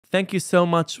thank you so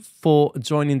much for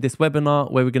joining this webinar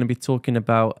where we're going to be talking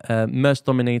about Merch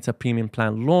Dominator Premium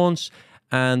Plan launch,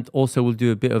 and also we'll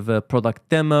do a bit of a product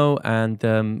demo,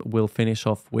 and we'll finish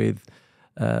off with,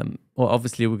 well,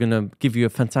 obviously we're going to give you a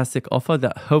fantastic offer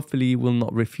that hopefully you will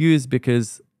not refuse,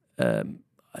 because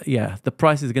yeah, the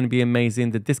price is going to be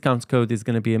amazing, the discount code is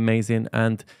going to be amazing,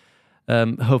 and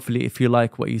hopefully if you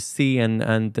like what you see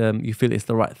and you feel it's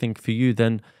the right thing for you,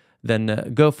 then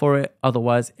go for it.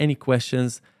 Otherwise, any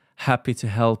questions, happy to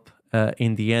help.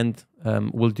 In the end,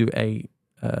 we'll do a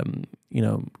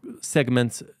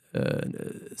segment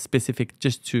specific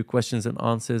just to questions and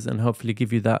answers, and hopefully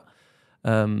give you that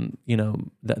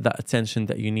that attention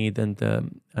that you need,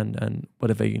 and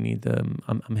whatever you need,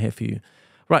 I'm here for you.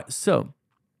 Right, so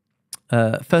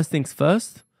first things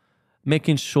first,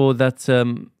 making sure that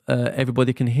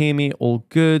everybody can hear me all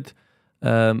good.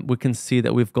 We can see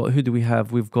that we've got, who do we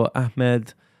have? We've got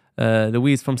Ahmed,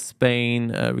 Louise from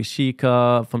Spain,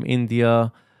 Rishika from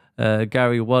India,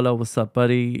 Gary Walla, what's up,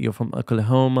 buddy? You're from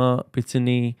Oklahoma.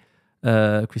 Brittany,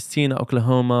 Christina,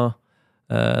 Oklahoma.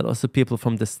 Lots of people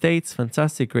from the States.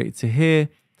 Fantastic, great to hear.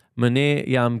 Munir,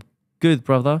 yeah, I'm good,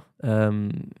 brother.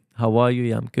 How are you?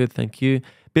 Yeah, I'm good, thank you.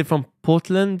 Bit from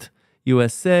Portland,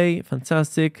 USA.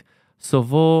 Fantastic.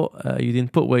 Sovo, you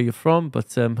didn't put where you're from,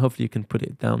 but hopefully you can put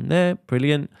it down there.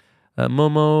 Brilliant.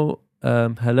 Momo,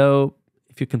 hello.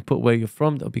 If you can put where you're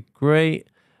from, that would be great.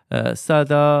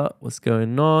 Sada, what's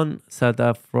going on?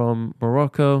 Sada from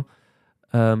Morocco.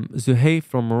 Zuhay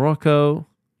from Morocco.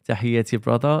 Tahiyyati,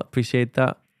 brother. Appreciate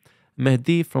that.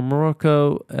 Mehdi from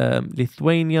Morocco.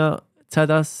 Lithuania.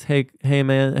 Tadas, hey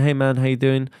man, how you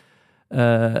doing?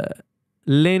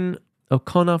 Lynn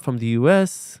O'Connor from the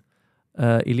US.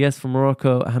 Ilyas from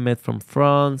Morocco, Ahmed from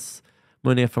France,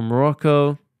 Munir from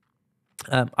Morocco.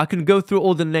 I can go through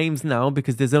all the names now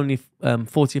because there's only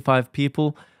 45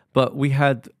 people, but we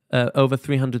had over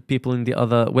 300 people in the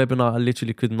other webinar. I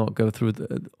literally could not go through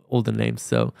all the names.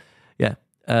 So yeah,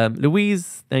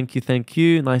 Louise, thank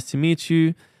you. Nice to meet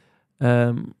you.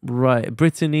 Right,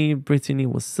 Brittany,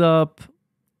 what's up?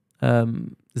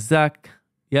 Zach,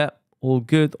 yeah, all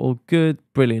good,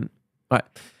 brilliant. Right,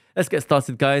 let's get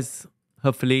started, guys.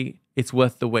 Hopefully it's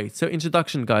worth the wait. So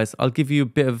introduction, guys, I'll give you a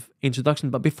bit of introduction.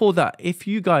 But before that, if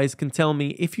you guys can tell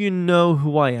me, if you know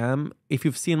who I am, if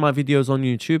you've seen my videos on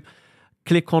YouTube,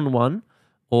 click on one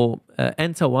or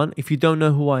enter one. If you don't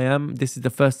know who I am, this is the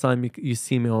first time you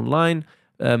see me online,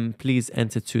 please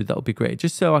enter two. That would be great.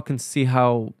 Just so I can see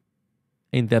how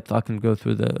in-depth I can go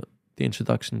through the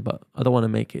introduction, but I don't want to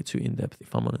make it too in-depth,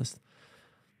 if I'm honest.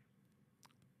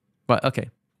 Right,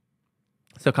 okay.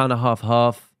 So kind of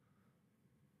half-half.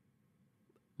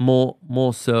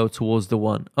 More so towards the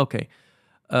one. Okay.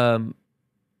 So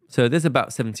there's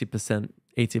about 70%,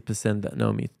 80% that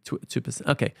know me, 2%.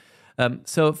 Okay.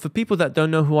 So for people that don't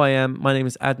know who I am, my name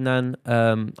is Adnan.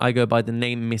 I go by the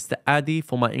name Mr. Adi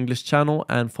for my English channel,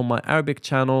 and for my Arabic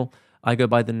channel, I go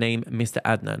by the name Mr.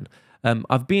 Adnan.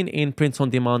 I've been in print on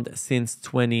demand since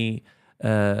end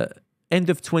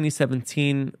of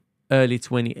 2017, early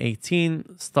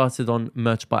 2018. Started on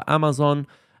Merch by Amazon.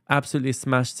 Absolutely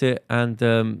smashed it, and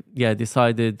yeah,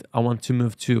 decided I want to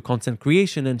move to content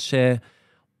creation and share,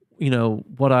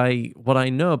 what I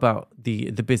know about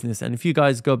the business. And if you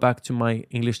guys go back to my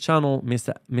English channel,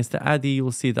 Mr. Adi,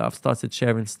 you'll see that I've started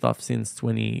sharing stuff since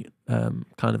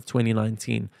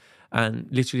 2019, and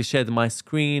literally shared my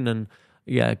screen, and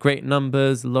yeah, great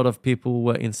numbers. A lot of people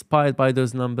were inspired by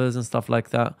those numbers and stuff like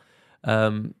that,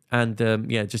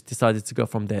 yeah, just decided to go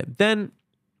from there. Then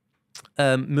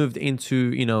moved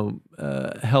into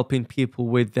helping people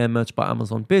with their Merch by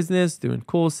Amazon business, doing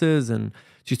courses and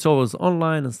tutorials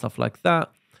online and stuff like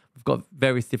that. We've got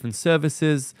various different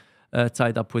services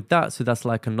tied up with that, so that's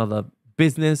like another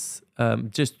business,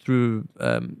 just through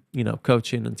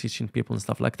coaching and teaching people and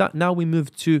stuff like that. Now we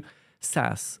move to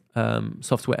SaaS,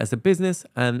 software as a business,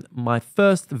 and my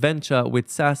first venture with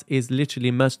SaaS is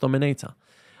literally Merch Dominator,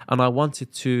 and I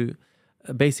wanted to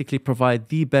basically provide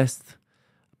the best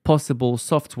possible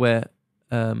software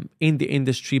in the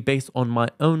industry based on my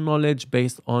own knowledge,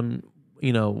 based on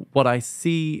what I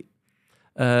see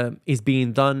is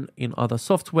being done in other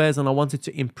softwares, and I wanted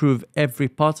to improve every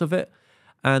part of it,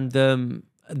 and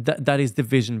that is the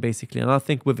vision basically. And I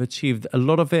think we've achieved a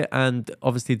lot of it, and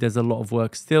obviously there's a lot of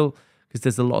work still, because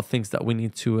there's a lot of things that we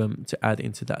need to add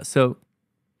into that. So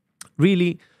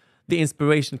really, the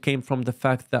inspiration came from the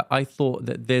fact that I thought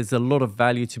that there's a lot of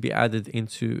value to be added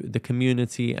into the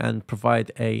community and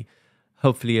provide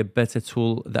hopefully a better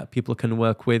tool that people can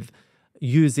work with,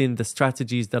 using the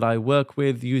strategies that I work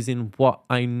with, using what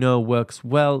I know works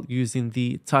well, using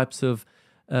the types of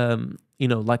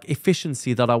like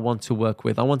efficiency that I want to work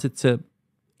with. I wanted to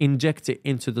inject it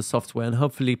into the software, and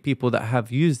hopefully people that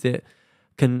have used it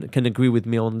can agree with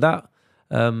me on that.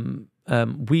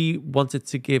 We wanted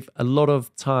to give a lot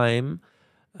of time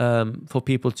for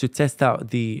people to test out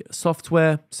the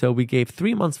software. So we gave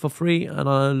 3 months for free, and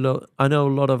I know a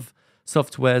lot of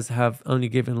softwares have only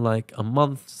given like a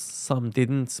month, some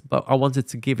didn't, but I wanted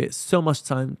to give it so much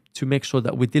time to make sure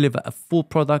that we deliver a full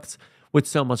product with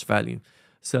so much value.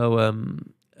 So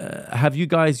have you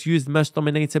guys used Merch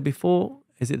Dominator before?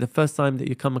 Is it the first time that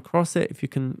you come across it? If you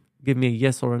can give me a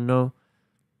yes or a no.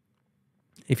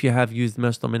 If you have used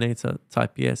Merch Dominator,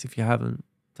 type yes. If you haven't,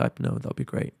 type no. That'll be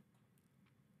great.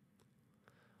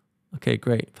 Okay,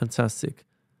 great. Fantastic.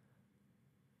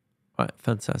 All right,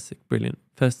 fantastic. Brilliant.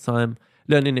 First time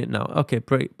learning it now. Okay,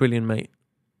 brilliant, mate.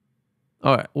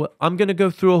 All right, well, I'm going to go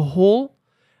through a haul.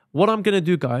 What I'm going to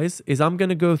do, guys, is I'm going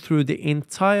to go through the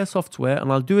entire software,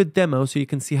 and I'll do a demo so you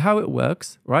can see how it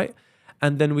works, right?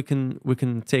 And then we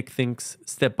can take things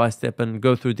step by step and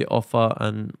go through the offer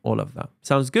and all of that.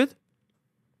 Sounds good?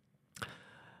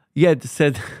 Yeah, it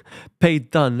said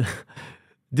paid done.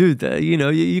 Dude,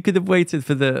 you could have waited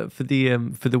for the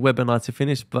webinar to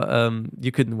finish, but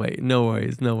you couldn't wait. No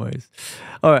worries, no worries.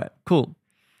 All right, cool.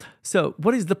 So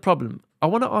what is the problem? I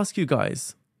want to ask you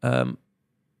guys,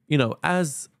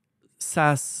 as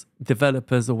SaaS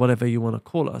developers or whatever you want to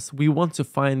call us, we want to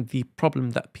find the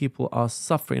problem that people are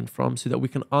suffering from so that we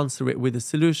can answer it with a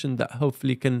solution that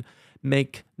hopefully can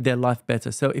make their life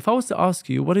better. So if I was to ask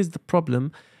you, what is the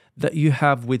problem that you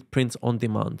have with print on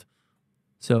demand?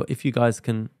 So if you guys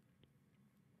can...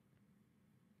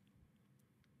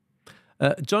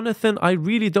 Jonathan, I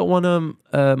really don't want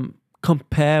to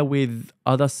compare with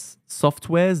other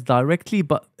softwares directly,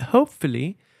 but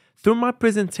hopefully through my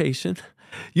presentation,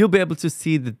 you'll be able to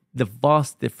see the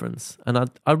vast difference. And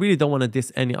I really don't want to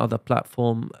diss any other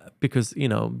platform because,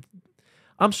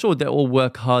 I'm sure they all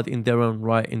work hard in their own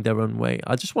right, in their own way.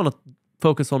 I just want to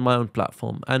focus on my own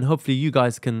platform, and hopefully you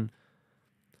guys can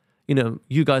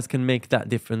make that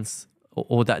difference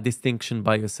or that distinction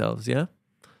by yourselves. Yeah.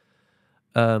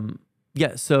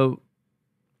 So,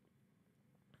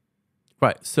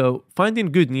 right. So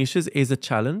finding good niches is a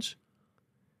challenge.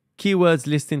 Keywords,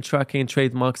 listing, tracking,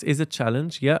 trademarks is a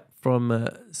challenge. Yeah. From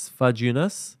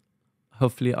Svajunas.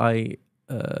 Hopefully I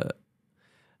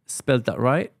spelled that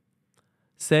right.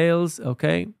 Sales.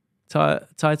 Okay.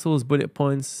 Titles, bullet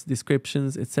points,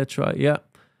 descriptions, etc. Yeah.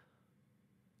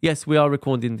 Yes, we are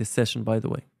recording this session, by the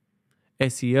way.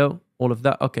 SEO, all of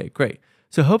that. Okay, great.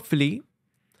 So hopefully,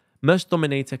 Merch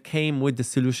Dominator came with the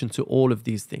solution to all of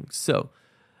these things. So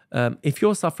if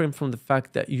you're suffering from the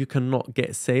fact that you cannot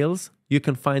get sales, you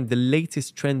can find the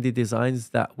latest trendy designs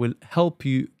that will help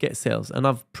you get sales. And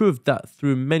I've proved that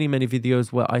through many, many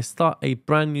videos where I start a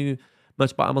brand new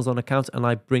Merch by Amazon account and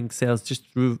I bring sales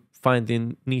just through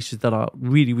finding niches that are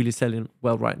really, really selling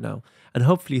well right now. And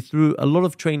hopefully through a lot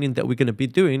of training that we're going to be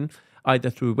doing, either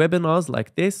through webinars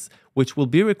like this, which will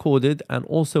be recorded and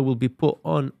also will be put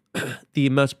on the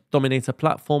Merch Dominator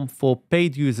platform for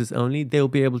paid users only.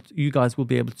 You guys will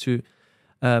be able to,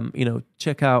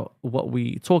 check out what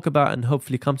we talk about and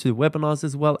hopefully come to the webinars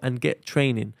as well and get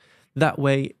training. That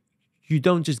way, you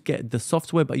don't just get the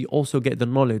software, but you also get the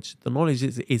knowledge. The knowledge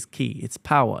is key. It's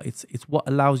power. It's what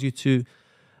allows you to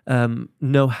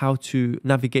know how to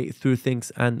navigate through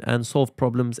things and solve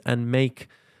problems and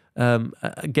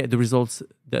get the results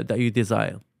that you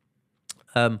desire.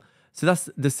 So that's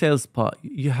the sales part.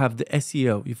 You have the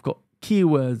SEO, you've got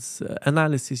keywords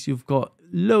analysis, you've got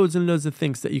loads and loads of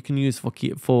things that you can use for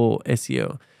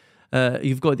SEO.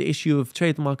 You've got the issue of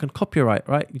trademark and copyright,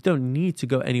 right? You don't need to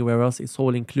go anywhere else. It's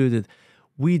all included.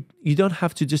 You don't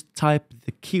have to just type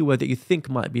the keyword that you think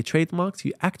might be trademarks.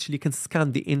 You actually can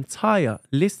scan the entire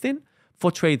listing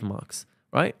for trademarks,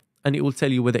 right? And it will tell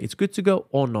you whether it's good to go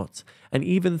or not. And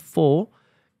even for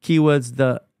keywords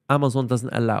that Amazon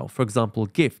doesn't allow, for example,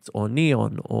 gift or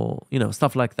neon or,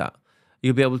 stuff like that,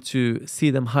 you'll be able to see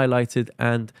them highlighted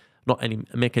and not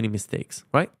make any mistakes,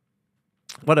 right?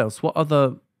 What else? What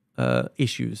other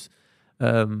issues?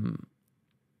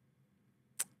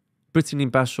 Brittany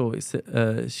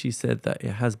Bashaw, she said that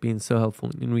it has been so helpful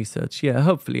in research. Yeah,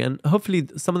 hopefully. And hopefully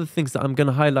some of the things that I'm going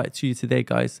to highlight to you today,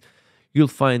 guys, you'll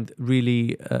find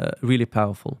really, really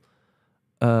powerful.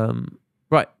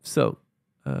 Right. So,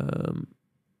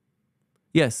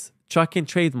 yes, tracking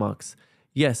trademarks.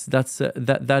 Yes,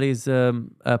 that is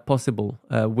possible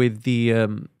with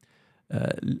the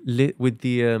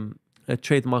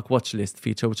trademark watch list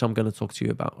feature, which I'm going to talk to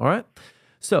you about. All right.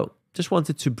 So, just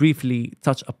wanted to briefly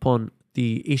touch upon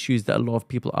the issues that a lot of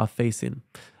people are facing.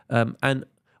 And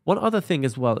one other thing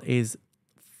as well is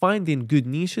finding good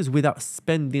niches without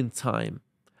spending time.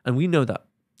 And we know that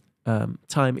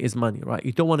time is money, right?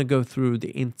 You don't want to go through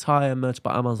the entire Merch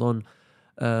by Amazon,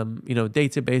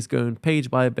 database, going page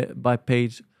by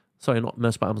page. Sorry, not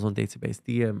Merch by Amazon database,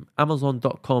 the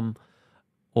Amazon.com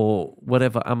or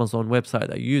whatever Amazon website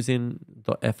that you're using,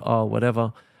 .fr,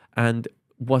 whatever, and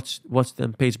watch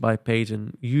them page by page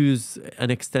and use an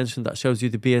extension that shows you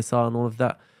the BSR and all of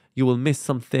that. You will miss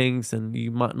some things, and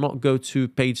you might not go to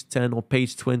page 10 or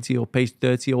page 20 or page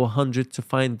 30 or 100 to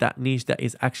find that niche that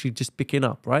is actually just picking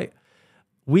up, right?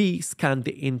 We scan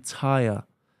the entire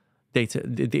data,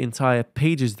 the entire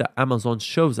pages that Amazon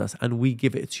shows us, and we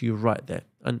give it to you right there.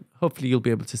 And hopefully you'll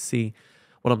be able to see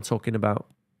what I'm talking about.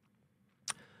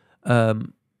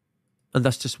 And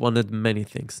that's just one of the many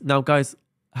things. Now, guys,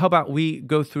 how about we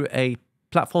go through a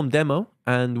platform demo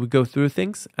and we go through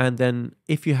things, and then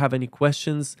if you have any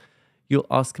questions, you'll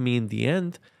ask me in the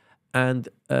end. And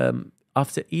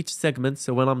after each segment,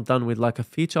 so when I'm done with like a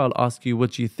feature, I'll ask you,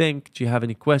 what do you think? Do you have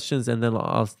any questions? And then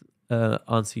I'll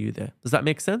answer you there. Does that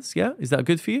make sense? Yeah? Is that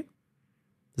good for you?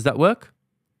 Does that work?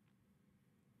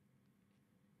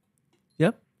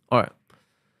 Yeah? All right.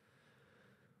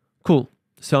 Cool.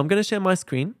 So I'm going to share my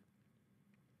screen,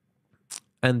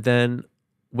 and then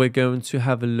we're going to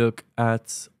have a look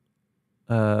at,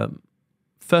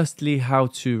 firstly, how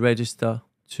to register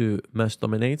to Merch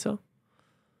Dominator.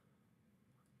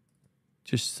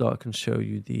 Just so I can show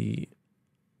you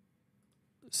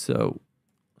so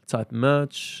type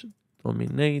Merch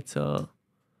Dominator.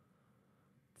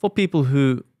 For people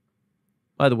who,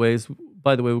 by the way,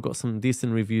 we've got some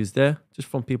decent reviews there, just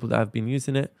from people that have been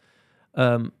using it.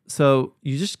 So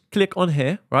you just click on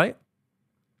here, right?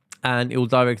 And it will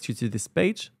direct you to this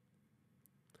page.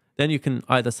 Then you can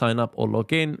either sign up or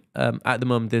log in. At the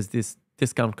moment, there's this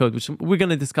discount code, which we're going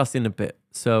to discuss in a bit.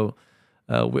 So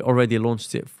we already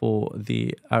launched it for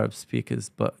the Arab speakers,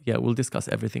 but yeah, we'll discuss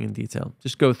everything in detail.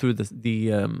 Just go through the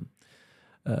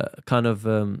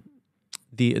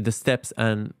steps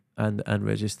and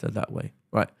register that way,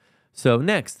 right? So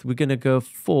next, we're going to go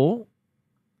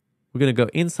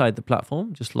inside the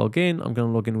platform. Just log in. I'm going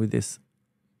to log in with this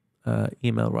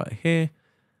email right here.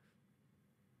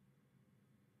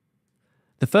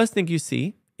 The first thing you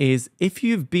see is if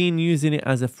you've been using it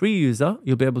as a free user,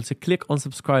 you'll be able to click on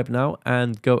subscribe now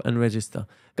and go and register.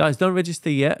 Guys, don't register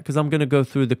yet, because I'm going to go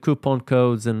through the coupon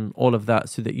codes and all of that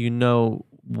so that you know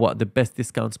what the best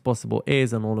discounts possible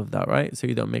is and all of that, right? So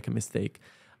you don't make a mistake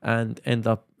and end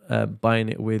up buying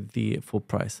it with the full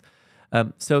price.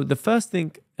 So the first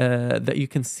thing that you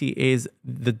can see is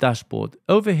the dashboard.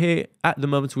 Over here, at the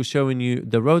moment, we're showing you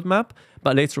the roadmap,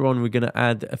 but later on, we're going to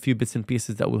add a few bits and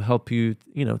pieces that will help you,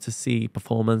 to see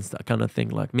performance, that kind of thing,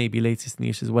 like maybe latest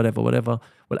niches, whatever. We'll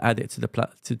add it to the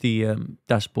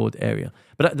dashboard area.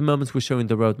 But at the moment, we're showing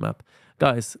the roadmap.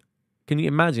 Guys, can you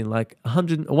imagine, like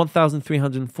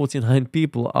 1,349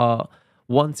 people are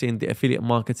wanting the affiliate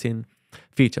marketing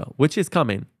feature, which is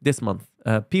coming this month.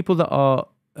 People that are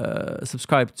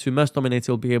subscribed to Merch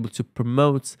Dominator will be able to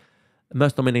promote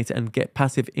Merch Dominator and get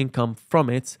passive income from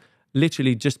it,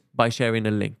 literally just by sharing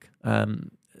a link.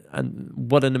 And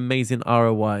what an amazing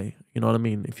ROI, you know what I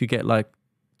mean? If you get like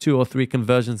 2 or 3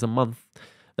 conversions a month,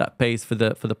 that pays for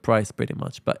the price pretty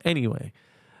much. But anyway,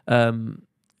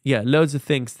 yeah, loads of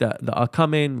things that are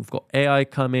coming. We've got AI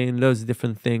coming, loads of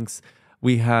different things.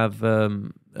 We have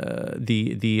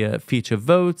the feature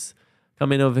votes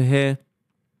coming over here.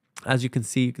 As you can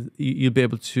see, you'll be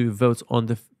able to vote on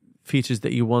the features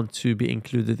that you want to be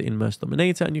included in Merch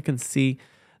Dominator, and you can see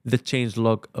the change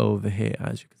log over here,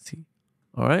 as you can see.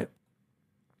 All right.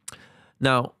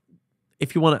 Now,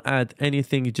 if you want to add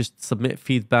anything, you just submit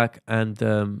feedback, and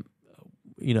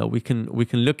we can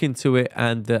look into it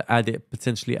and add it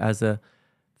potentially as a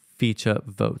feature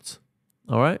vote.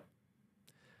 All right.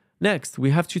 Next, we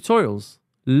have tutorials.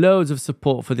 Loads of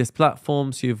support for this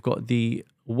platform. So you've got the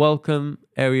welcome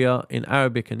area in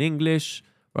Arabic and English,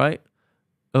 right?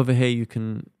 Over here, you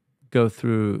can go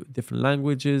through different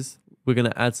languages. We're going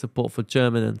to add support for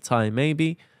German and Thai,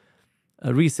 maybe.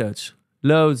 Research,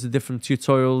 loads of different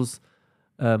tutorials,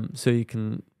 so you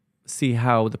can see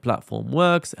how the platform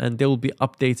works, and they will be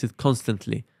updated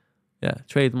constantly. Yeah,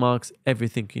 trademarks,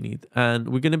 everything you need. And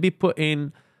we're going to be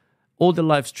putting all the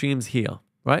live streams here,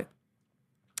 right?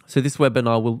 So this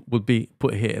webinar will be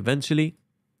put here eventually,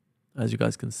 as you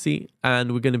guys can see.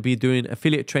 And we're going to be doing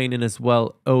affiliate training as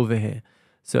well over here.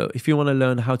 So if you want to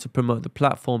learn how to promote the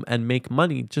platform and make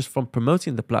money just from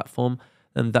promoting the platform,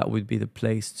 then that would be the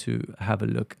place to have a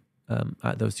look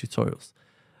at those tutorials.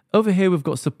 Over here, we've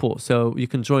got support. So you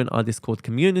can join our Discord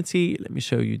community. Let me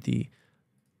show you the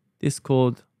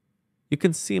Discord. You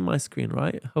can see my screen,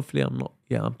 right? Hopefully I'm not,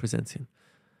 yeah, I'm presenting.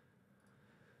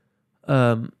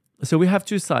 So we have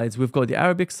two sides. We've got the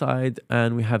Arabic side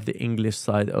and we have the English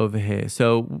side over here.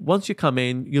 So once you come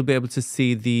in, you'll be able to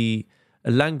see the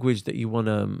language that you want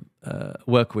to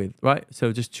work with, right?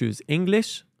 So just choose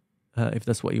English if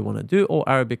that's what you want to do, or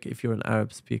Arabic if you're an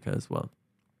Arab speaker as well.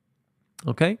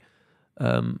 Okay.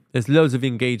 There's loads of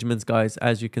engagements, guys.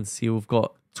 As you can see, we've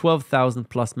got 12,000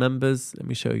 plus members. Let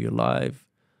me show you live.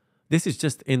 This is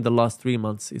just in the last 3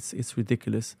 months. It's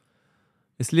ridiculous.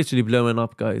 It's literally blowing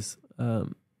up, guys.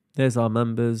 There's our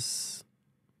members.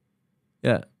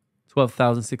 Yeah,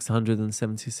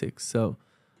 12,676. So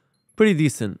pretty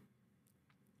decent.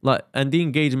 Like, and the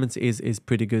engagement is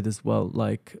pretty good as well.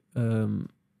 Like,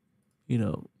 you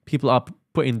know, people are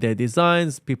putting their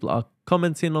designs. People are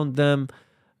commenting on them.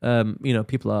 You know,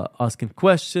 people are asking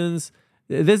questions.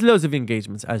 There's loads of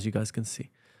engagements, as you guys can see.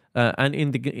 And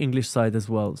in the English side as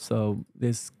well. So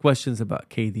there's questions about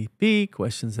KDP,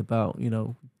 questions about, you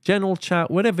know, general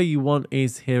chat, whatever you want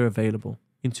is here available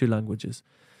in 2 languages.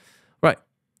 Right,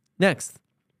 next.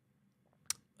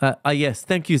 Yes,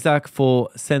 thank you, Zach, for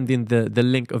sending the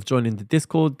link of joining the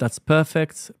Discord. That's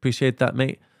perfect. Appreciate that,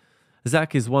 mate.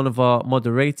 Zach is one of our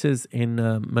moderators in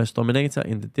Merch Dominator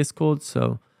in the Discord.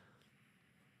 So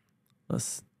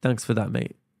thanks for that,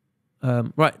 mate.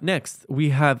 Right, next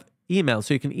we have email.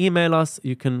 So you can email us,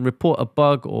 you can report a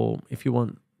bug, or if you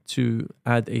want to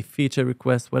add a feature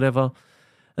request, whatever.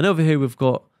 And over here we've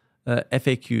got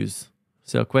FAQs.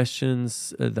 So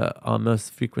questions that are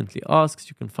most frequently asked,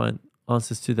 you can find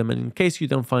answers to them. And in case you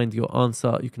don't find your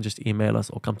answer, you can just email us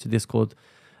or come to Discord.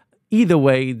 Either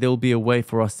way, there will be a way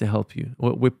for us to help you.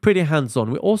 We're pretty hands-on.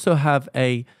 We also have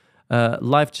a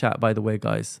live chat, by the way,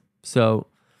 guys. So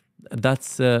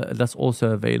that's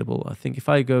also available. I think if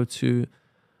I go to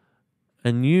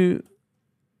a new,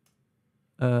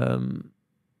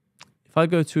 if I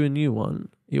go to a new one,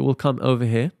 it will come over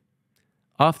here.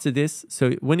 After this,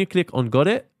 so when you click on got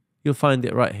it, you'll find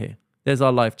it right here. There's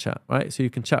our live chat, right? So you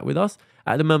can chat with us.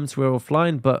 At the moment, we're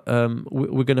offline, but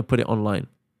we're going to put it online.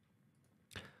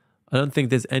 I don't think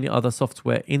there's any other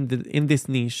software in this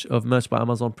niche of Merch by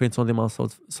Amazon print on demand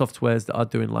softwares that are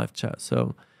doing live chat.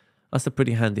 So that's a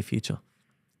pretty handy feature.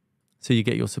 So you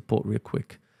get your support real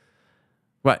quick.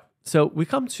 Right. So we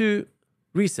come to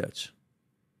research.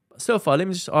 So far, let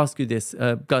me just ask you this.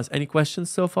 Guys, any questions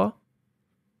so far?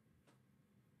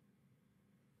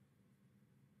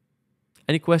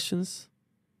 Any questions?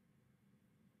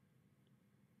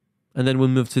 And then we'll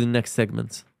move to the next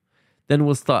segment. Then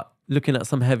we'll start looking at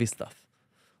some heavy stuff.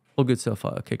 All good so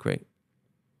far. Okay, great.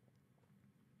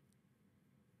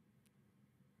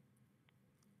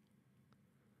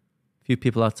 Few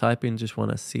people are typing, just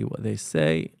want to see what they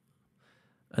say.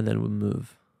 And then we'll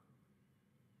move.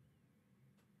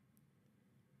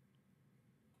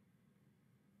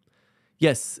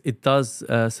 Yes, it does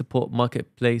support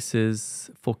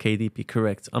marketplaces for KDP,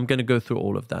 correct. I'm going to go through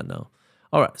all of that now.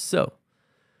 All right, so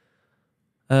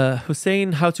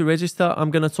Hussein, how to register. I'm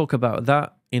going to talk about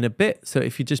that in a bit. So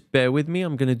if you just bear with me,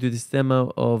 I'm going to do this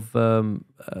demo of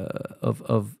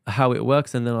how it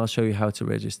works, and then I'll show you how to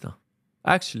register.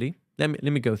 Actually, let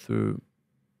me go through.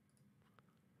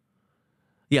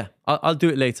 Yeah, I'll do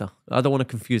it later. I don't want to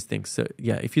confuse things. So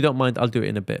yeah, if you don't mind, I'll do it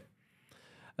in a bit.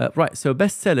 Right, so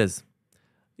bestsellers.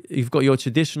 You've got your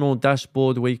traditional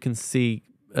dashboard where you can see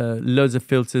loads of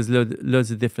filters,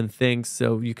 loads of different things.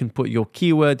 So you can put your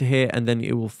keyword here, and then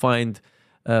it will find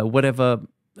whatever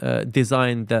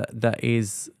design that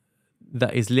is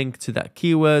linked to that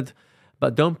keyword.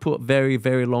 But don't put very,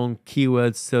 very long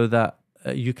keywords so that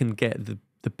you can get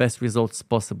the best results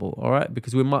possible. All right,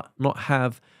 because we might not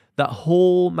have that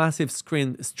whole massive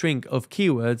string of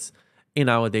keywords in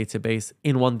our database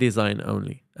in one design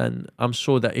only. And I'm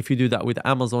sure that if you do that with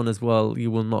Amazon as well,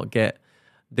 you will not get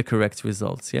the correct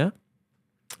results, yeah?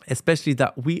 Especially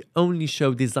that we only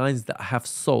show designs that have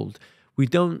sold. We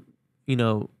don't, you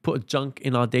know, put junk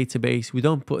in our database. We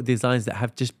don't put designs that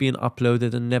have just been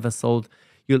uploaded and never sold.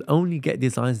 You'll only get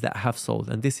designs that have sold.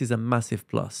 And this is a massive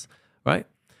plus, right?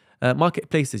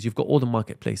 Marketplaces, you've got all the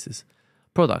marketplaces.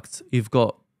 Products, you've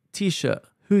got t-shirt,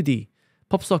 hoodie,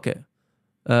 pop socket,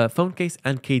 phone case,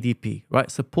 and KDP, right?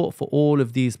 Support for all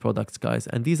of these products, guys.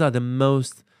 And these are the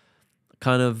most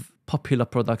kind of popular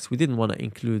products. We didn't want to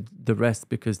include the rest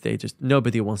because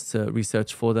nobody wants to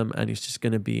research for them, and it's just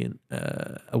going to be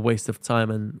a waste of time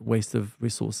and waste of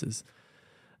resources.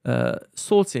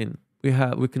 Sorting,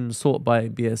 we can sort by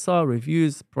BSR,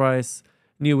 reviews, price,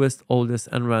 newest, oldest,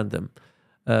 and random.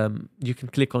 You can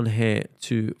click on here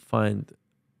to find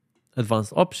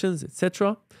advanced options,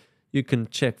 etc. You can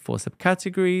check for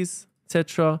subcategories,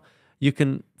 etc. you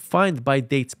can find by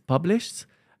date published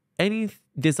any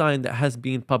design that has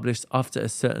been published after a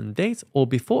certain date or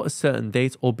before a certain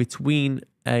date or between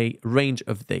a range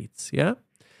of dates. Yeah.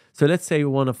 So let's say you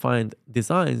want to find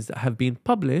designs that have been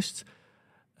published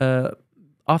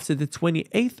after the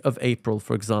 28th of April,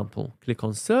 for example. Click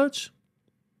on search.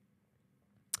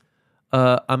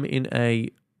 I'm in a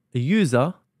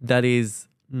user that is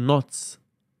not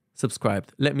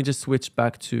subscribed. Let me just switch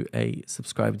back to a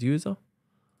subscribed user.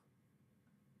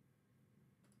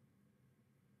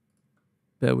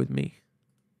 Bear with me.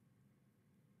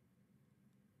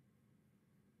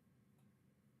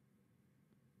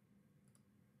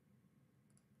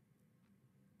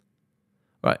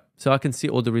 Right, so I can see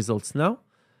all the results now.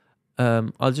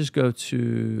 I'll just go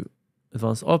to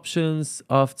advanced options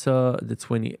after the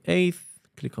 28th,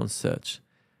 click on search.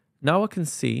 Now I can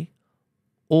see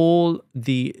all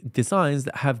the designs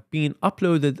that have been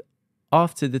uploaded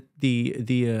after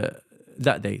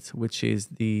that date, which is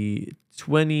the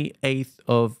 28th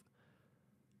of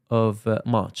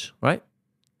March, right?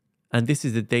 And this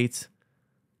is the date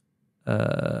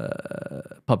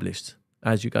published.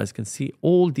 As you guys can see,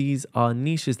 all these are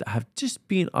niches that have just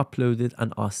been uploaded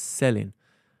and are selling.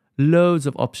 Loads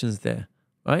of options there,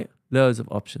 right? Loads of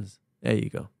options. There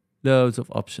you go. Loads of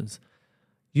options.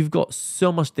 You've got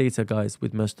so much data, guys,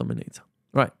 with Merch Dominator.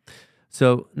 Right.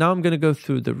 So now I'm going to go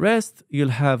through the rest. You'll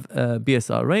have a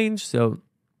BSR range. So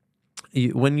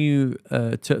when you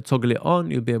toggle it on,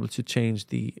 you'll be able to change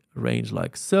the range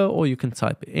like so, or you can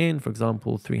type it in, for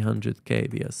example, 300K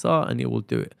BSR, and it will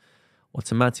do it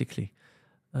automatically.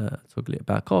 Toggle it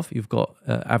back off. You've got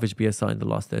average BSR in the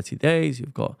last 30 days.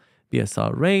 You've got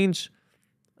BSR range,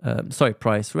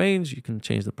 price range. You can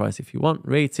change the price if you want.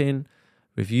 Rating,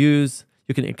 reviews.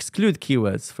 You can exclude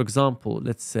keywords. For example,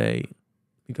 let's say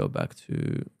we go back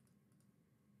to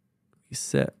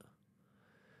reset.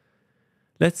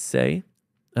 Let's say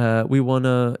we want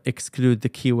to exclude the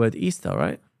keyword Easter,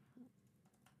 right?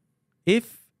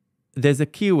 If there's a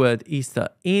keyword Easter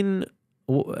in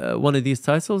one of these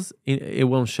titles, it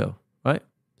won't show, right?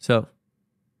 So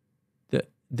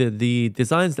the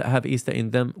designs that have Easter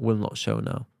in them will not show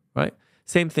now, right?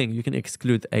 Same thing, you can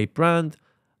exclude a brand,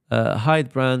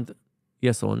 hide brand,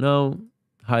 yes or no,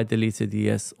 hide deleted,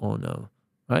 yes or no,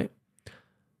 right?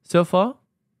 So far,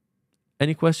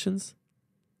 any questions?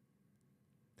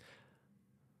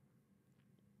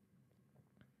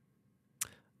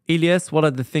 Elias, what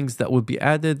are the things that will be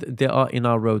added? They are in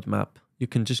our roadmap. You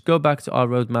can just go back to our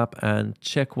roadmap and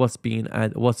check what's being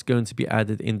added, what's going to be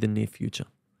added in the near future.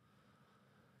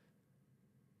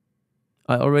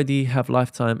 I already have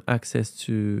lifetime access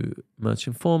to Merch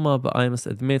Informer, but I must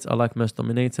admit I like Merch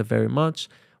Dominator very much.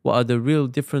 What are the real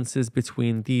differences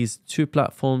between these two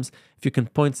platforms? If you can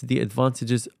point to the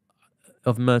advantages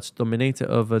of Merch Dominator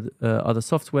over other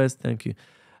softwares, thank you.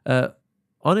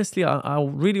 Honestly, I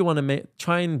really want to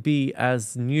try and be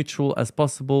as neutral as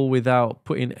possible without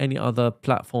putting any other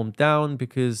platform down,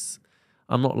 because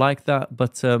I'm not like that.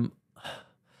 But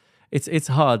it's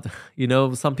hard, you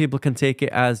know. Some people can take it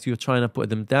as you're trying to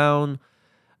put them down,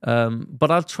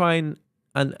 but I'll try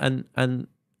and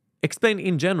explain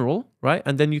in general, right?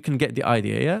 And then you can get the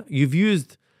idea. Yeah, you've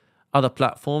used other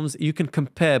platforms, you can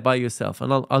compare by yourself,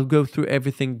 and I'll go through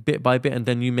everything bit by bit, and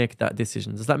then you make that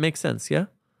decision. Does that make sense? Yeah.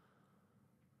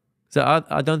 So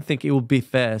I don't think it would be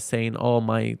fair saying, oh,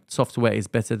 my software is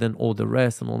better than all the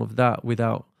rest and all of that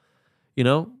without, you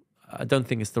know, I don't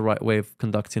think it's the right way of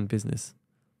conducting business.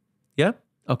 Yeah?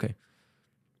 Okay.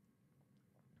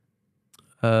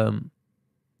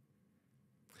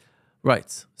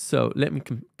 Right. So let me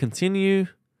continue.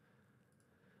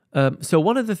 So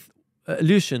one of the,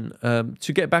 Lucian,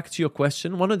 to get back to your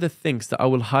question, one of the things that I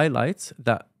will highlight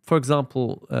that, for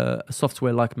example, a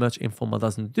software like Merch Informer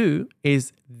doesn't do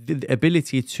is the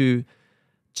ability to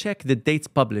check the dates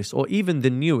published or even the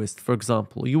newest, for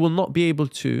example. You will not be able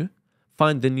to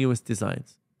find the newest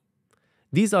designs.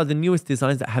 These are the newest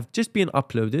designs that have just been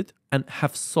uploaded and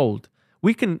have sold.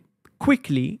 We can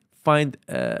quickly find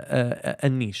a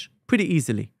niche pretty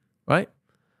easily, right?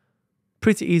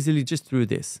 Pretty easily just through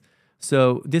this.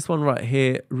 So this one right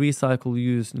here, recycle,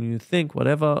 use, new, think,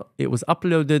 whatever. It was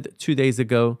uploaded 2 days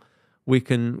ago. We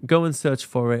can go and search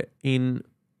for it in,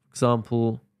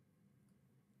 example,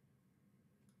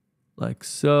 like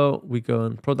so. We go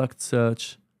on product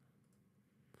search.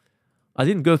 I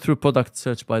didn't go through product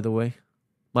search, by the way.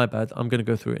 My bad. I'm going to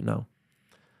go through it now.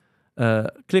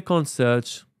 Click on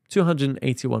search,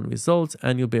 281 results,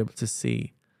 and you'll be able to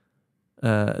see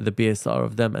the BSR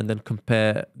of them and then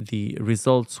compare the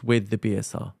results with the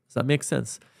BSR. Does that make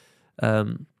sense?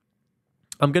 I'm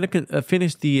going to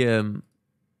finish the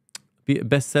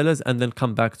bestsellers and then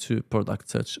come back to product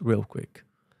search real quick.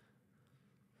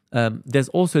 There's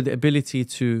also the ability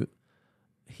to,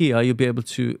 here you'll be able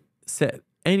to set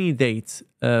any date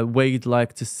where you'd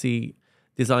like to see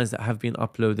designs that have been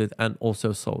uploaded and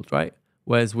also sold, right?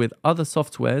 Whereas with other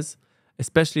softwares,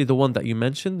 especially the one that you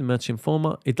mentioned, the Merch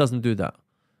Informer, it doesn't do that.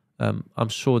 I'm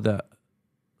sure that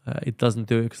it doesn't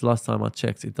do it because last time I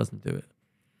checked, it doesn't do it.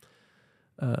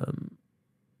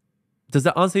 Does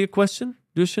that answer your question,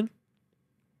 Lucian?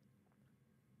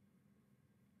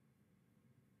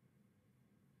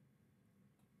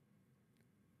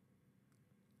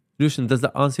 Lucian, does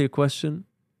that answer your question?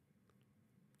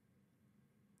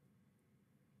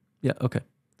 Yeah, okay.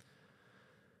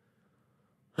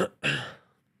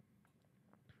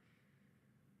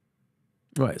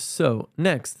 Right, so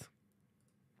next,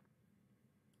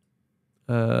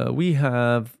 we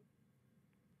come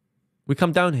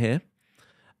down here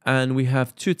and we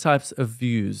have two types of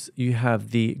views. You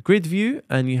have the grid view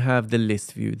and you have the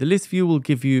list view. The list view will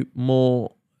give you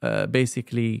more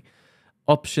basically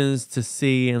options to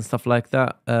see and stuff like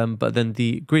that. But then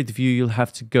the grid view, you'll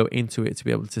have to go into it to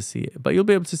be able to see it. But you'll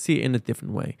be able to see it in a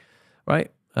different way,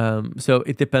 right? So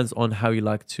it depends on how you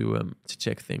like to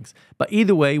check things. But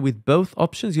either way, with both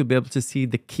options, you'll be able to see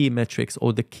the key metrics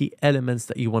or the key elements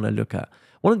that you want to look at.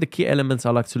 One of the key elements I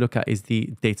like to look at is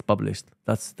the dates published.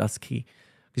 That's key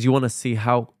because you want to see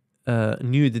how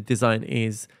new the design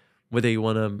is, whether you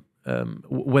want to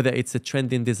whether it's a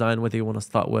trending design, whether you want to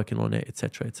start working on it,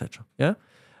 etc., etc. Yeah.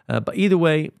 But either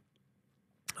way,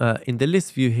 in the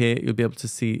list view here, you'll be able to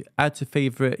see add to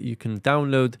favorite. You can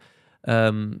download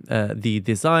the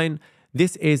design.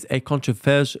 This is a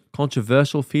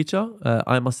controversial feature,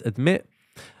 I must admit.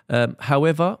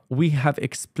 However, we have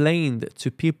explained to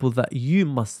people that you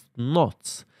must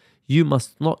not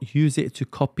use it to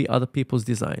copy other people's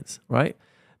designs, right?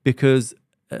 Because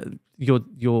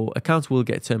your account will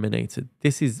get terminated.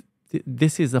 This is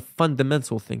a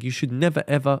fundamental thing. You should never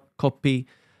ever copy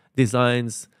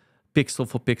designs pixel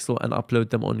for pixel and upload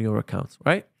them on your account,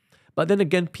 right? But then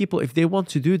again, people, if they want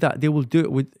to do that, they will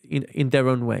do it in their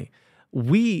own way.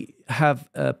 We have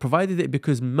provided it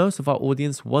because most of our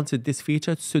audience wanted this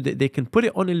feature so that they can put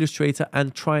it on Illustrator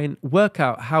and try and work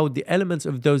out how the elements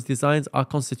of those designs are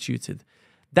constituted.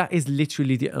 That is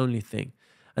literally the only thing.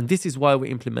 And this is why we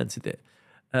implemented it.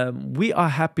 We are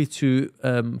happy to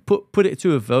put it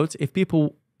to a vote. If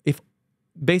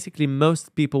basically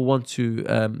most people want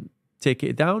to take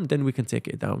it down, then we can take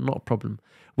it down, not a problem.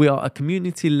 We are a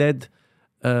community-led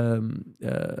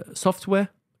software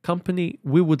company.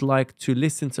 We would like to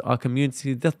listen to our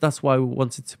community. That's why we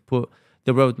wanted to put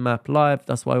the roadmap live.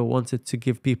 That's why we wanted to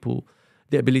give people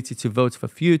the ability to vote for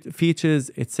features,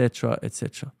 etc.,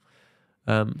 etc.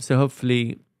 So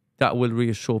hopefully that will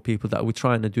reassure people that we're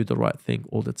trying to do the right thing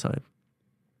all the time.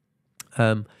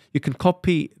 You can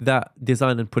copy that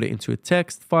design and put it into a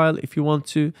text file if you want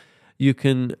to. You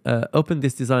can open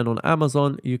this design on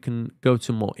Amazon. You can go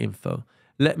to more info.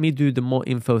 Let me do the more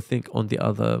info thing on the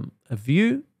other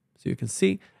view. So you can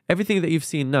see everything that you've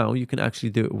seen now, you can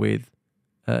actually do it with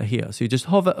here. So you just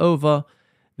hover over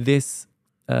this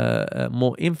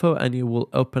more info and you will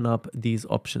open up these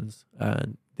options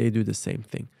and they do the same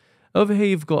thing. Over here,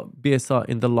 you've got BSR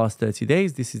in the last 30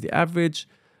 days. This is the average.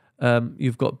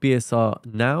 You've got BSR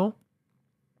now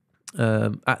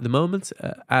at the moment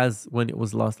as when it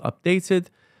was last updated.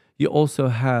 You also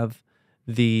have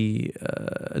the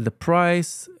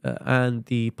price and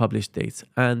the published date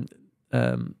and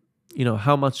you know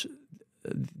how much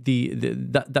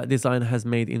that design has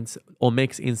made in or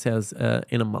makes in sales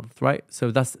in a month, right?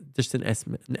 So that's just an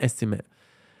estimate.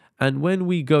 And when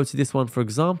we go to this one, for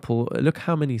example, look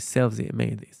how many sales it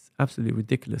made. It's absolutely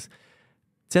ridiculous.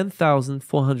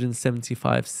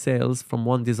 10,475 sales from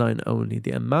one design only.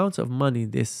 The amount of money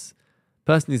this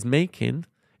person is making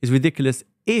is ridiculous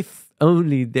if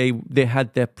only they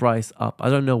had their price up. I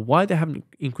don't know why they haven't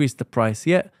increased the price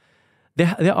yet.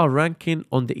 They are ranking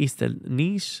on the Eastern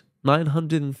niche,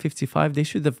 955. They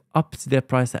should have upped their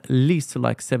price at least to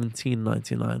like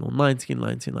 $17.99 or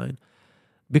 $19.99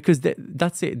 because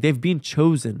that's it. They've been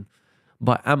chosen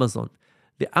by Amazon.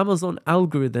 The Amazon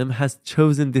algorithm has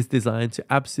chosen this design to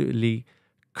absolutely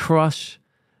crush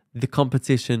the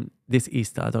competition this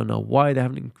Easter. I don't know why they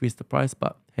haven't increased the price,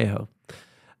 but hey ho.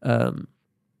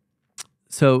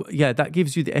 So yeah, that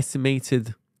gives you the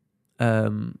estimated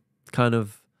kind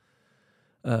of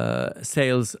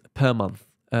sales per month.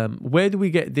 Where do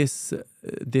we get this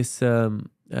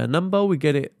number? We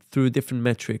get it through different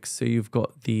metrics. So you've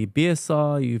got the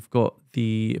BSR, you've got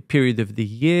the period of the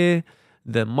year,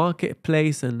 the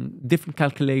marketplace, and different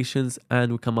calculations,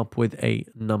 and we come up with a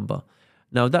number.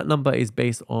 Now that number is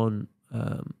based on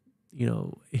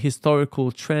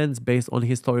historical trends, based on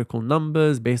historical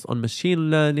numbers, based on machine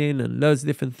learning and loads of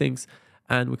different things,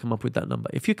 and we come up with that number.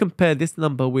 If you compare this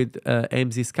number with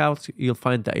AMZ Scout, you'll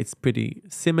find that it's pretty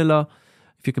similar.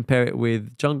 If you compare it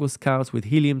with Jungle Scout, with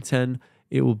Helium 10,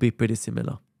 it will be pretty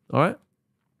similar. All right.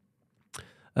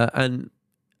 And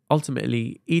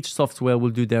ultimately, each software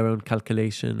will do their own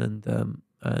calculation and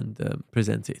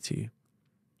present it to you.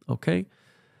 Okay.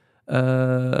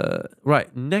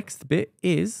 Right. Next bit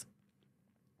is,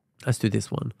 let's do this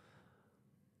one.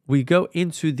 We go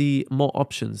into the more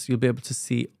options. You'll be able to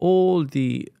see all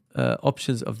the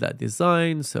options of that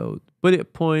design. So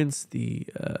bullet points, the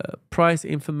price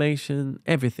information,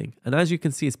 everything. And as you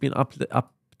can see, it's been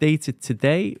updated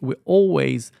today. We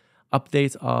always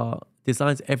update our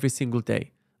designs every single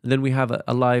day. And then we have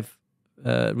a live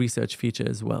research feature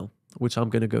as well, which I'm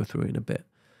going to go through in a bit,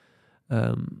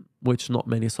 which not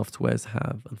many softwares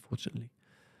have, unfortunately.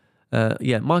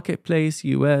 Yeah, marketplace,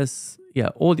 US,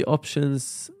 yeah, all the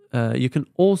options. You can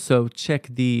also check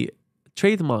the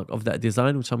trademark of that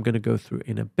design, which I'm going to go through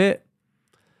in a bit.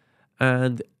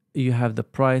 And you have the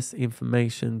price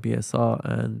information, BSR,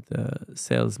 and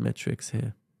sales metrics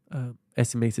here,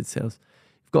 estimated sales.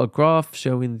 You've got a graph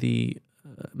showing the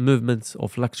movements or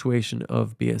fluctuation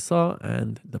of BSR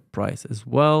and the price as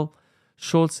well.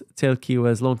 Short tail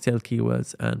keywords, long tail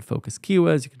keywords, and focus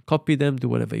keywords. You can copy them, do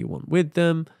whatever you want with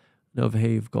them. And over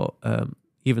here, you've got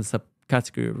even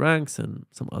subcategory ranks and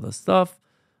some other stuff.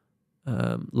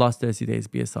 Last 30 days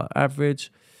BSR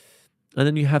average. And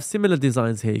then you have similar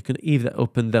designs here. You can either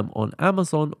open them on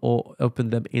Amazon or open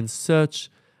them in search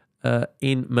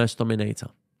in Merch Dominator.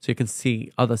 So you can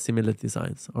see other similar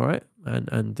designs, all right?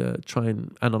 And try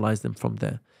and analyze them from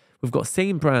there. We've got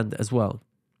same brand as well.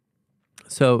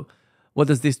 So what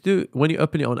does this do? When you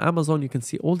open it on Amazon, you can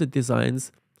see all the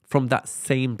designs from that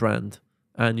same brand.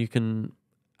 And you can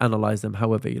analyze them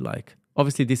however you like.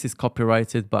 Obviously, this is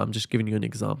copyrighted, but I'm just giving you an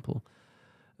example.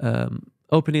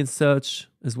 Open in search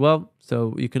as well.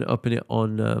 So you can open it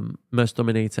on Merch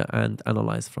Dominator and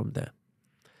analyze from there.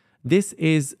 This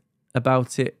is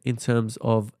about it in terms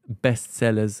of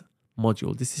bestsellers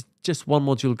module. This is just one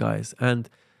module, guys. And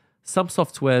some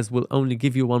softwares will only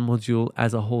give you one module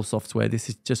as a whole software. This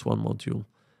is just one module.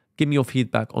 Give me your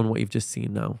feedback on what you've just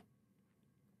seen now.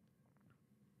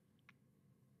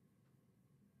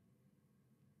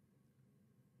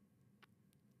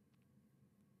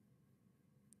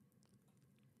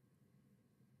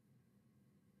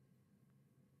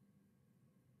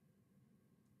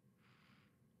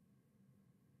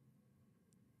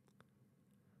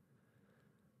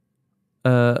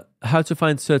 How to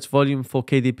find search volume for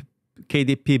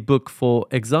KDP book, for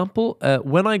example.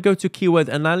 When I go to keyword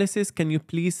analysis, can you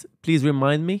please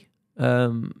remind me?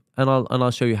 And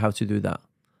I'll show you how to do that.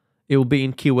 It will be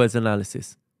in keywords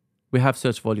analysis. We have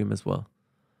search volume as well.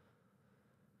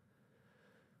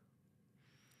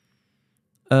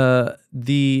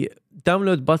 The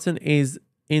download button is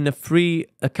in a free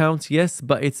account, yes,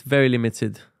 but it's very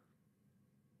limited.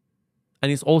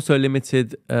 And it's also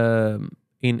limited in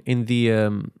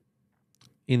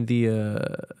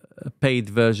the paid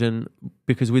version,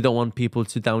 because we don't want people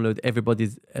to download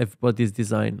everybody's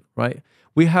design, right?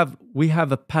 We have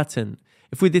a pattern.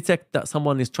 If we detect that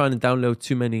someone is trying to download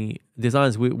too many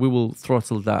designs, we will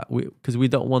throttle that, because we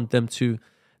don't want them to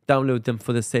download them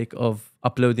for the sake of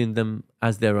uploading them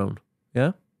as their own.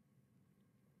 Yeah.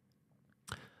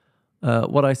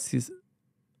 What I see,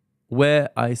 where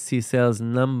I see sales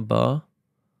number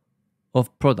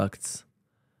of products.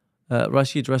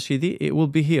 Rashidi, it will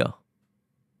be here,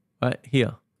 right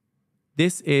here.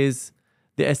 This is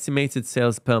the estimated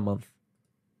sales per month.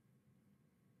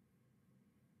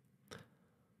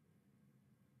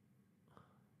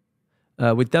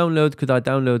 With download, could I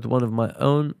download one of my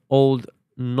own old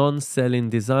non-selling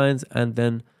designs and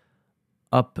then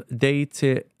update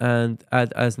it and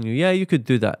add as new? Yeah, you could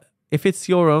do that. If it's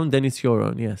your own, then it's your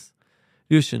own, yes.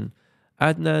 Lucian,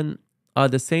 Adnan, are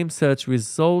the same search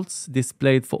results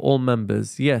displayed for all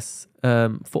members? Yes,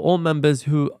 for all members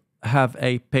who have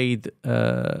a paid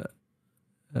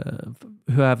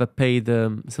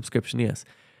subscription. Yes,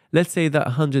 let's say that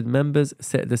 100 members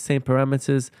set the same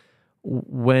parameters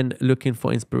when looking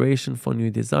for inspiration for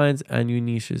new designs and new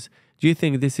niches. Do you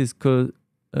think this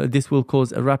will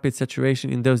cause a rapid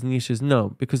saturation in those niches? No,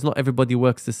 because not everybody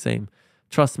works the same.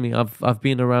 Trust me, I've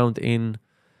been around in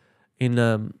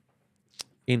the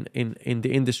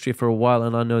industry for a while,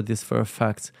 and I know this for a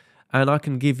fact. And I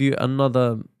can give you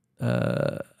another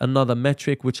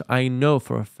metric which I know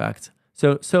for a fact.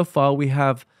 So far we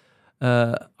have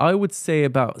I would say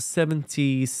about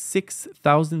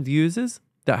 76,000 users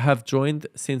that have joined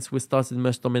since we started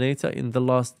Merch Dominator in the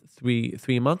last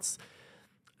three months.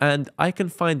 And I can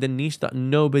find the niche that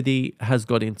nobody has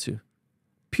got into,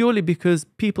 purely because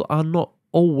people are not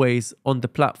always on the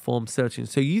platform searching.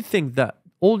 So you think that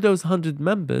all those 100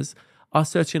 members are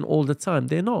searching all the time.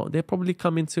 They're not. They probably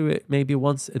come into it maybe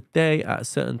once a day at a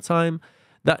certain time.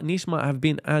 That niche might have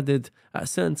been added at a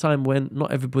certain time when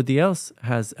not everybody else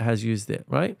has used it,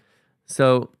 right?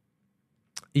 So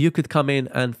you could come in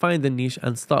and find the niche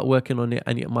and start working on it,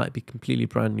 and it might be completely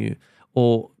brand new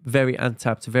or very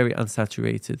untapped, very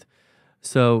unsaturated.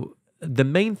 So the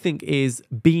main thing is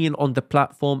being on the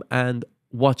platform and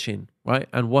watching, right?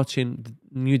 And watching the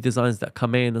new designs that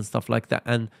come in and stuff like that,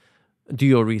 and do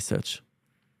your research.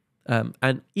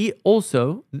 And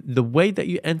also, the way that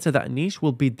you enter that niche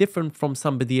will be different from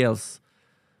somebody else,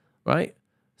 right?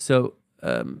 So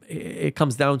it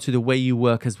comes down to the way you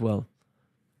work as well.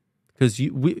 Because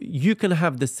you can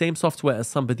have the same software as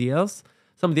somebody else.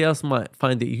 Somebody else might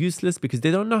find it useless because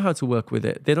they don't know how to work with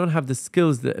it. They don't have the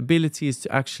skills, the abilities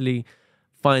to actually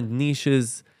find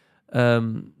niches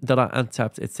that are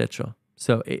untapped, etc.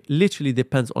 So it literally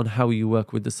depends on how you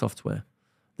work with the software.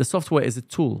 The software is a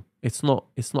tool. It's not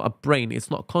a brain.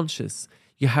 It's not conscious.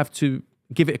 You have to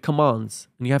give it commands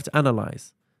and you have to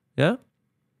analyze. Yeah.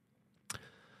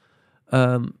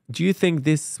 Do you think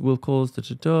this will cause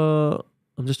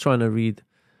I'm just trying to read.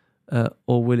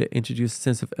 Or will it introduce a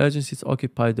sense of urgency to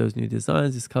occupy those new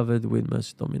designs discovered with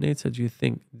Merch Dominator? Do you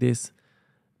think this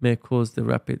may cause the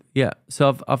rapid? Yeah.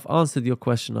 So I've answered your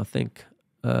question, I think.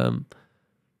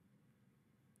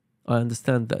 I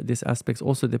understand that this aspect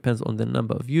also depends on the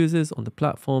number of users on the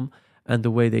platform and the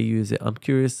way they use it. I'm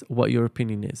curious what your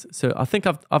opinion is. So I think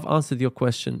I've answered your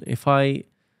question. If I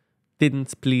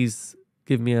didn't, please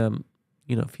give me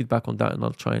feedback on that, and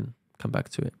I'll try and come back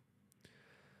to it.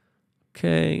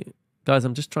 Okay, guys,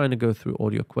 I'm just trying to go through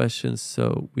all your questions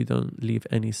so we don't leave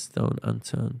any stone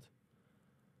unturned.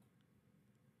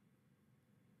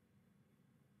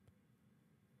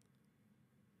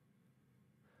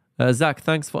 Zach,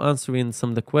 thanks for answering some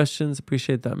of the questions.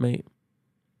 Appreciate that, mate.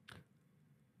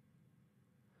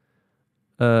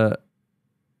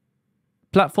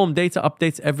 Platform data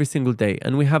updates every single day,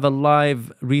 and we have a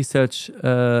live research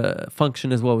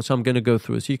function as well, which I'm going to go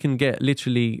through. So you can get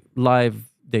literally live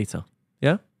data.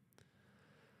 Yeah.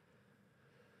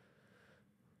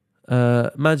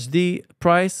 Majdi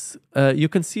price, you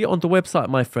can see on the website,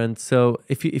 my friend. So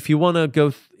if you want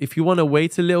to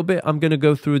wait a little bit, I'm going to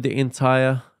go through the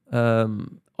entire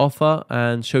offer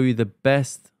and show you the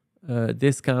best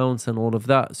discounts and all of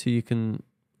that, so you can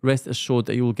rest assured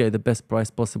that you will get the best price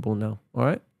possible now. All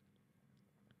right,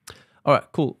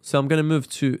 cool. So I'm going to move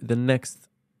to the next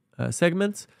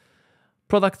segment,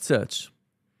 product search.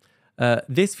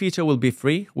 This feature will be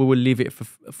free. We will leave it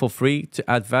for free to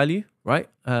add value, right?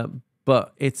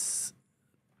 But it's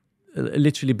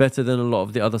literally better than a lot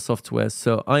of the other softwares.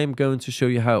 So I am going to show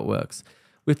you how it works.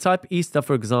 We type Easter,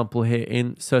 for example, here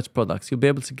in search products. You'll be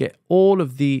able to get all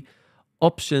of the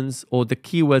options or the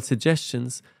keyword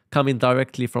suggestions coming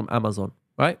directly from Amazon,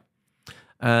 right?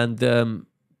 And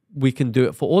we can do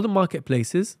it for all the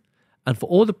marketplaces and for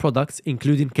all the products,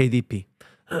 including KDP,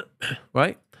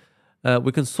 right?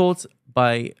 We can sort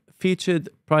by featured,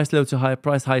 price low to high,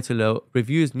 price high to low,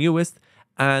 reviews, newest,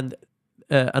 and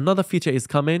another feature is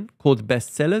coming called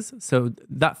best sellers. So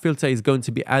that filter is going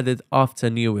to be added after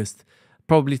newest,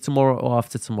 probably tomorrow or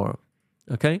after tomorrow.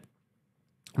 Okay,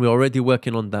 we're already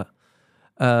working on that.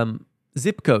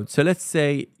 Zip code. So let's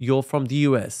say you're from the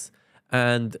US,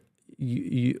 and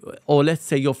or let's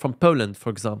say you're from Poland, for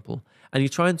example, and you're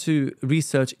trying to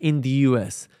research in the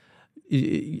US.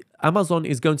 Amazon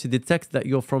is going to detect that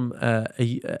you're from a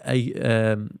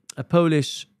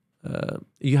Polish,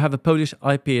 you have a Polish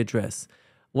IP address.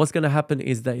 What's going to happen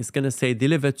is that it's going to say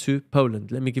deliver to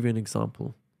Poland. Let me give you an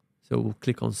example. So we'll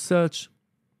click on search.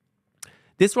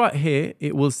 This right here,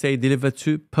 it will say deliver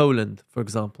to Poland, for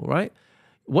example, right?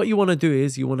 What you want to do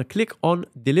is you want to click on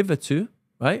deliver to,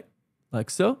 right? Like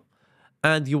so.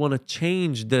 And you want to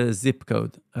change the zip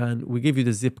code. And we give you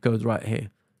the zip code right here.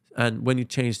 And when you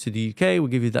change to the UK, we'll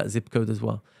give you that zip code as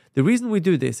well. The reason we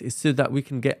do this is so that we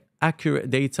can get accurate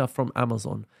data from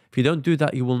Amazon. If you don't do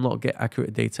that, you will not get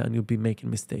accurate data and you'll be making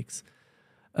mistakes.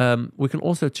 We can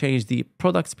also change the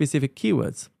product-specific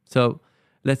keywords. So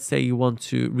let's say you want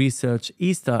to research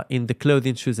Easter in the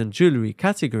clothing, shoes, and jewelry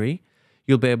category.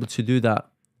 You'll be able to do that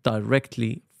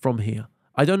directly from here.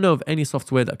 I don't know of any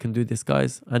software that can do this,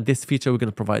 guys. And this feature, we're going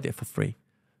to provide it for free,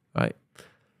 right?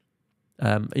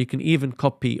 You can even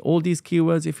copy all these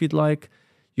keywords if you'd like.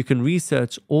 You can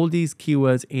research all these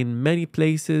keywords in many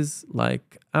places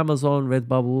like Amazon,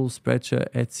 Redbubble, Spreadshirt,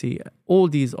 Etsy, all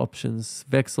these options,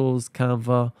 Vexels,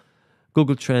 Canva,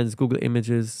 Google Trends, Google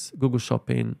Images, Google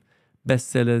Shopping,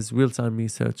 bestsellers, real-time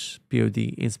research,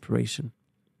 POD, inspiration.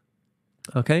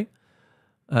 Okay.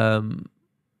 And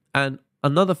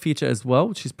another feature as well,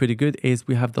 which is pretty good, is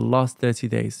we have the last 30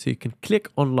 days. So you can click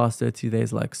on last 30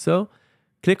 days like so,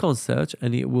 click on search,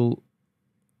 and it will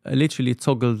literally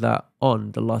toggle that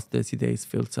on, the last 30 days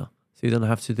filter. So you don't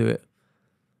have to do it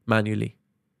manually.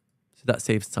 So that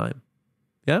saves time.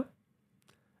 Yeah?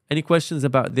 Any questions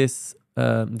about this,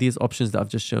 these options that I've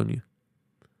just shown you?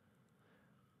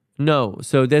 No.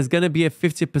 So there's going to be a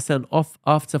 50% off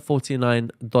after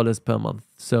 $49 per month.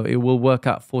 So it will work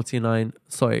out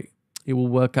it will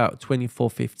work out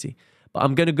 $24.50. But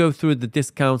I'm going to go through the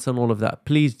discounts and all of that.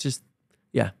 Please just,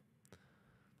 yeah.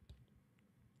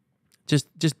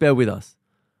 Just bear with us.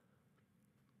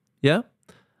 Yeah?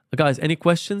 Guys, any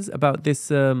questions about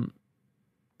this, about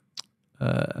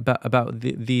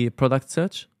the product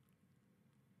search?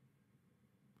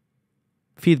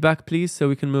 Feedback, please, so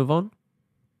we can move on.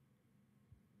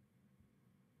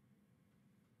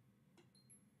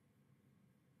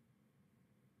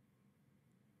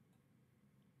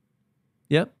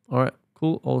 Yeah, all right,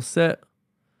 cool, all set.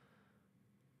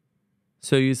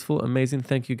 So useful, amazing,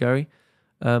 thank you, Gary.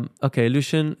 Okay,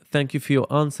 Lucian, thank you for your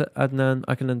answer. Adnan,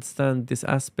 I can understand this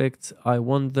aspect. I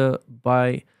wonder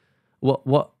by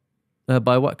what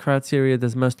criteria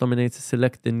does Merch Dominator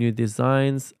select the new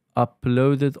designs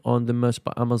uploaded on the Merch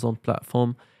by Amazon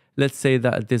platform? Let's say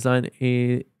that a design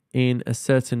in a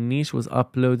certain niche was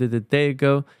uploaded a day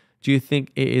ago. Do you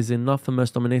think it is enough for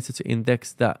Merch Dominator to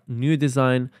index that new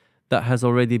design that has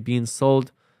already been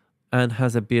sold and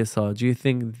has a BSR? Do you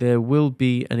think there will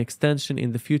be an extension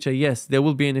in the future? Yes, there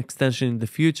will be an extension in the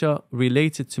future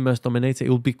related to Merch Dominator. It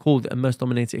will be called a Merch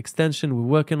Dominator extension. We're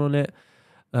working on it,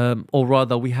 or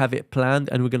rather we have it planned,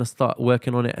 and we're going to start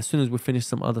working on it as soon as we finish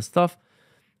some other stuff,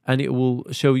 and it will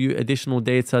show you additional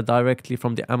data directly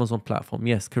from the Amazon platform.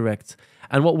 Yes, correct.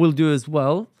 And what we'll do as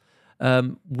well,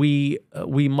 we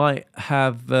might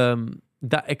have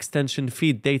that extension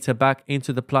feed data back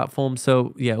into the platform.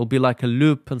 So yeah, it'll be like a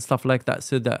loop and stuff like that,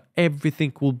 so that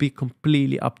everything will be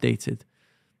completely updated.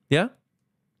 Yeah.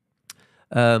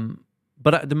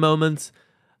 But at the moment,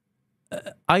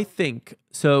 I think,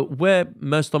 so where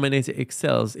Merch Dominator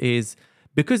excels is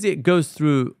because it goes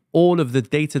through all of the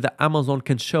data that Amazon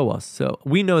can show us. So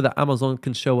we know that Amazon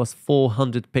can show us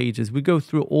 400 pages. We go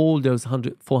through all those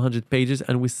 400 pages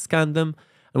and we scan them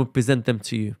and we present them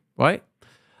to you, right?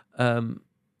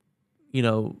 You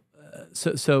know,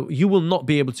 so you will not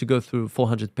be able to go through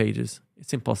 400 pages.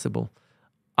 It's impossible.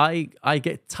 I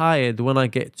get tired when I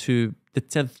get to the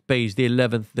 10th page, the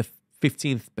 11th, the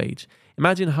 15th page.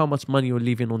 Imagine how much money you're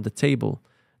leaving on the table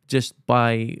just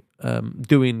by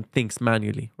doing things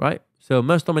manually, right? So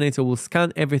Merch Dominator will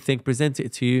scan everything, present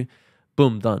it to you,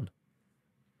 boom, done.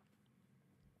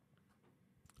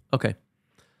 Okay.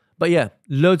 But yeah,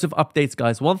 loads of updates,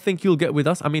 guys. One thing you'll get with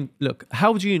us, I mean, look,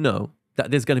 how do you know that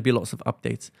there's going to be lots of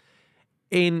updates?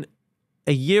 In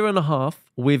a year and a half,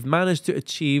 we've managed to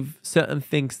achieve certain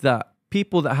things that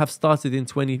people that have started in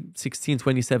 2016,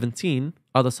 2017,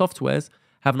 other softwares,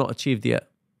 have not achieved yet.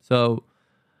 So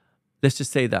let's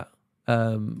just say that.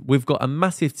 We've got a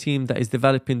massive team that is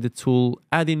developing the tool,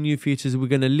 adding new features. We're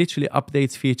going to literally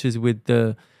update features with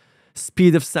the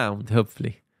speed of sound,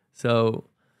 hopefully. So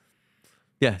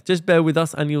yeah, just bear with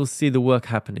us and you'll see the work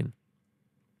happening.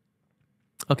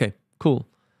 Okay, cool.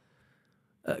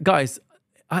 Guys,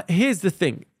 here's the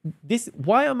thing.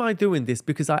 Why am I doing this?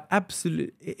 Because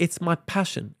it's my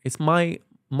passion. It's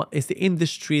it's the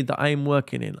industry that I am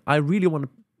working in. I really want to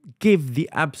give the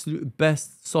absolute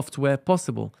best software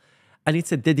possible. And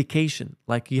it's a dedication.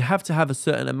 Like, you have to have a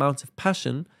certain amount of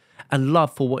passion and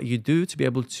love for what you do to be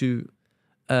able to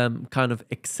kind of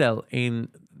excel in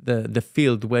the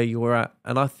field where you're at.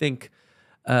 And I think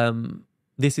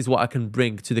this is what I can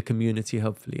bring to the community,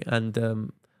 hopefully. And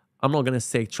I'm not going to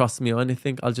say trust me or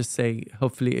anything. I'll just say,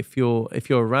 hopefully, if you're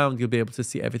around, you'll be able to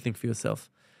see everything for yourself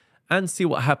and see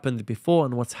what happened before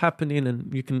and what's happening,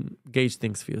 and you can gauge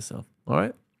things for yourself. All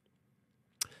right.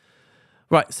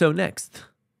 Right. So next,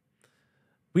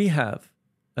 we have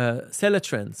seller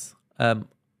trends.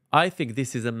 I think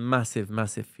this is a massive,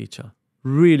 massive feature.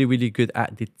 Really, really good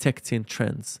at detecting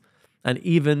trends and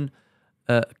even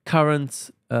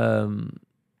current,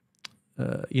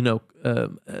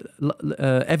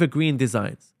 evergreen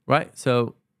designs, right?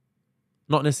 So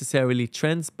not necessarily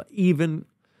trends, but even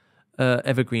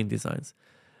evergreen designs.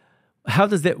 How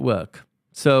does that work?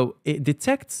 So it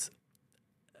detects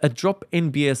a drop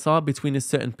in BSR between a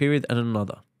certain period and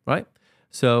another, right?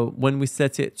 So when we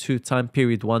set it to time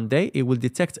period 1 day, it will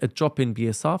detect a drop in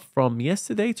BSR from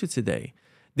yesterday to today.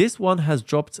 This one has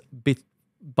dropped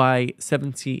by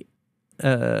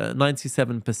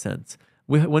 97%.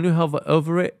 When we hover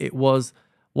over it, it was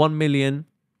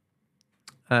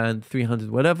 1,300,000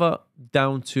 whatever,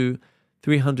 down to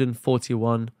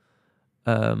 341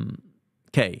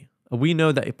 K. We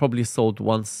know that it probably sold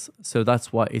once, so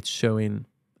that's why it's showing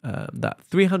that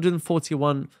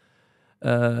 341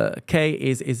 K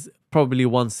is probably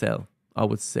one sale, I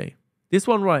would say. This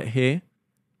one right here,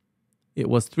 it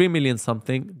was 3 million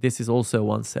something. This is also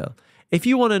one sale. If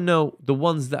you want to know the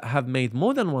ones that have made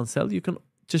more than one sale, you can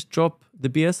just drop the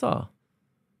BSR,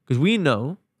 because we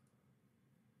know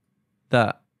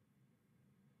that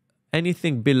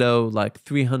anything below like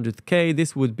 300K,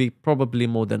 this would be probably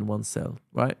more than one sale,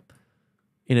 right?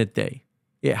 In a day.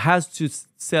 It has to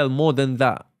sell more than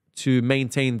that to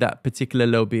maintain that particular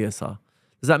low BSR.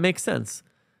 Does that make sense?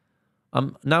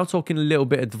 I'm now talking a little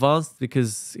bit advanced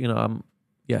because, you know,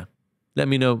 yeah. Let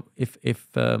me know if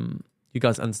you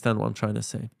guys understand what I'm trying to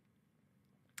say.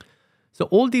 So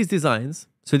all these designs,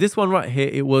 so this one right here,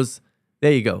 it was,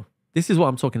 there you go. This is what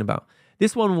I'm talking about.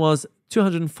 This one was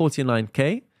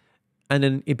 249K, and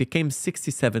then it became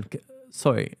 6,000.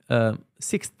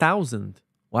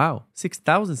 Wow,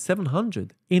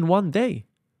 6,700 in 1 day.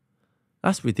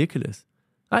 That's ridiculous.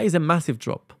 That is a massive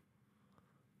drop.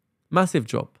 Massive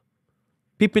drop.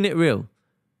 Keeping it real.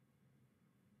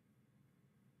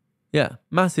 Yeah,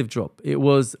 massive drop. It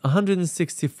was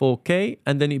 164K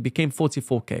and then it became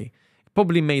 44K. It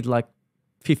probably made like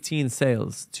 15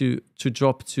 sales to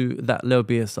drop to that low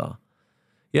BSR.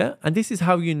 Yeah, and this is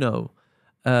how you know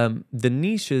the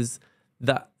niches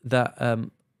that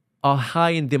are high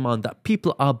in demand, that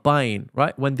people are buying,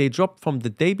 right? When they drop from the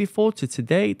day before to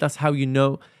today, that's how you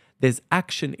know there's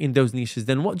action in those niches.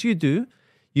 Then what do?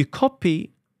 You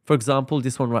copy, for example,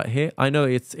 this one right here. I know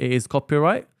it is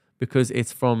copyright because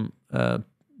it's from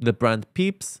the brand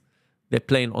Peeps. They're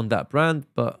playing on that brand,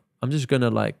 but I'm just gonna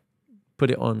like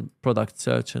put it on product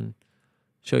search and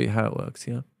show you how it works.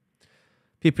 Yeah,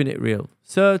 keeping it real.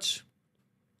 Search,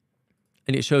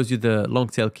 and it shows you the long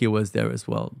tail keywords there as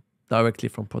well, directly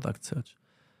from product search.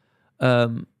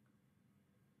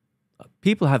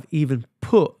 People have even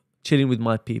put chilling with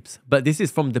my peeps, but this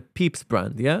is from the Peeps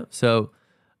brand. Yeah, so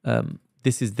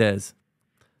this is theirs.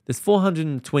 There's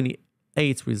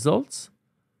 428 results.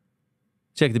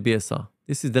 Check the BSR.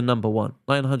 This is the number one,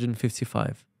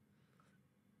 955.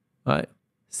 Right?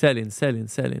 Selling.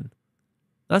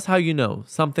 That's how you know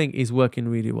something is working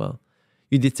really well.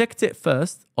 You detect it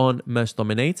first on Merch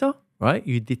Dominator, right?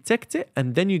 You detect it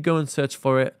and then you go and search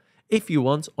for it if you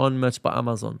want on Merch by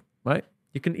Amazon, right?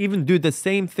 You can even do the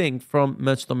same thing from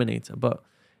Merch Dominator, but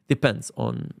depends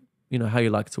on, you know, how you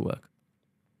like to work.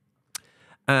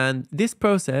 And this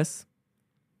process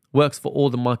works for all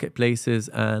the marketplaces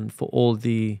and for all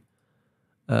the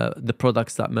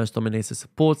products that Merch Dominator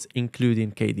supports,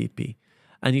 including KDP.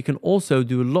 And you can also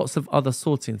do lots of other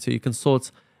sorting. So you can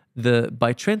sort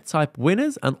by trend type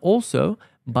winners and also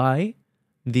by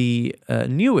the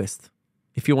newest.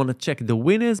 If you want to check the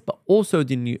winners, but also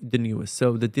the newest.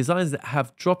 So the designs that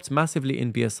have dropped massively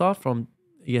in BSR from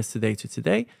yesterday to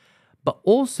today, but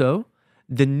also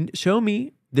show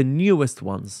me the newest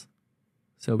ones.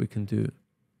 So we can do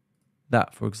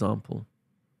that, for example.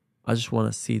 I just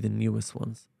want to see the newest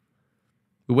ones.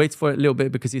 We wait for it a little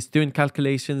bit because it's doing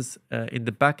calculations in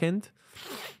the back end.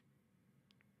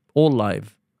 All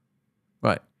live.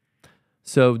 Right.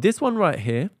 So this one right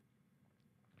here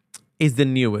is the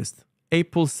newest.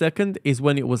 April 2nd is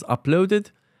when it was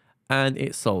uploaded and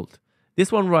it sold.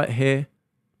 This one right here,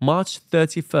 March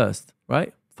 31st,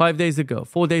 right? 5 days ago,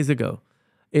 4 days ago,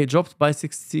 it dropped by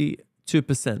 62%.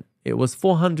 It was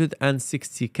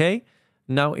 460K.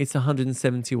 Now it's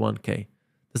 171K.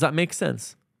 Does that make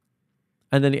sense?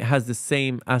 And then it has the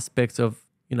same aspect of,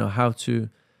 you know, how to,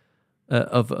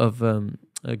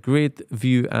 a grid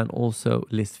view and also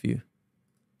list view.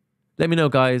 Let me know,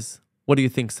 guys. What do you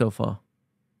think so far?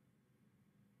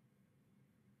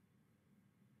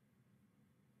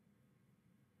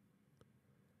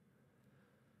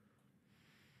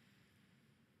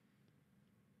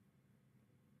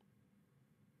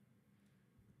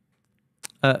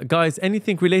 Guys,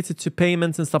 anything related to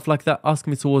payments and stuff like that, ask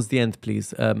me towards the end,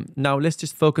 please. Now, let's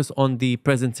just focus on the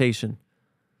presentation.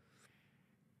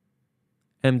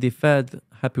 MD Fed,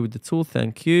 happy with the tool,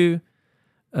 thank you.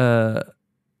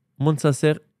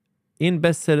 Muntasir, in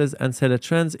bestsellers and seller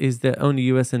trends, is there only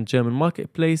US and German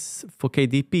marketplace for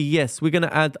KDP? Yes, we're going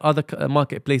to add other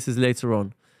marketplaces later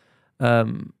on.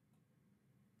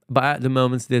 but at the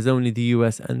moment there's only the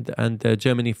US and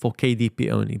Germany for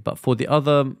KDP only. But for the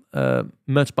other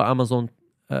merch by Amazon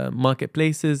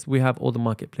marketplaces, we have all the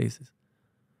marketplaces.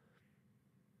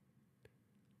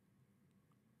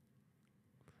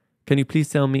 Can you please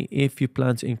tell me if you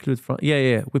plan to include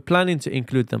yeah, we're planning to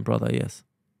include them, brother. Yes.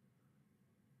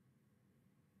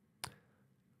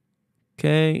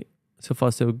 Okay, so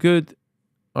far so good.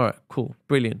 All right, cool,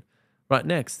 brilliant. Right,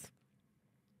 next,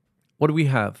 what do we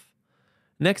have?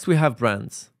 Next, we have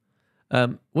brands.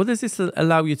 What does this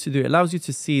allow you to do? It allows you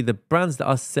to see the brands that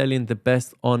are selling the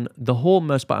best on the whole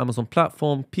Merch by Amazon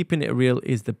platform. Keeping It Real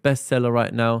is the best seller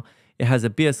right now. It has a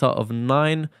BSR of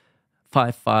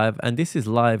 955, and this is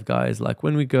live, guys. Like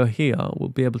when we go here, we'll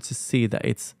be able to see that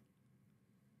it's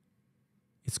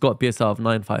got BSR of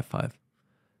 955.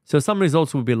 So some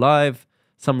results will be live.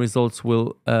 Some results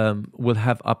will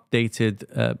have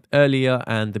updated earlier,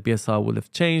 and the BSR will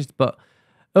have changed. But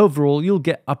overall, you'll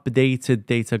get updated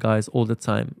data, guys, all the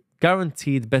time.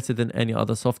 Guaranteed better than any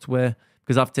other software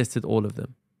because I've tested all of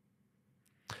them.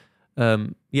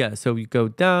 Yeah, so we go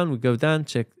down,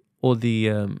 check all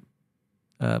the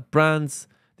brands.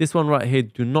 This one right here,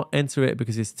 do not enter it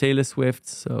because it's Taylor Swift.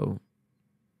 So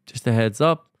just a heads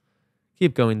up.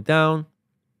 Keep going down.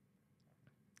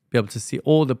 Be able to see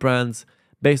all the brands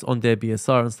based on their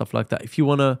BSR and stuff like that. If you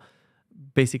want to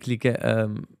basically get, I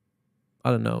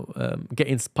don't know, get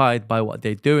inspired by what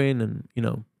they're doing and, you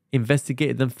know,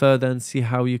 investigate them further and see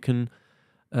how you can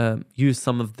use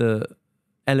some of the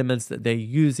elements that they're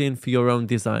using for your own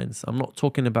designs. I'm not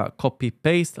talking about copy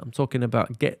paste. I'm talking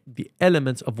about get the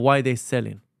elements of why they're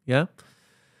selling. Yeah.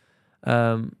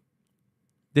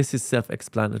 This is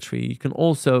self-explanatory. You can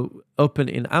also open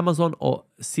in Amazon or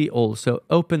see all. So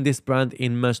open this brand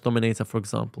in Merch Dominator, for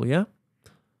example, yeah?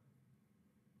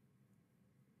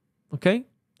 Okay,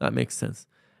 that makes sense.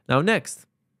 Now next,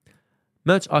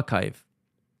 Merch Archive.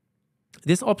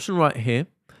 This option right here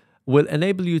will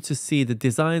enable you to see the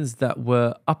designs that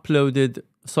were uploaded,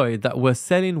 that were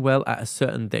selling well at a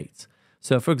certain date.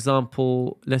 So for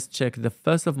example, let's check the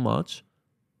 1st of March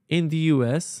in the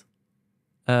US,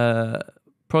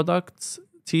 products,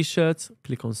 t-shirts,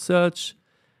 click on search.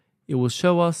 It will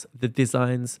show us the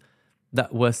designs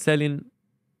that were selling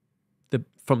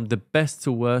from the best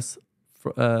to worst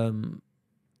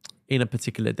in a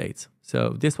particular date. So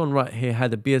this one right here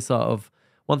had a BSR of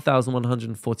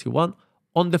 1,141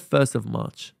 on the 1st of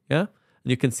March. Yeah.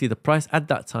 And you can see the price at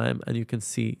that time, and you can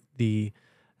see the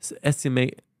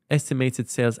estimated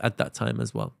sales at that time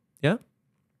as well. Yeah.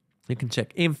 You can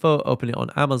check info, open it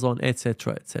on Amazon,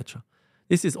 etc., etc.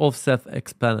 This is all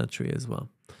self-explanatory as well.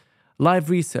 Live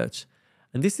research.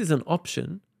 And this is an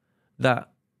option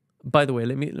that, by the way,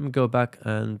 let me go back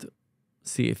and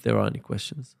see if there are any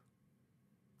questions.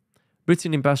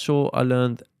 Brittany Bashaw, I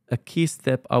learned a key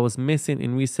step I was missing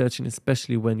in researching,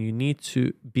 especially when you need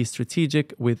to be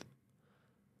strategic with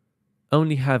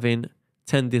only having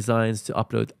 10 designs to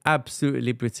upload.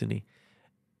 Absolutely, Brittany.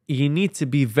 You need to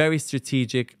be very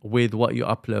strategic with what you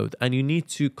upload, and you need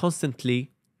to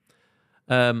constantly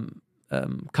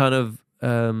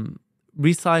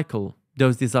recycle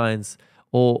those designs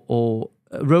or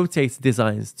rotate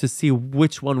designs to see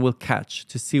which one will catch,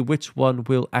 to see which one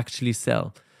will actually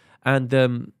sell. And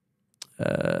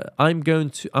I'm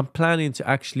planning to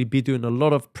actually be doing a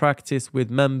lot of practice with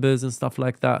members and stuff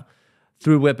like that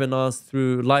through webinars,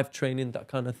 through live training, that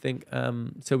kind of thing,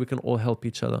 so we can all help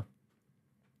each other.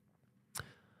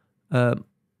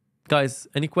 Guys,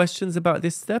 any questions about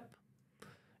this step?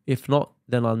 If not,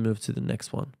 then I'll move to the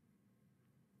next one.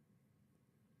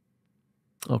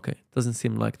 Okay, doesn't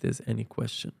seem like there's any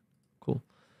question. Cool.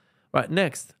 Right,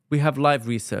 next, we have live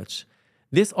research.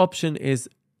 This option is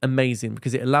amazing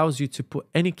because it allows you to put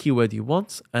any keyword you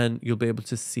want, and you'll be able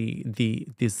to see the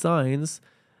designs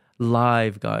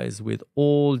live, guys, with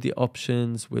all the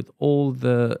options, with all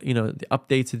the, you know, the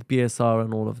updated BSR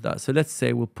and all of that. So let's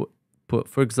say we'll put,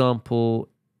 for example,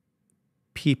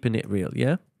 Pin It Real,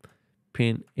 yeah?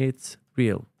 Pin It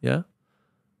Real, yeah?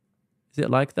 Is it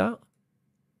like that?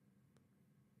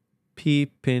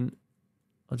 Pin,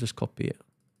 I'll just copy it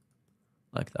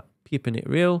like that. Pin It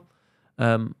Real,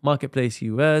 marketplace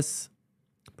US,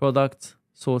 product,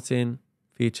 sorting,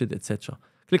 featured, etc.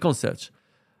 Click on search.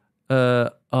 I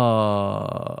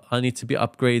need to be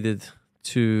upgraded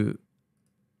to,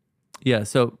 yeah,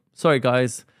 so sorry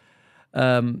guys.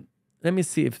 Let me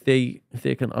see if they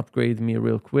can upgrade me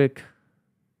real quick.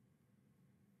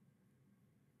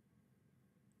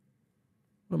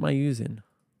 What am I using?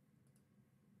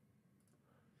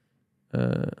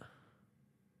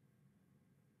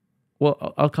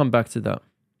 Well, I'll come back to that.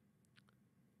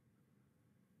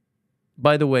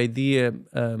 by the way, the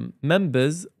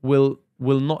members will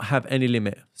not have any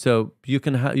limit, so you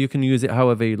can use it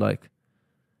however you like.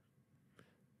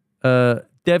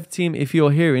 Dev team, if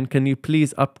you're hearing, can you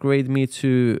please upgrade me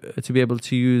to be able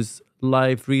to use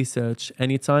live research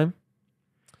anytime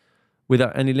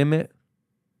without any limit?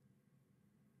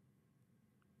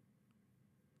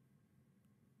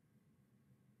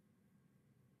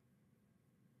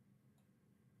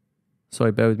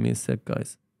 Sorry, bear with me a sec,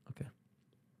 guys. Okay.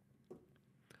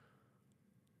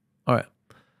 All right.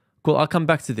 Cool. I'll come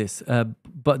back to this.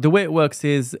 But the way it works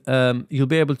is you'll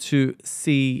be able to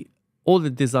see all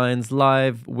the designs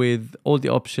live with all the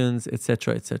options,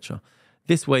 etc., etc.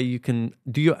 This way you can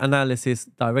do your analysis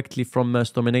directly from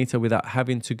Merge Dominator without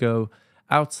having to go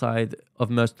outside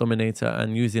of Merge Dominator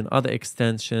and using other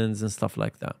extensions and stuff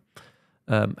like that.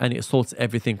 And it sorts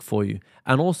everything for you.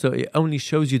 And also it only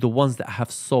shows you the ones that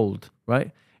have sold,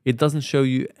 right? It doesn't show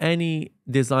you any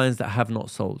designs that have not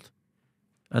sold.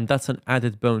 And that's an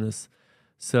added bonus.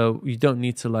 So you don't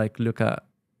need to like look at,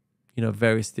 you know,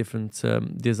 various different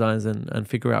designs and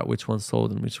figure out which one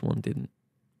sold and which one didn't.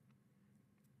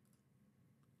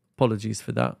 Apologies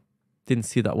for that. Didn't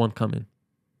see that one coming.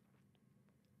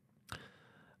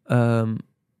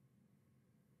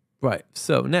 Right,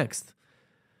 so next.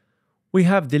 We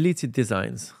have deleted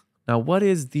designs. Now, what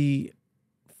is the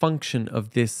function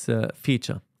of this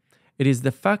feature? It is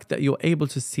the fact that you're able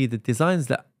to see the designs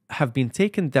that have been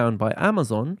taken down by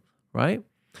Amazon, right?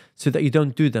 So that you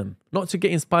don't do them, not to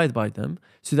get inspired by them,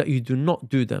 so that you do not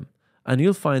do them. And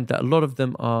you'll find that a lot of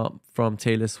them are from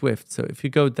Taylor Swift. So if you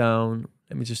go down,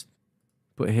 let me just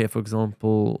put here, for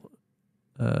example,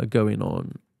 going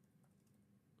on.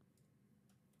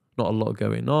 Not a lot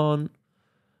going on.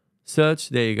 Search,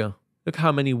 there you go. Look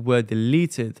how many were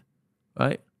deleted,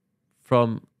 right?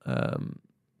 From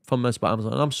Merch by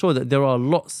Amazon. And I'm sure that there are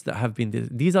lots that have been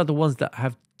deleted. These are the ones that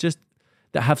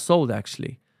have sold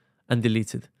actually and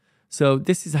deleted. So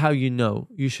this is how you know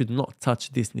you should not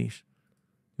touch this niche.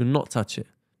 Do not touch it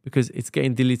because it's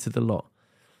getting deleted a lot.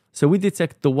 So we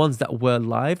detect the ones that were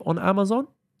live on Amazon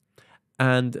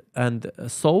and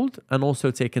sold and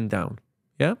also taken down.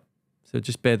 Yeah. So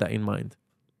just bear that in mind.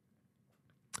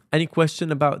 Any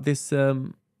question about this?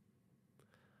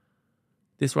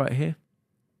 This right here,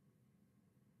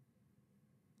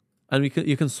 and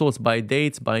you can sort by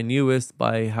date, by newest,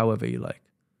 by however you like,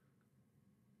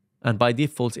 and by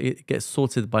default it gets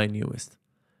sorted by newest.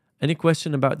 Any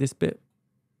question about this bit?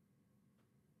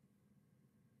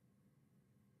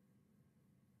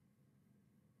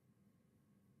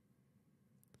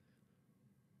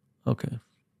 Okay.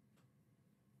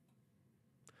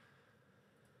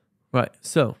 Right,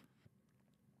 so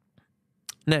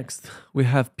next we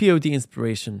have POD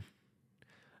inspiration.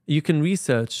 You can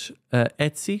research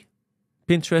Etsy,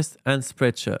 Pinterest, and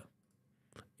Spreadshirt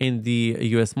in the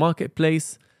US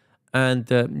marketplace, and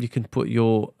you can put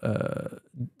your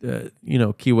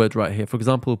keyword right here. For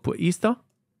example, put Easter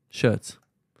shirts.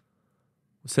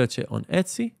 Search it on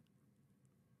Etsy.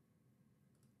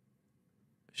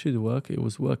 Should work. It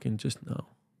was working just now.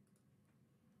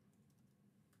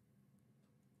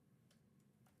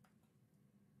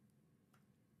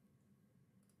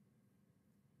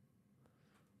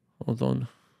 Hold on.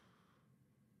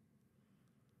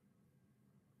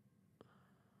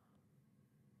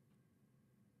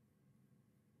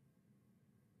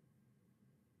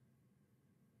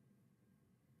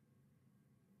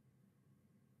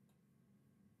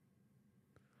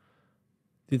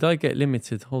 Did I get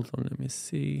limited? Hold on, let me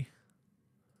see.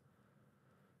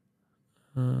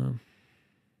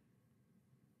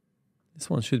 This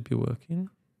one should be working.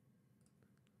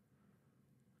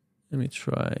 Let me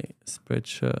try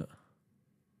Spreadshirt.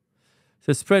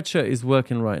 So Spreadshirt is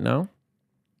working right now.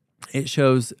 It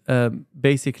shows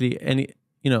basically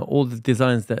all the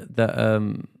designs that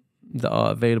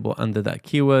are available under that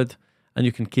keyword, and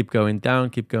you can keep going down.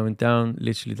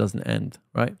 Literally doesn't end,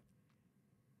 right?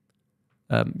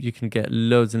 You can get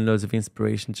loads and loads of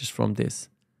inspiration just from this.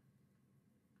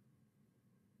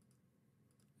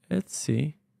 Let's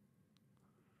see.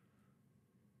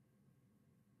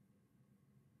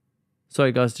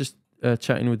 Sorry guys, just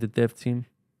chatting with the dev team.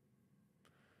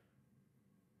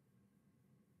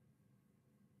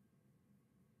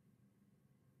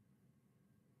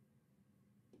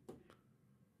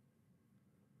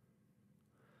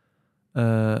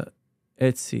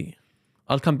 Etsy.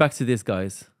 I'll come back to this,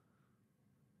 guys.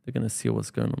 They're going to see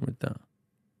what's going on with that.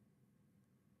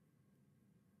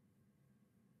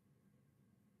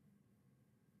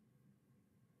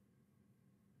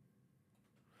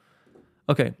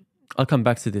 Okay, I'll come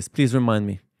back to this. Please remind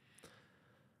me.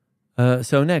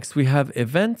 So next we have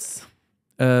events.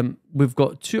 we've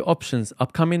got two options: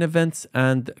 upcoming events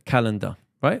and calendar,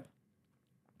 right?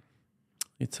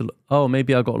 Oh,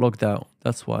 maybe I got logged out.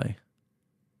 That's why.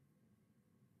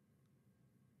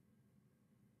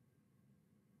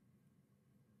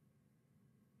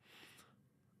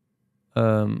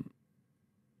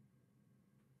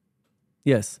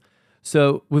 Yes.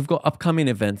 So we've got upcoming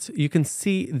events. You can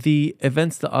see the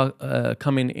events that are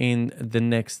coming in the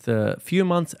next few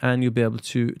months, and you'll be able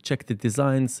to check the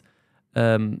designs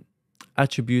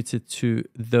attributed to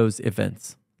those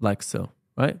events, like so,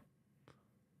 right?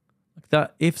 Like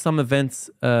that. If some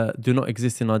events do not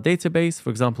exist in our database,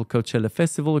 for example, Coachella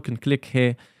Festival, you can click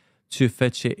here to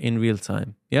fetch it in real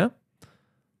time, yeah?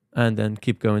 And then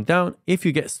keep going down. If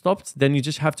you get stopped, then you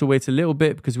just have to wait a little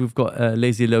bit because we've got a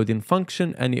lazy loading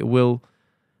function and it will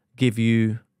give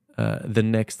you the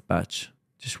next batch.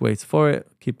 Just wait for it,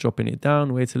 keep dropping it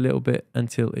down, wait a little bit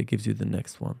until it gives you the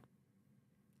next one.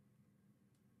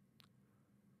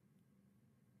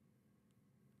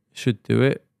 Should do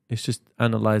it. It's just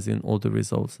analyzing all the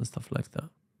results and stuff like that.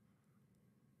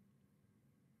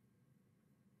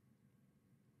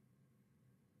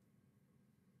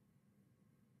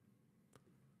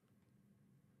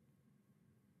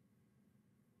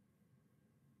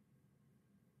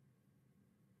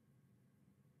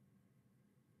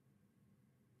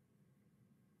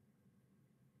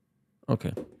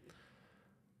 Okay.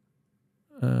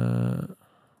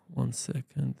 1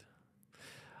 second.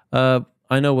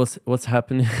 I know what's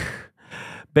happening.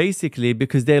 Basically,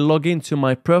 because they log into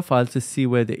my profile to see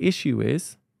where the issue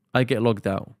is, I get logged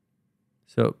out.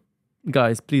 So,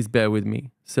 guys, please bear with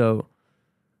me. So,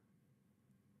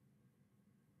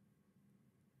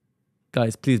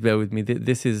 guys, please bear with me.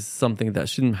 This is something that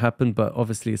shouldn't happen, but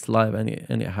obviously it's live and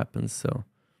it happens. So,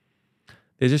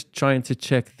 they're just trying to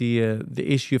check the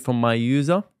issue from my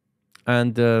user,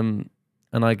 and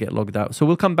I get logged out. So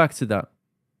we'll come back to that.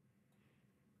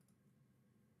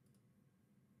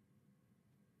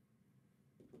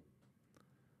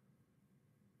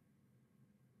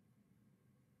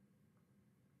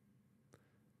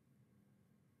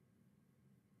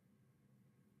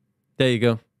 There you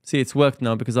go. See, it's worked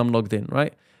now because I'm logged in,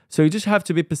 right? So you just have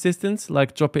to be persistent,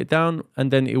 like drop it down, and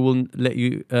then it will let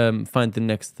you find the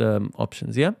next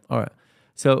options, yeah? All right.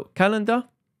 So calendar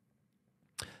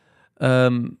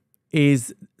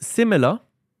is similar,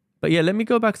 but yeah, let me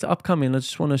go back to upcoming. I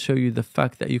just want to show you the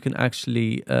fact that you can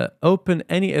actually open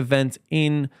any event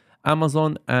in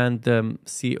Amazon and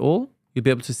see all. You'll be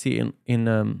able to see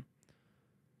in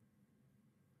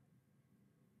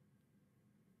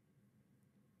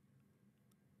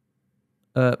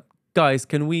guys,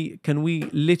 can we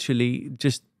literally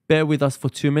just bear with us for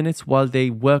 2 minutes while they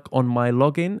work on my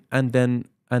login, and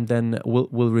then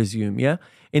we'll resume, yeah?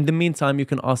 In the meantime, you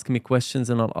can ask me questions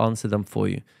and I'll answer them for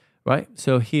you, right?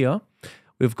 So here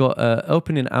we've got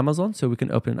open in Amazon, so we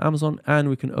can open in Amazon, and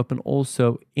we can open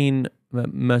also in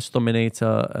Merch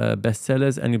Dominator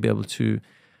bestsellers, and you'll be able to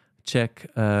check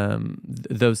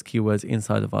those keywords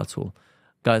inside of our tool.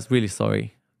 Guys, really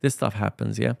sorry, this stuff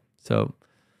happens, yeah? So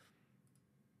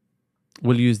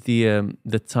we'll use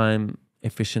the time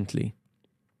efficiently.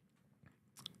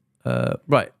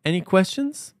 Right, any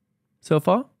questions so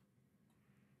far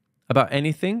about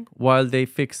anything while they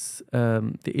fix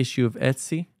the issue of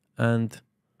Etsy? And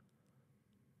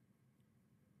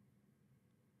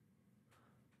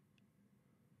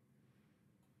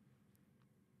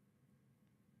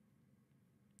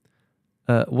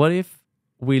what if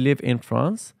we live in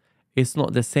France? It's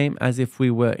not the same as if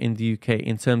we were in the UK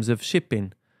in terms of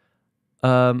shipping.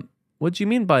 What do you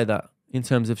mean by that in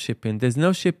terms of shipping? There's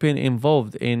no shipping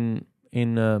involved in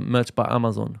Merch by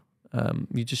Amazon.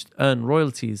 You just earn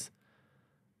royalties.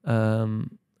 Can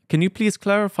you please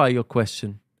clarify your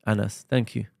question, Anas?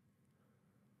 Thank you.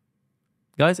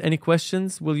 Guys, any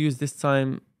questions? We'll use this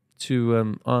time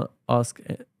to ask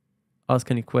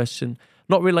any question.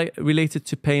 Not related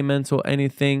to payment or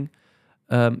anything.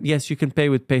 Yes, you can pay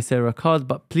with Paysera card,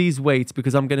 but please wait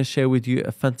because I'm going to share with you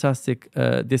a fantastic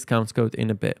discount code in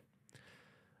a bit.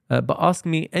 But ask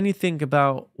me anything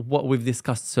about what we've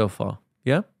discussed so far,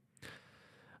 yeah?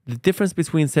 The difference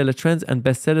between seller trends and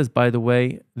bestsellers, by the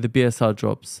way, the BSR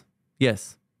drops.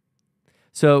 Yes.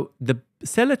 So the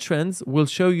seller trends will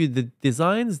show you the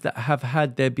designs that have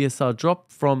had their BSR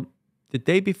drop from the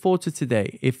day before to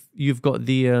today. If you've got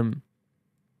the...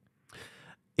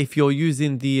 if you're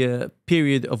using the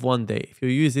period of 1 day, if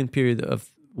you're using period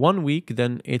of 1 week,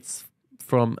 then it's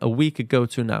from a week ago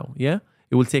to now, yeah?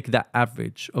 It will take that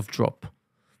average of drop.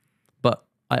 But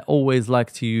I always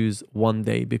like to use 1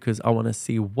 day because I want to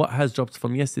see what has dropped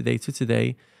from yesterday to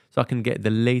today so I can get the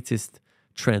latest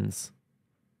trends.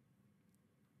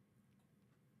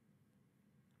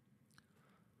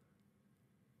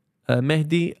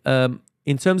 Mehdi,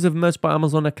 in terms of Merch by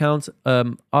Amazon account,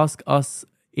 ask us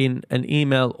in an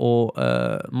email or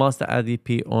Master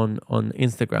ADP on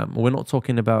Instagram. We're not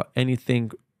talking about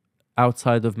anything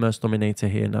outside of Merch Dominator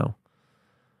here now.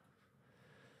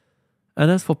 And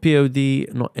as for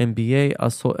POD, not MBA, I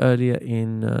saw earlier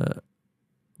in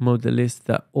Modalist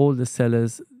that all the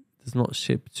sellers does not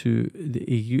ship to the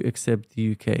EU except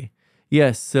the UK.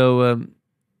 Yes, so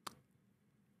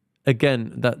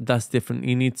again, that's different.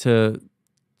 You need to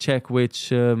check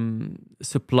which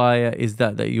supplier is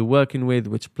that you're working with,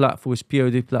 which platform, which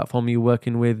POD platform you're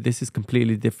working with. This is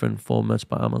completely different for Merch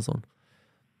by Amazon.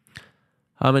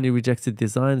 How many rejected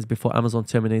designs before Amazon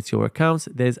terminates your accounts?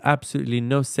 There's absolutely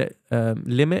no set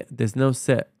limit. There's no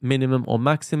set minimum or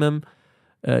maximum.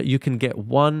 You can get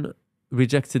one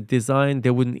rejected design. They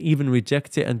wouldn't even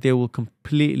reject it, and they will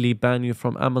completely ban you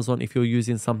from Amazon if you're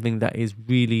using something that is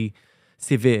really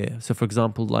severe. So for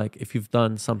example, like if you've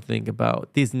done something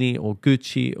about Disney or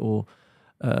Gucci or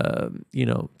you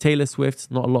know, Taylor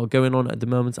Swift, not a lot going on at the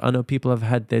moment. I know people have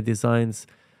had their designs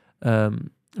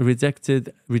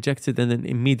rejected, and then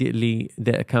immediately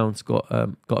their accounts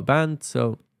got banned.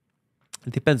 So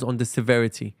it depends on the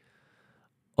severity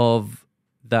of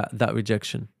that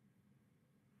rejection.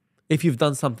 If you've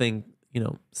done something, you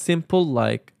know, simple,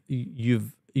 like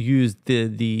you've used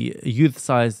the youth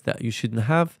size that you shouldn't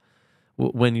have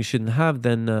when you shouldn't have,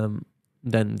 then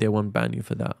they won't ban you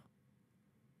for that.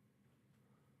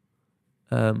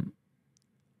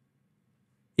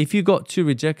 If you got 2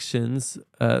 rejections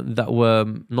that were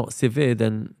not severe,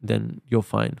 then you're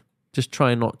fine. Just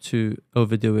try not to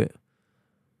overdo it.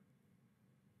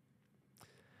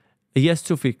 Yes,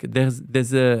 Tufik,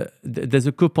 there's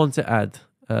a coupon to add.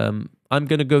 I'm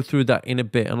going to go through that in a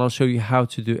bit, and I'll show you how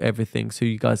to do everything so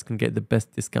you guys can get the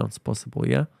best discounts possible,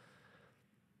 yeah?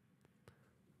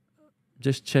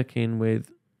 Just check in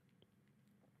with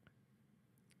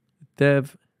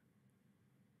Dev.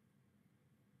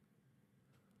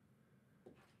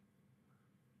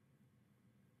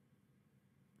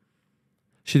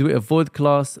 Should we avoid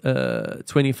class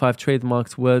 25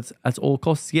 trademarked words at all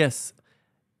costs? Yes.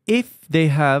 If they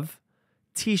have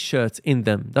t-shirts in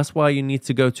them, that's why you need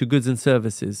to go to goods and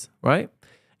services, right?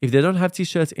 If they don't have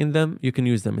t-shirts in them, you can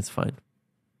use them, it's fine.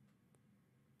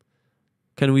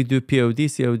 Can we do POD,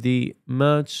 COD,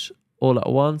 merch all at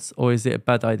once, or is it a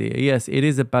bad idea? Yes, it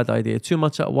is a bad idea. Too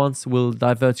much at once will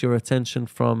divert your attention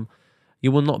from,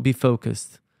 you will not be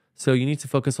focused. So you need to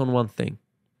focus on one thing.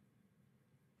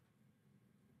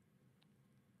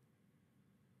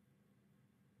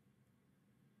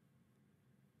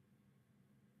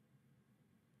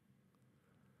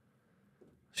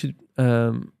 Should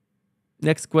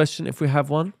next question, if we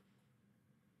have one.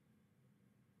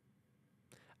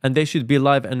 And they should be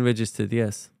live and registered,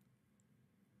 yes.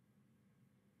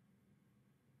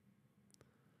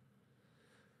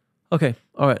 Okay,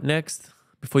 all right, next.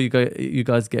 Before you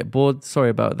guys get bored,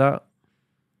 sorry about that.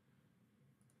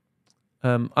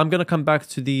 I'm gonna come back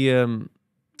to the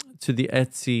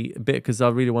Etsy bit because I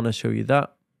really want to show you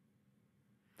that.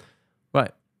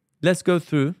 Right, let's go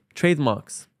through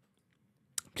trademarks.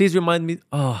 Please remind me.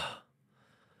 Oh,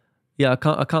 yeah,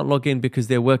 I can't log in because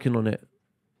they're working on it.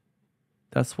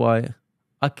 That's why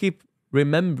I keep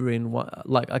remembering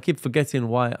I keep forgetting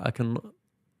why I cannot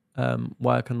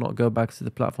go back to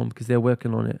the platform, because they're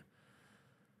working on it.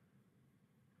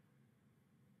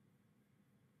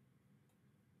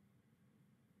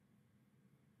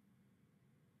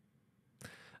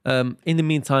 In the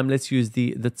meantime, let's use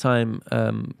the time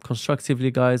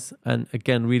constructively, guys. And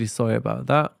again, really sorry about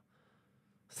that.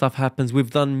 Stuff happens.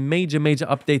 We've done major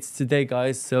updates today,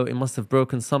 guys, so it must have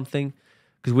broken something,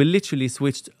 because we literally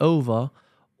switched over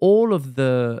all of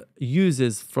the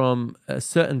users from a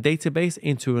certain database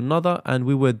into another, and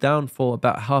we were down for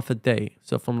about half a day.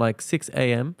 So from like 6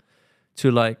 a.m. to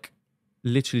like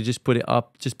literally just put it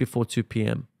up just before 2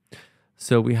 p.m.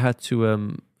 So we had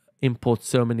to import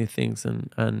so many things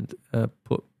and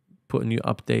put new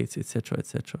updates, etc.,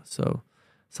 etc. So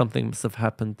something must have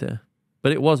happened there,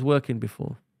 but it was working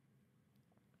before.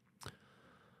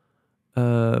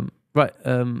 Right.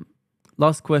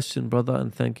 Last question, brother,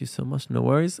 and thank you so much. No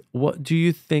worries. What do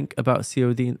you think about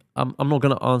COD? I'm not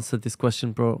gonna answer this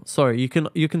question, bro. Sorry.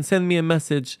 You can send me a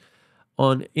message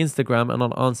on Instagram and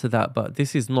I'll answer that. But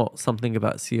this is not something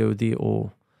about COD,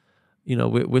 or, you know,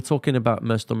 we're talking about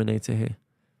Merch Dominator here.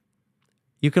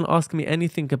 You can ask me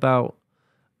anything about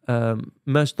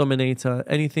Merch Dominator,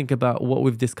 anything about what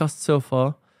we've discussed so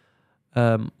far,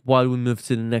 while we move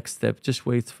to the next step. Just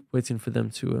waiting for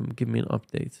them to give me an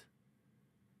update.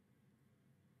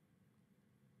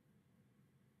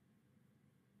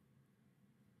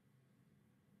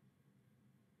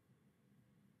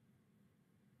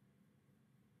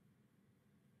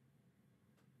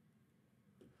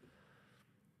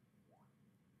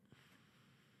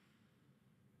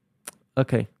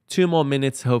 Okay, 2 more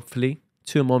minutes, hopefully.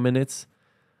 2 more minutes.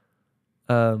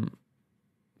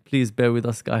 Please bear with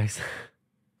us, guys.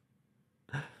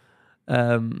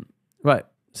 Right.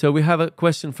 So we have a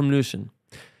question from Lucian.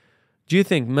 Do you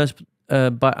think Merch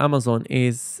by Amazon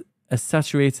is a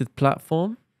saturated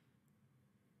platform?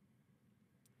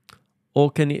 Or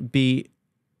can it be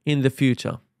in the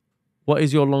future? What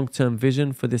is your long-term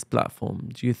vision for this platform?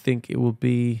 Do you think it will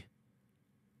be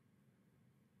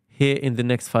here in the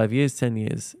next 5 years, 10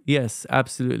 years? Yes,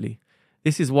 absolutely.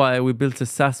 This is why we built a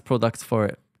SaaS product for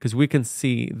it, because we can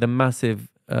see the massive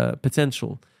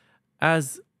potential.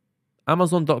 As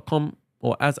Amazon.com,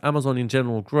 or as Amazon in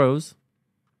general grows,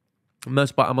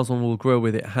 Merch by Amazon will grow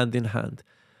with it hand in hand.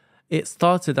 It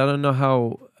started, I don't know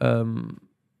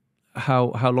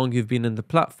how long you've been in the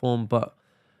platform, but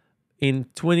in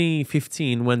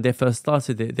 2015, when they first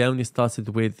started it, they only started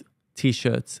with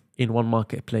t-shirts in one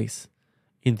marketplace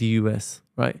in the US,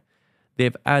 right?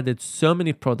 They've added so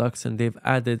many products and they've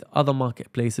added other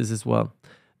marketplaces as well.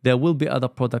 There will be other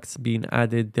products being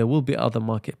added. There will be other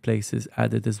marketplaces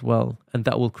added as well. And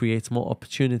that will create more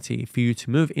opportunity for you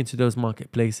to move into those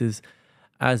marketplaces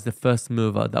as the first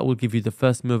mover. That will give you the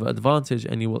first mover advantage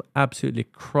and you will absolutely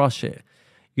crush it.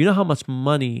 You know how much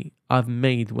money I've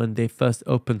made when they first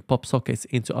opened pop sockets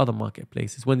into other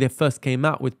marketplaces, when they first came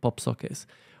out with pop sockets,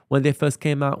 when they first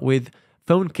came out with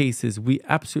phone cases, we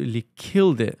absolutely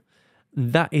killed it.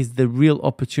 That is the real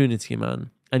opportunity, man.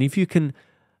 And if you can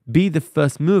be the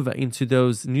first mover into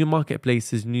those new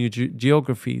marketplaces, new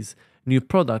geographies, new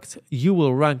products, you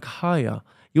will rank higher,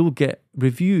 you will get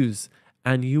reviews,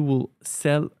 and you will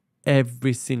sell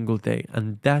every single day.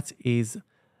 And that is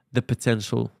the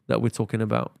potential that we're talking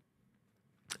about.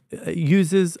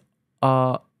 Users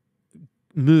are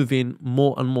moving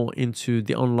more and more into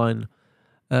the online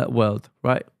world,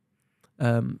 right?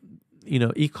 You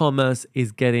know, e-commerce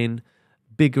is getting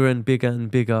bigger and bigger and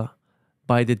bigger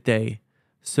by the day.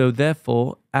 So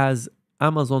therefore, as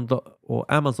Amazon or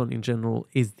Amazon in general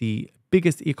is the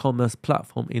biggest e-commerce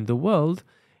platform in the world,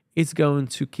 it's going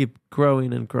to keep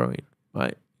growing and growing,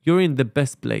 right? You're in the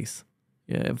best place.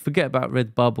 Yeah, forget about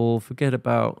Redbubble, forget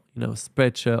about, you know,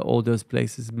 Spreadshirt, all those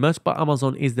places. Merch by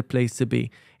Amazon is the place to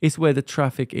be. It's where the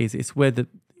traffic is. It's where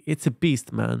it's a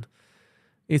beast, man.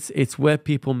 It's where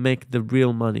people make the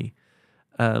real money,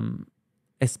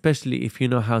 especially if you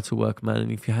know how to work, man,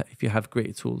 and if you have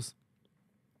great tools.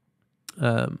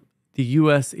 The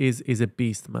US is a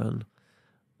beast, man.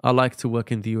 I like to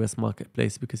work in the US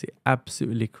marketplace because it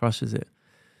absolutely crushes it.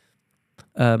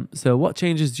 So what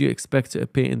changes do you expect to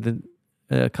appear in the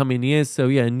coming years? So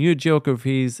yeah, new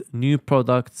geographies, new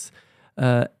products,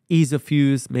 ease of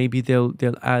use. Maybe they'll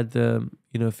add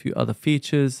you know, a few other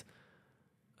features.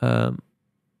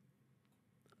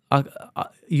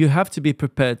 You have to be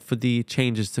prepared for the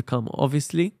changes to come,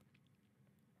 obviously,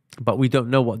 but we don't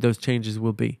know what those changes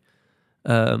will be.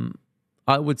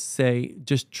 I would say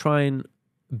just try and,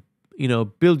 you know,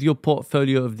 build your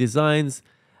portfolio of designs.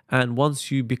 And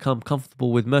once you become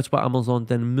comfortable with Merch by Amazon,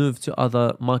 then move to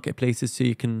other marketplaces so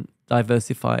you can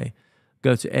diversify.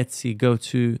 Go to Etsy, go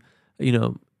to, you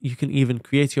know, you can even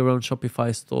create your own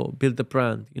Shopify store, build a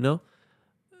brand, you know.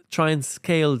 Try and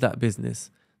scale that business.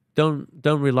 Don't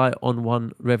rely on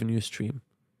one revenue stream.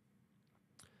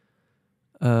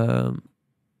 For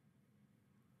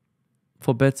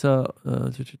better,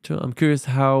 I'm curious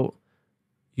how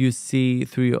you see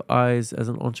through your eyes as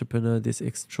an entrepreneur this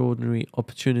extraordinary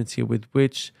opportunity with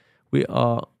which we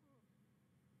are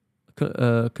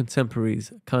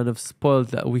contemporaries, kind of spoiled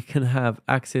that we can have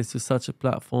access to such a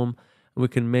platform and we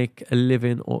can make a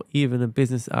living or even a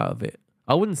business out of it.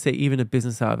 I wouldn't say even a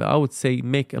business out of it. I would say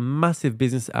make a massive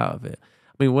business out of it.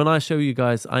 I mean, when I show you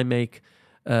guys, I make,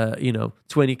 you know,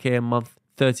 20K a month,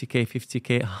 30K,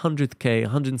 50K, 100K,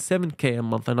 107K a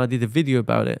month, and I did a video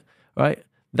about it, right?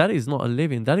 That is not a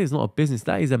living. That is not a business.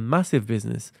 That is a massive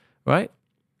business, right?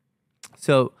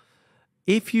 So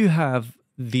if you have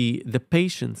the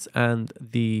patience and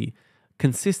the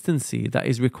consistency that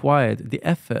is required, the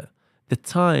effort, the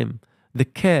time, the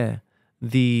care,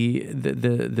 the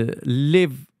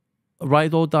live,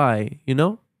 ride or die, you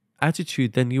know,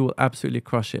 attitude, then you will absolutely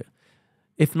crush it.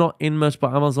 If not in Merch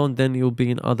by Amazon, then you'll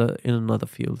be in another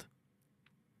field.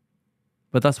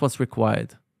 But that's what's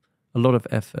required. A lot of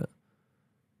effort.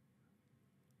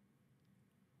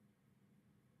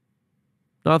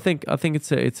 No, I think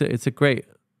it's a great.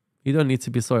 You don't need to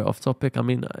be sorry off topic. I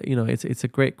mean, you know, it's a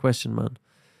great question, man.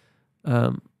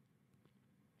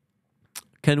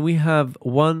 Can we have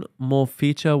one more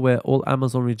feature where all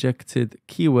Amazon rejected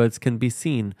keywords can be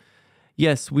seen?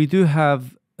 Yes, we do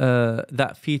have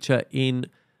that feature in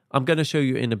I'm going to show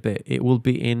you in a bit. It will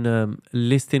be in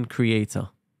Listing Creator.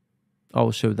 I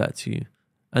will show that to you.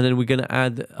 And then we're going to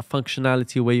add a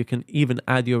functionality where you can even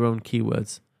add your own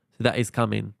keywords. So that is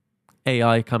coming.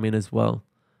 AI coming as well.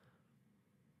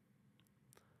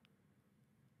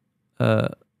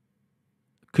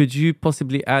 Could you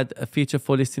possibly add a feature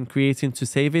for Listing Creating to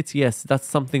save it? Yes, that's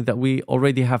something that we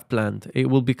already have planned. It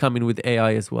will be coming with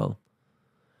AI as well.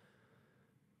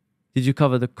 Did you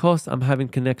cover the cost? I'm having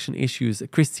connection issues.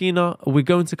 Christina, we're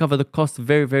going to cover the cost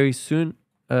very, very soon.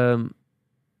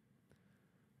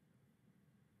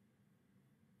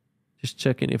 Just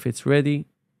checking if it's ready.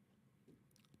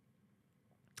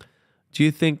 Do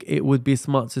you think it would be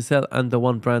smart to sell under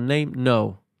one brand name?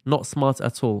 No, not smart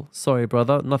at all. Sorry,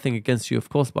 brother. Nothing against you, of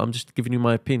course, but I'm just giving you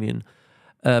my opinion.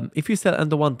 If you sell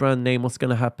under one brand name, what's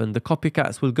going to happen? The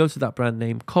copycats will go to that brand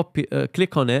name,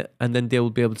 click on it, and then they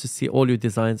will be able to see all your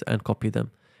designs and copy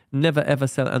them. Never ever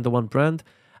sell under one brand.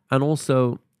 And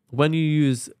also, when you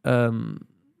use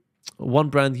one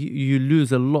brand, you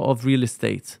lose a lot of real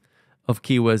estate of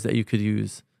keywords that you could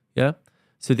use. Yeah.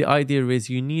 So the idea is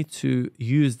you need to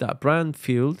use that brand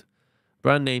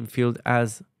name field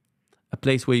as a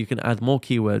place where you can add more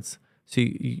keywords, so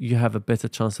you have a better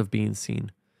chance of being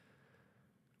seen.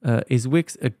 Is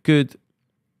Wix a good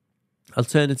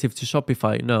alternative to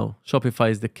Shopify? No,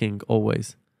 Shopify is the king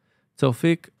always.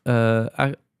 Tawfiq,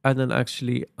 Adnan,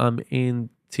 actually, I'm in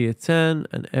tier 10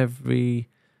 and every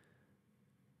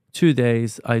 2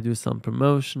 days I do some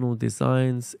promotional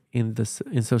designs in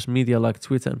social media like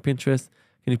Twitter and Pinterest.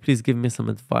 Can you please give me some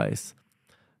advice?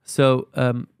 So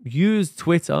use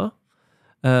Twitter,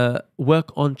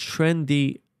 work on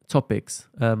trendy topics.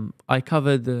 I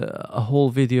covered a whole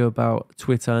video about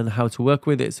Twitter and how to work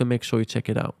with it, so make sure you check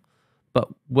it out. But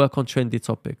work on trendy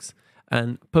topics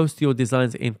and post your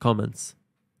designs in comments.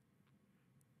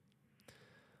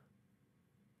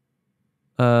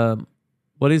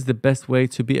 What is the best way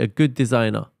to be a good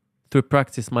designer? Through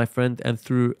practice, my friend, and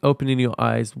through opening your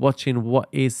eyes, watching what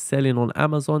is selling on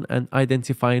Amazon and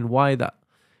identifying why that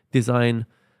design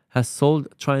has sold.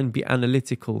 Try and be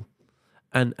analytical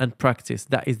and practice.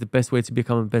 That is the best way to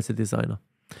become a better designer.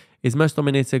 Is Merch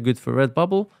Dominator good for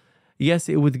Redbubble? Yes,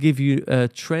 it would give you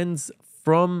trends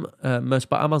from Merch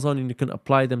by Amazon and you can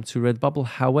apply them to Redbubble.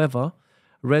 However,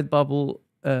 Redbubble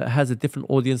has a different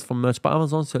audience from Merch by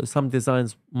Amazon, so some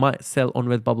designs might sell on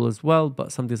Redbubble as well,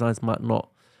 but some designs might not.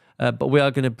 But we are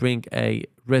going to bring a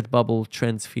Redbubble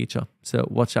trends feature, so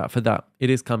watch out for that. It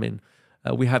is coming.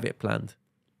 We have it planned.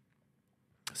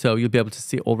 So you'll be able to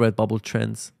see all Redbubble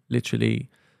trends, literally,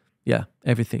 yeah,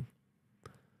 everything.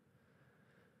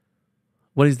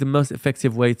 What is the most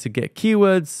effective way to get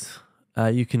keywords?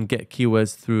 You can get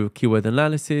keywords through keyword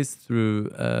analysis, through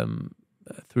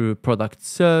product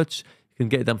search. You can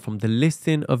get them from the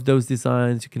listing of those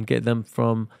designs. You can get them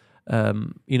from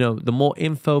the more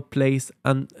info place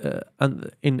and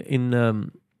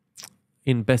in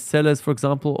bestsellers, for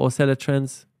example, or seller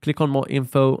trends. Click on more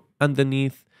info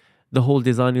underneath the whole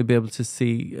design. You'll be able to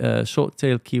see short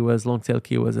tail keywords, long tail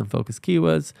keywords, and focus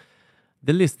keywords.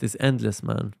 The list is endless,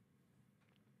 man.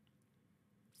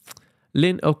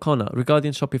 Lynn O'Connor,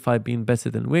 regarding Shopify being better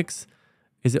than Wix,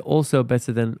 is it also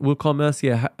better than WooCommerce?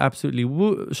 Yeah, absolutely.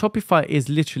 Shopify is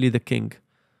literally the king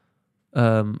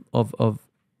of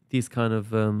these kind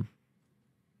of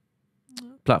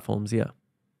platforms, yeah.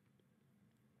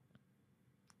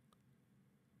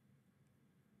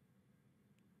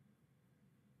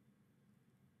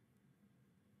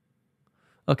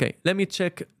 Okay, let me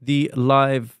check the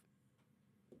live.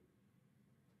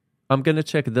 I'm gonna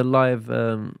check the live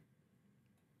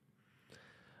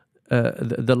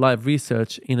the live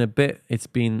research in a bit. They've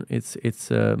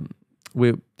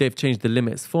changed the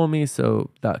limits for me, so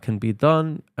that can be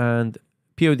done. And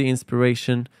POD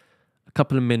inspiration, a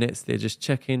couple of minutes, they're just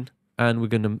checking, and we're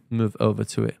gonna move over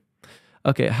to it.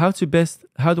 Okay, how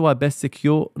do I best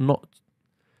secure not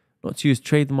to use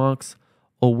trademarks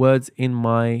or words in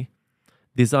my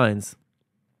designs?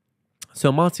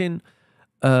 So Martin,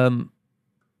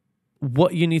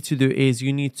 what you need to do is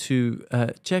you need to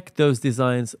check those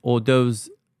designs or those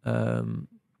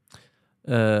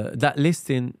that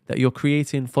listing that you're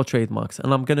creating for trademarks,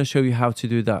 and I'm going to show you how to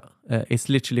do that. It's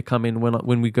literally coming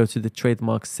when we go to the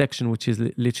trademarks section, which is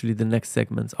literally the next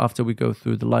segment after we go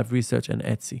through the live research and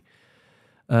Etsy.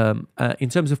 In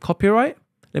terms of copyright,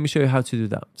 let me show you how to do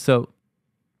that. So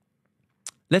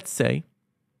let's say,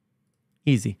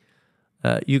 easy.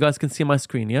 You guys can see my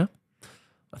screen, yeah?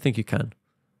 I think you can.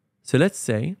 So let's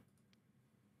say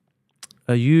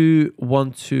you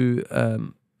want to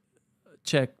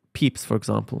check Peeps, for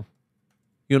example.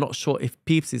 You're not sure if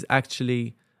Peeps is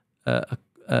actually a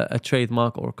a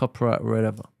trademark or a copyright or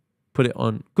whatever. Put it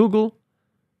on Google.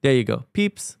 There you go.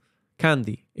 Peeps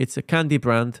candy. It's a candy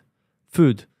brand,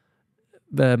 food.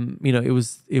 You know, it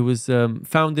was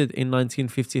founded in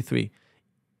 1953.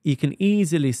 You can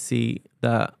easily see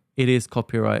that it is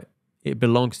copyright. It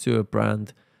belongs to a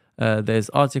brand. There's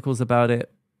articles about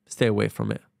it. Stay away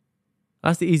from it.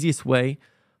 That's the easiest way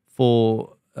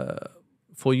for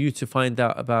you to find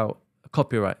out about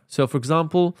copyright. So, for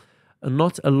example,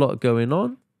 not a lot going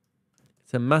on.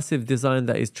 It's a massive design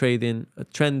that is trending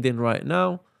right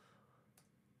now.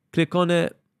 Click on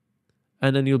it,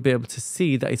 and then you'll be able to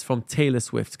see that it's from Taylor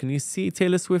Swift. Can you see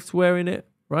Taylor Swift wearing it,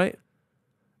 right?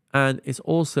 And it's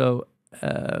also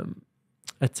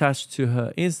attached to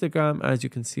her Instagram, as you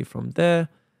can see from there.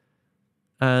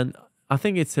 And I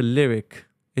think it's a lyric.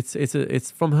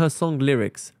 It's from her song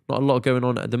lyrics. Not a lot going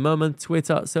on at the moment.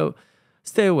 Twitter. So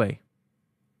stay away.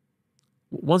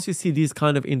 Once you see these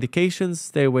kind of indications,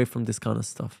 stay away from this kind of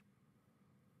stuff.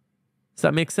 Does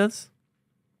that make sense?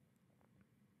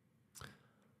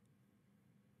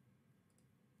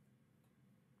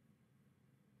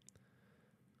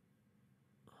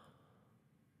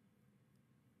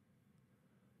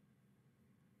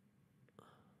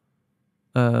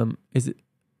 Is it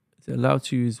allowed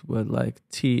to use word like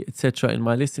T, etc. in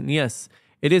my listing? Yes,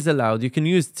 it is allowed. You can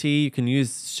use T, you can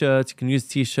use shirt, you can use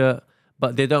T-shirt,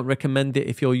 but they don't recommend it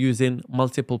if you're using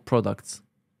multiple products,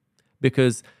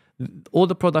 because all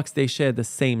the products, they share the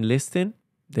same listing,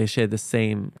 they share the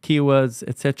same keywords,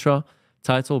 etc.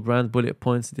 Title, brand, bullet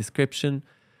points, description.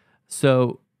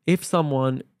 So if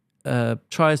someone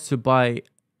tries to buy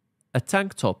a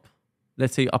tank top,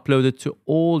 let's say you uploaded to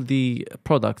all the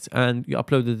products and you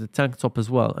uploaded the tank top as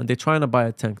well, and they're trying to buy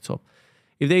a tank top.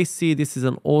 If they see this is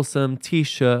an awesome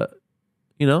T-shirt,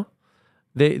 you know,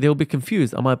 they'll be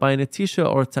confused. Am I buying a T-shirt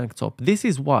or a tank top? This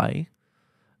is why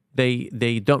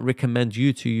they don't recommend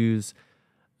you to use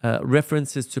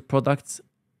references to products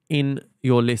in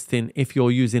your listing if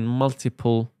you're using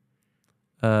multiple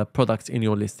products in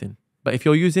your listing. But if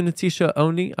you're using a T-shirt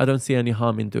only, I don't see any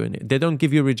harm in doing it. They don't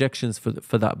give you rejections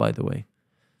for that, by the way.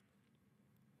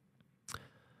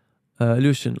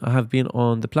 Lucian, I have been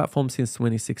on the platform since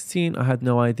 2016. I had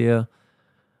no idea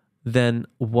then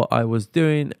what I was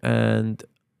doing and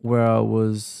where I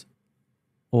was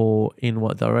or in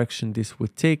what direction this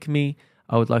would take me.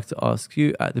 I would like to ask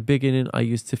you, at the beginning, I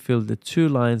used to fill the 2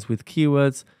 lines with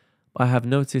keywords. I have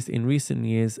noticed in recent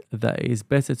years that it is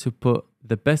better to put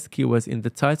the best keywords in the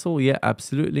title. Yeah,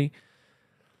 absolutely.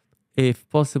 If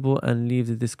possible, and leave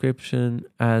the description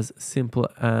as simple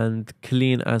and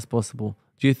clean as possible.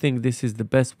 Do you think this is the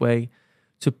best way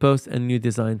to post a new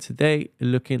design today?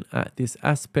 Looking at this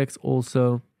aspect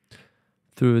also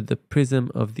through the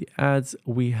prism of the ads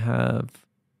we have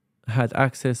had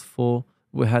access for,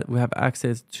 we have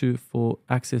access to for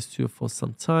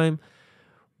some time,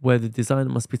 where the design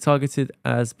must be targeted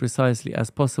as precisely as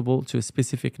possible to a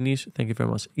specific niche. Thank you very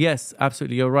much. Yes,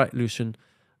 absolutely. You're right, Lucian.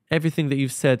 Everything that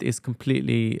you've said is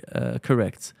completely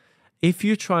correct. If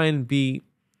you try and be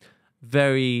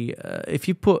very, if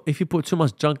you put too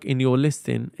much junk in your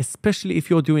listing, especially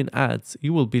if you're doing ads,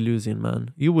 you will be losing,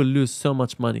 man. You will lose so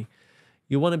much money.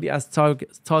 You want to be as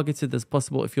targeted as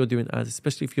possible if you're doing ads,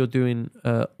 especially if you're doing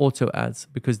auto ads,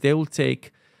 because they will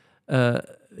take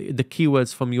the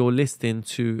keywords from your listing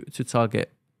to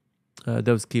target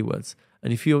those keywords.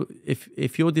 And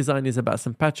if your design is about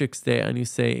St. Patrick's Day and you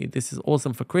say this is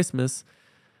awesome for Christmas,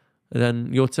 then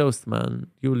you're toast, man.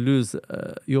 You'll lose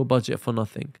your budget for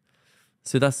nothing.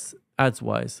 So that's ads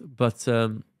wise. But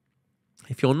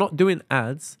if you're not doing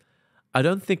ads, I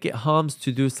don't think it harms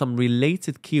to do some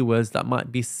related keywords that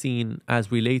might be seen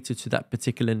as related to that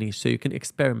particular niche, so you can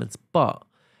experiment. But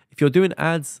if you're doing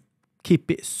ads,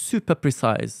 keep it super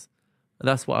precise.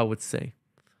 That's what I would say.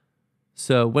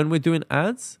 So when we're doing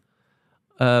ads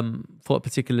for a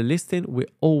particular listing, we're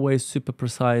always super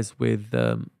precise with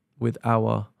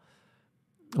our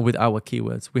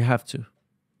keywords. We have to.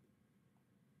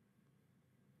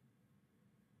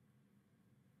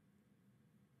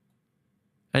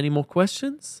 Any more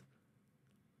questions?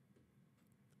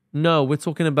 No, we're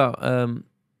talking about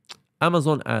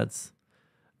Amazon ads,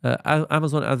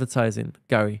 Amazon advertising,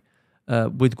 Gary.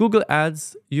 With Google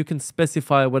Ads, you can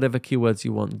specify whatever keywords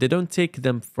you want. They don't take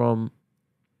them from.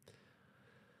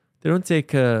 They don't take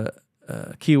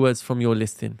keywords from your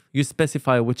listing. You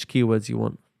specify which keywords you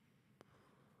want.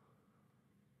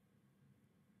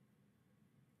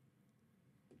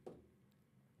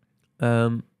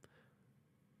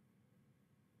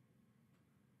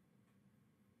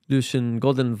 Lucian,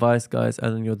 golden advice, guys,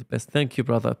 and you're the best. Thank you,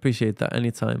 brother. Appreciate that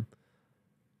anytime.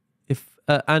 If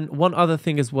And one other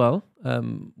thing as well,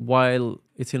 while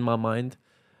it's in my mind,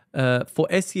 for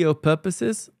SEO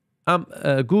purposes,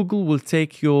 Google will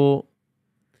take your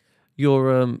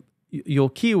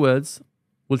keywords,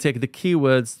 will take the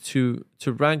keywords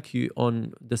to rank you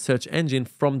on the search engine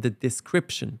from the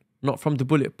description, not from the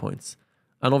bullet points,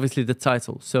 and obviously the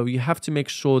title. So you have to make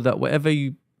sure that whatever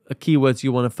keywords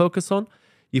you want to focus on,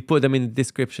 you put them in the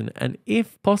description, and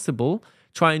if possible,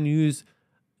 try and use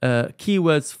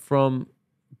keywords from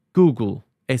Google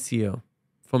SEO,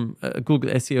 from a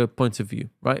Google SEO point of view,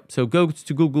 right? So go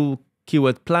to Google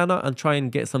Keyword Planner and try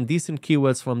and get some decent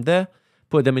keywords from there,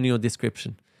 put them in your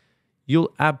description.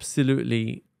 You'll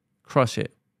absolutely crush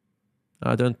it.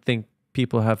 I don't think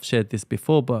people have shared this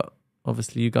before, but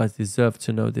obviously you guys deserve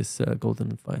to know this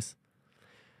golden advice.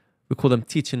 We call them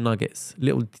teaching nuggets,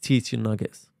 little teaching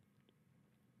nuggets.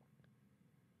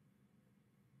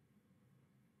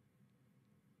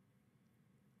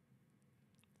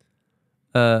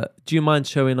 Do you mind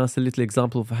showing us a little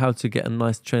example of how to get a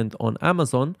nice trend on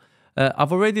Amazon?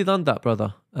 I've already done that,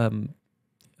 brother. I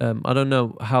don't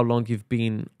know how long you've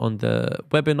been on the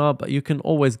webinar, but you can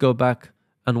always go back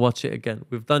and watch it again.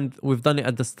 We've done it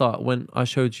at the start when I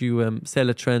showed you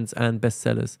seller trends and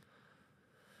bestsellers.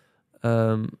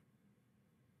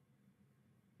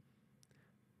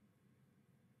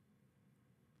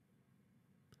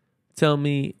 Tell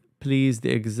me, please,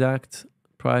 the exact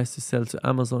price to sell to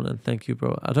Amazon, and thank you,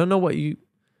 bro. I don't know what you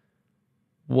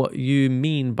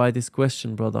mean by this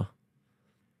question, brother.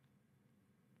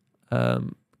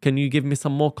 Can you give me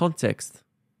some more context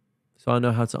so I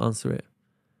know how to answer it?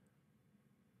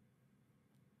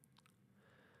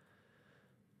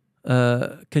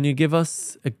 Can you give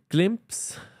us a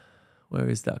glimpse? Where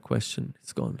is that question?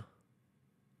 It's gone.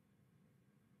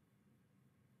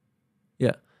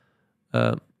 Yeah.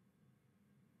 Can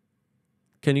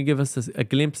you give us a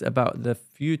glimpse about the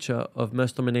future of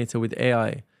Merch Dominator with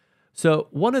AI? So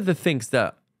one of the things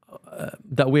that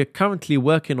we're currently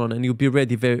working on, and you'll be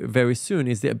ready very, very soon,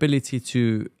 is the ability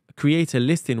to create a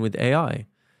listing with AI.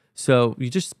 So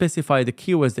you just specify the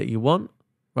keywords that you want,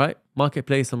 right?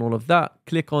 Marketplace and all of that.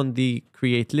 Click on the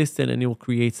create listing and it will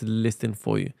create the listing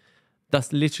for you.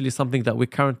 That's literally something that we're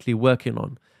currently working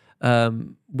on.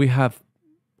 We have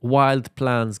wild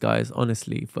plans, guys,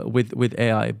 honestly, with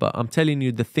AI, but I'm telling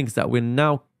you the things that we're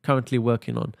now currently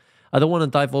working on. I don't want to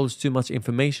divulge too much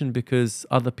information because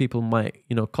other people might,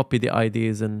 copy the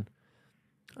ideas and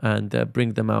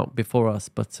bring them out before us.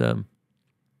 But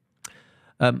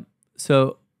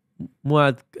so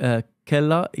Muad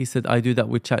Kella, he said, I do that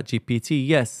with ChatGPT.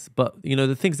 Yes, but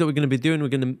the things that we're going to be doing, we're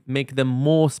going to make them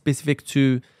more specific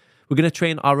to, we're going to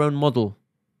train our own model,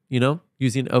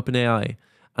 using OpenAI.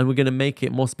 And we're going to make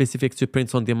it more specific to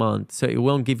print on demand. So it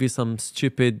won't give you some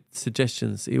stupid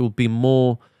suggestions. It will be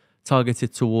more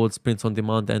targeted towards print on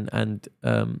demand and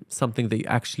something that you're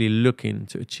actually looking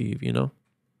to achieve,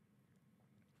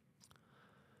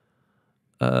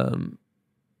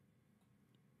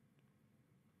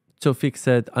 Tofik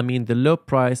said, the low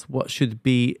price, what should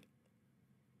be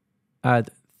at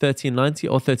 1390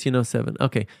 or 1307?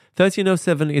 Okay,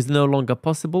 1307 is no longer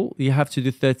possible. You have to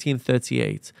do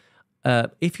 1338.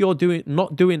 If you're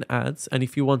not doing ads, and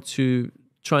if you want to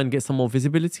try and get some more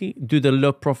visibility, do the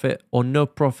low profit or no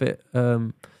profit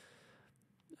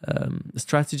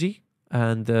strategy,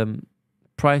 and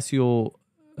price your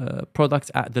product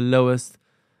at the lowest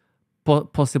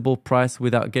possible price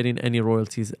without getting any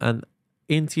royalties. And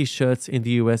in t-shirts in the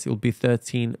US, it will be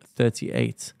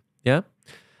 1338. Yeah,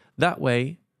 that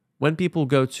way, when people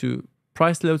go to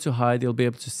price low to high, they'll be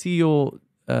able to see your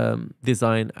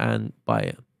design and buy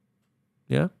it.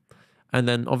 Yeah. And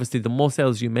then obviously the more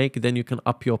sales you make, then you can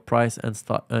up your price and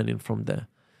start earning from there,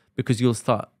 because you'll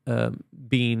start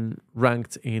being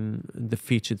ranked in the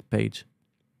featured page,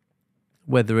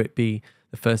 whether it be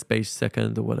the first page,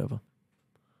 second, or whatever.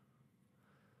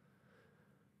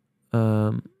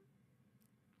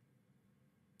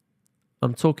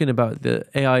 I'm talking about the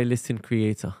AI listing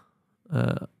creator.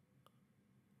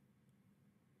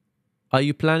 Are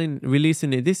you planning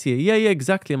releasing it this year? Yeah,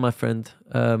 exactly, my friend.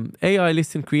 AI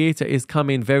listing creator is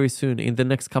coming very soon, in the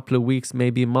next couple of weeks,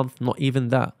 maybe a month, not even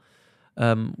that.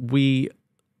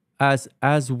 As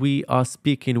we are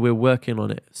speaking, we're working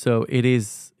on it. So it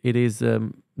is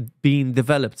being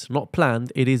developed, not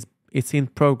planned. It's in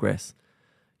progress.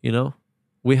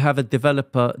 We have a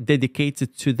developer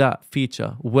dedicated to that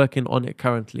feature, working on it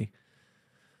currently.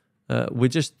 We're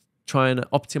just trying to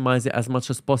optimize it as much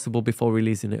as possible before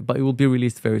releasing it, but it will be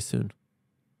released very soon.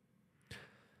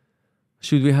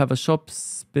 Should we have a shop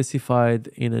specified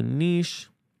in a niche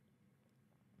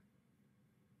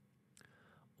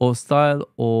or style,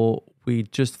 or we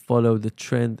just follow the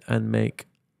trend and make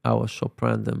our shop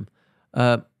random.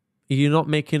 You're not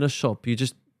making a shop, you're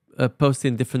just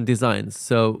posting different designs.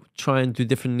 So try and do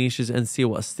different niches and see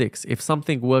what sticks. If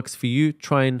something works for you,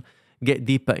 try and get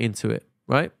deeper into it,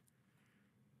 right?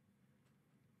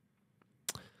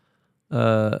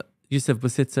 Yusuf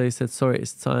Busitsa, he said, sorry,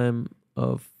 it's time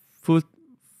of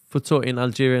futur in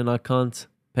Algeria and I can't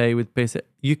pay with Paysera.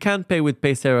 You can pay with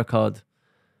Paysera card.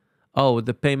 Oh,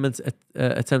 the payments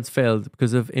attempts failed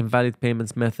because of invalid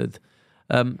payments method.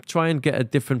 Try and get a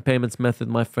different payments method,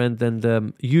 my friend,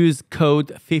 and use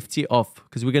code 50 off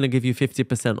because we're going to give you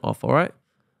 50% off, all right?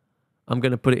 I'm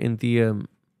going to put it in the,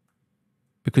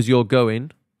 because you're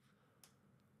going,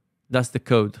 that's the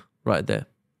code right there.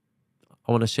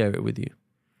 I want to share it with you.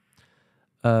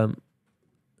 Let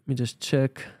me just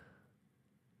check.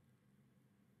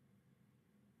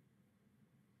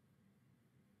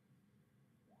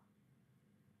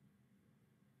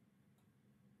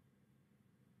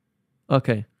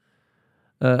 Okay.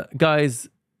 Guys,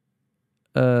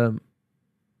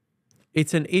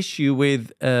 it's an issue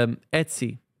with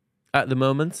Etsy at the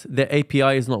moment. The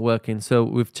API is not working. So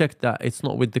we've checked that. It's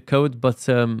not with the code, but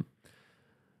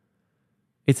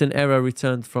it's an error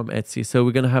returned from Etsy. So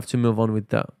we're going to have to move on with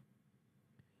that.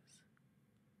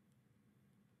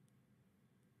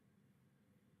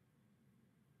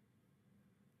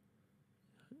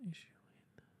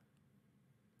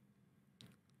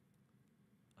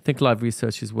 I think live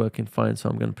research is working fine, so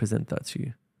I'm going to present that to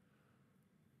you.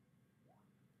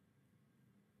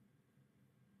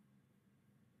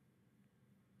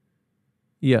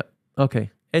 Yeah,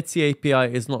 okay. Etsy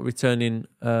API is not returning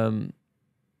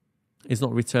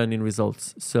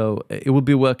results, so it will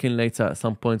be working later at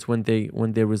some point when they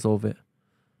resolve it.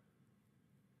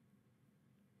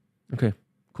 Okay,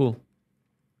 cool.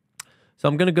 So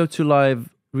I'm going to go to live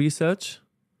research.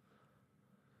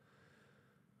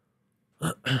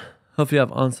 Hopefully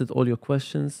I've answered all your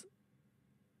questions.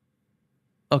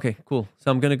 Okay, cool.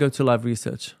 So I'm going to go to live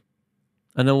research.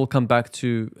 And then we'll come back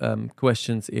to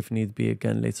questions if need be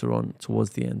again later on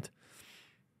towards the end.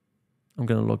 I'm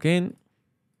going to log in.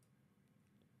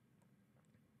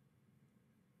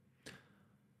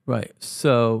 Right,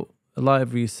 so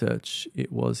live research,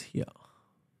 it was here.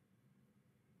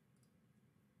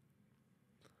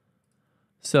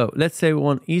 So let's say we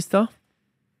want Easter.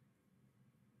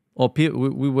 Or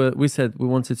we said we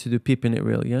wanted to do Peeping It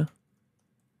Real, yeah?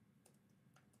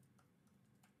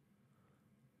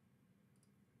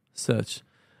 Search.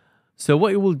 So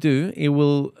what it will do, it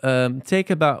will take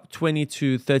about 20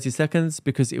 to 30 seconds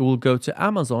because it will go to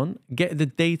Amazon, get the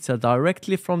data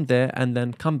directly from there, and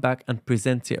then come back and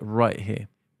present it right here,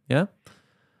 yeah?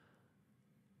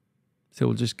 So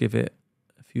we'll just give it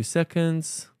a few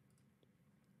seconds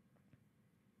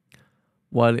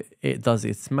while it does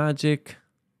its magic.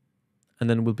 And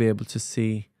then we'll be able to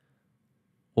see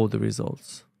all the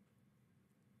results.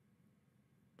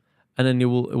 And then it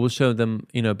will show them,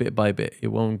 you know, bit by bit. It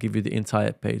won't give you the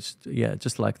entire page. Yeah,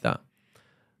 just like that.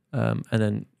 And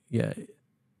then, yeah,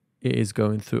 it is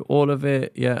going through all of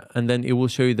it. Yeah, and then it will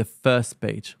show you the first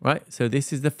page, right? So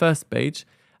this is the first page.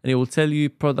 And it will tell you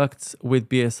products with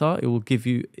BSR. It will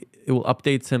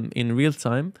update them in real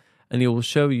time. And it will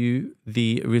show you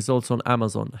the results on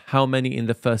Amazon. How many in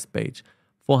the first page?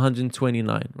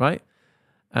 429, right?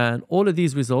 And all of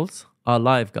these results are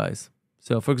live, guys.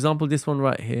 So for example, this one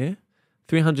right here,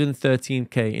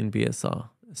 313K in BSR.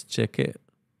 Let's check it.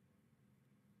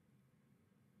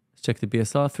 Let's check the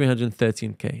BSR,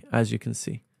 313K, as you can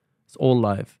see. It's all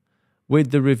live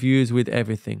with the reviews, with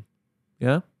everything.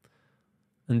 Yeah.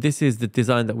 And this is the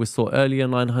design that we saw earlier,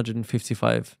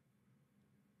 955.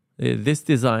 This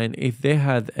design, if they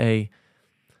had a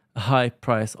high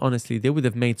price, honestly, they would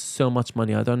have made so much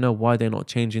money. I don't know why they're not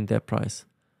changing their price.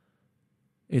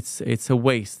 It's a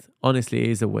waste. Honestly, it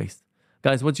is a waste.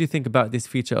 Guys, what do you think about this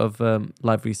feature of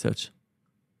live research?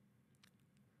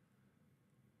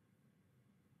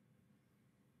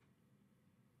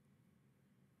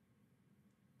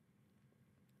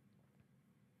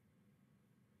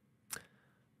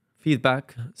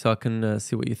 Feedback so I can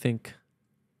see what you think.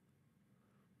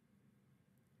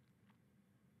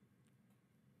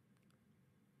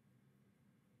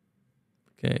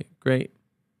 Okay, great.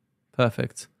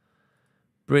 Perfect.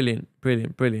 Brilliant,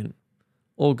 brilliant, brilliant.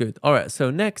 All good. All right,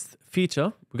 so next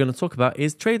feature we're going to talk about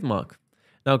is trademark.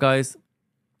 Now, guys,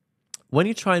 when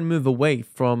you try and move away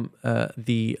from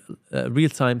the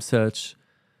real-time search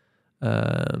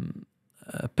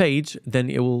page,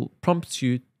 then it will prompt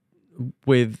you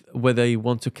with whether you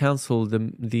want to cancel the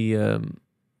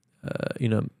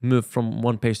move from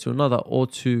one page to another, or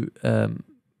to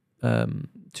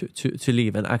to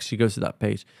leave and actually go to that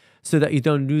page, so that you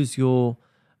don't lose your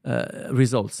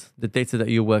results, the data that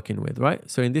you're working with, right?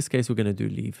 So in this case, we're going to do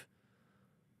leave.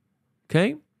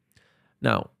 Okay.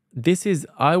 Now, this is,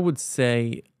 I would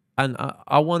say, and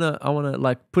I wanna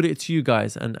like put it to you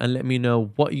guys and let me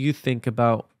know what you think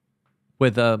about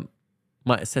whether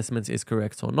my assessment is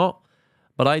correct or not.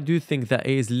 But I do think that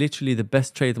it is literally the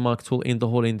best trademark tool in the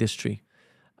whole industry.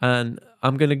 And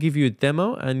I'm going to give you a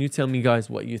demo and you tell me guys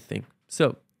what you think.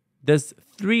 So there's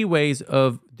 3 ways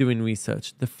of doing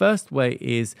research. The first way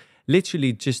is literally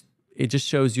it just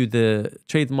shows you the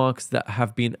trademarks that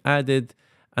have been added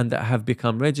and that have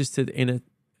become registered in a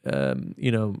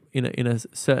in a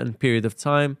certain period of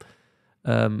time,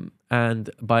 and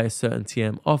by a certain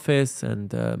TM office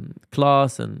and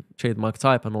class and trademark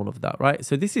type and all of that, right?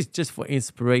 So this is just for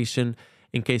inspiration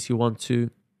in case you want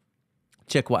to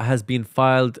check what has been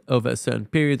filed over a certain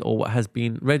period or what has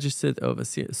been registered over a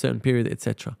certain period,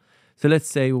 etc. So let's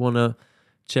say we want to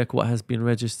check what has been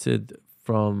registered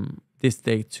from this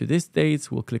date to this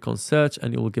date. We'll click on search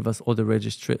and it will give us all the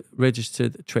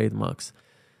registered trademarks.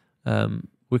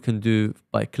 We can do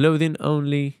by clothing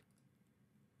only.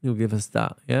 It'll give us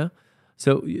that, yeah?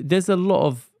 So there's a lot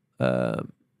of,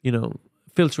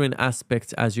 filtering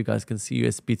aspects, as you guys can see.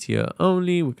 USPTO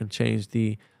only. We can change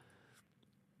the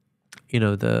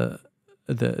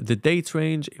date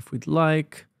range if we'd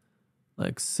like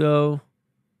so.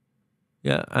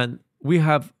 Yeah, and we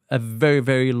have a very,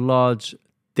 very large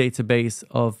database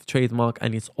of trademark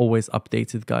and it's always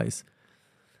updated, guys.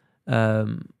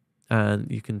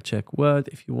 And you can check Word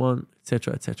if you want,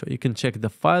 etc., etc. You can check the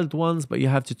filed ones, but you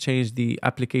have to change the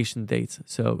application date.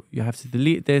 So you have to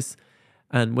delete this.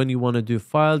 And when you want to do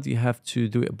filed, you have to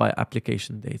do it by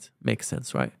application date. Makes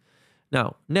sense, right?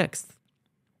 Now, next,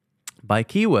 by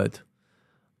keyword,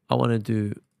 I want to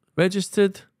do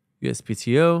registered,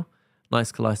 USPTO,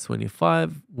 nice class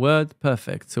 25, Word,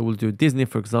 perfect. So we'll do Disney,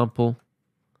 for example,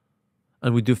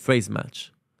 and we do phrase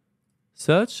match.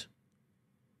 Search.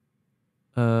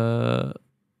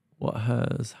 What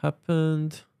has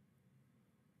happened?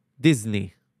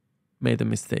 Disney made a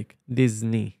mistake.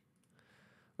 Disney.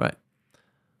 Right.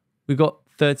 We got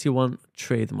 31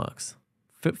 trademarks.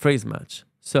 Phrase match.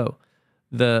 So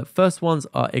the first ones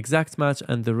are exact match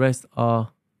and the rest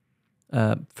are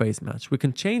phrase match. We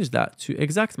can change that to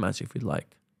exact match if we'd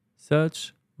like.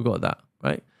 Search. We got that,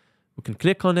 right? We can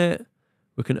click on it.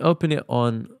 We can open it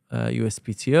on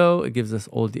USPTO. It gives us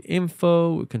all the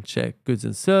info. We can check goods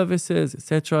and services,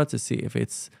 etc., to see if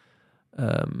it's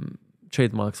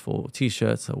trademarks for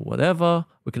t-shirts or whatever.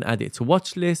 We can add it to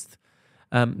watch list.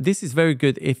 This is very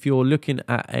good if you're looking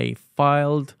at a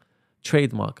filed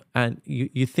trademark and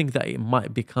you think that it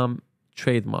might become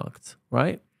trademarked,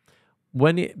 right?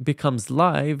 When it becomes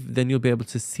live, then you'll be able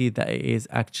to see that it is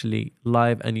actually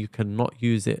live and you cannot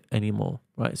use it anymore,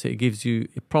 right? So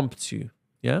it prompts you,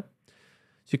 yeah?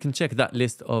 So you can check that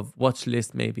list of watch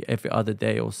list maybe every other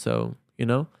day or so,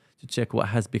 to check what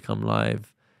has become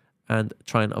live and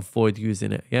try and avoid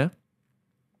using it, yeah?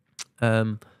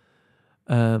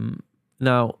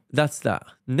 Now, that's that.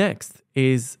 Next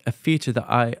is a feature that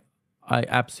I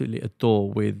absolutely adore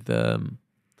with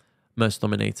Merch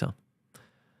Dominator.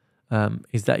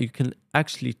 Is that you can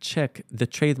actually check the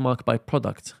trademark by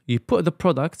product. You put the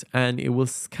product and it will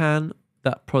scan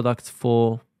that product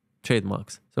for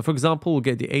trademarks. So for example, we'll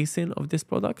get the ASIN of this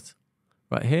product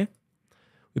right here.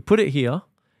 We put it here.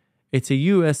 It's a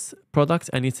US product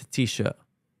and it's a t-shirt.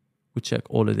 We check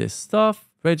all of this stuff.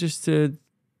 Registered,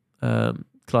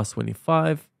 class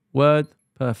 25, Word,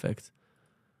 perfect.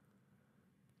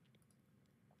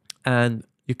 And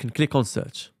you can click on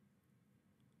search.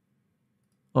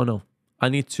 Oh no, I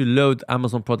need to load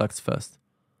Amazon products first.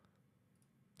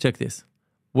 Check this.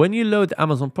 When you load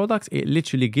Amazon products, it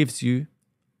literally gives you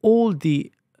all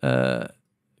the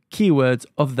keywords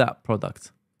of that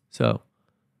product. So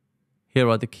here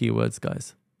are the keywords,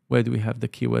 guys. Where do we have the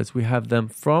keywords? We have them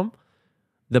from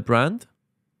the brand,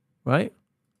 right?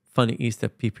 Funny Easter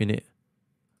peep in it.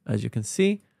 As you can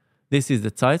see, this is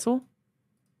the title.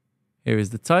 Here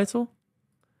is the title.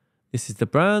 This is the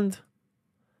brand.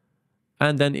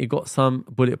 And then it got some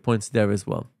bullet points there as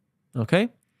well. Okay.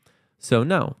 So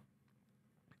now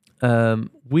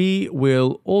we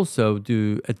will also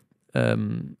do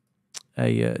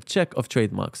a check of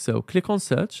trademarks. So click on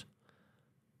search.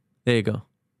 There you go.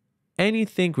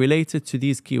 Anything related to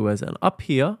these keywords. And up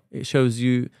here, it shows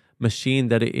you machine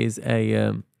that it is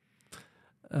a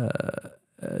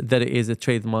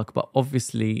trademark, but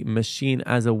obviously machine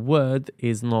as a word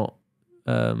is not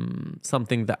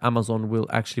something that Amazon will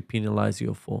actually penalize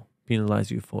you for,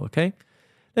 okay?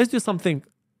 Let's do something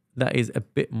that is a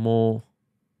bit more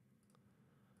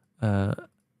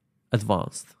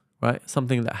advanced, right?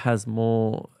 Something that has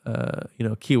more, you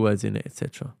know, keywords in it,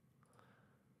 etc.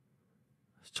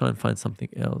 Let's try and find something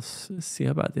else. Let's see,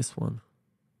 how about this one?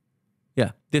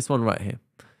 Yeah, this one right here.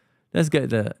 Let's get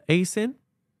the ASIN.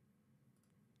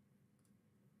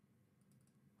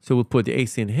 So we'll put the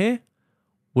ASIN here.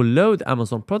 We'll load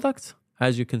Amazon products.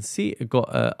 As you can see, it got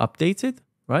updated,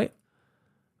 right?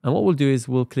 And what we'll do is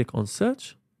we'll click on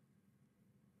search.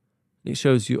 It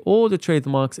shows you all the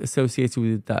trademarks associated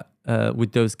with that,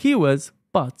 with those keywords,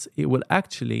 but it will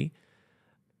actually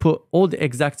put all the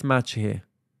exact match here.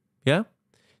 Yeah.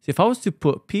 So if I was to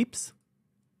put Peeps,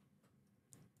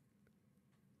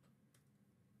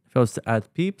 if I was to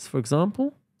add Peeps, for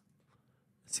example,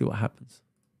 let's see what happens.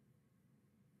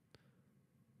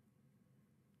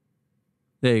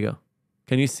 There you go.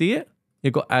 Can you see it?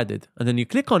 It got added. And then you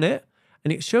click on it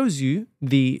and it shows you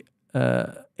the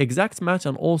exact match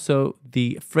and also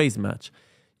the phrase match.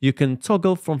 You can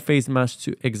toggle from phrase match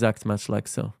to exact match like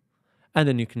so. And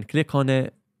then you can click on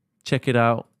it, check it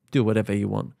out, do whatever you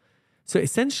want. So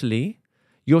essentially,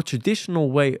 your traditional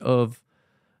way of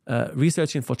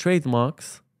researching for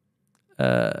trademarks,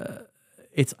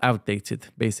 it's outdated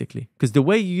basically. Because the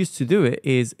way you used to do it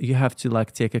is you have to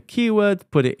like take a keyword,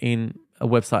 put it in a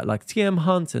website like TM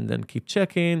Hunt and then keep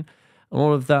checking and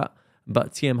all of that.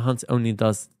 But TM Hunt only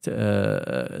does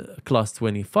class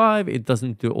 25. It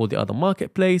doesn't do all the other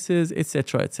marketplaces,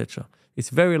 etc., etc. It's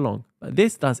very long. But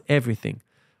this does everything,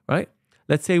 right?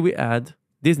 Let's say we add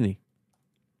Disney.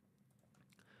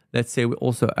 Let's say we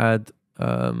also add,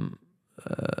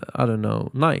 I don't know,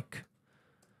 Nike.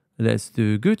 Let's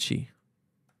do Gucci,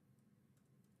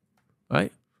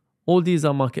 right? All these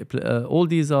are all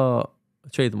these are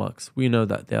trademarks. We know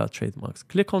that they are trademarks.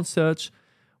 Click on search.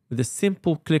 With a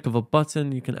simple click of a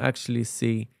button, you can actually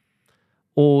see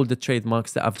all the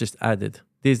trademarks that I've just added.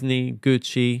 Disney,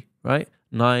 Gucci, right?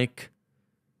 Nike,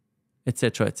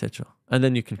 etc., etc. And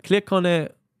then you can click on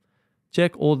it,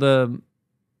 check all the,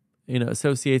 you know,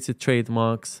 associated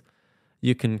trademarks.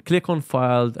 You can click on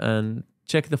filed and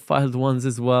check the filed ones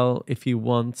as well if you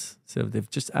want. So they've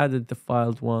just added the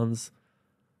filed ones.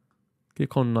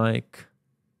 Click on Nike.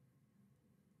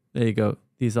 There you go.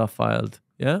 These are filed.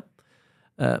 Yeah.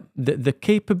 The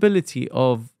capability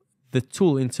of the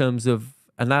tool in terms of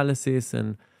analysis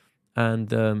and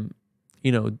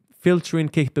you know, filtering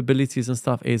capabilities and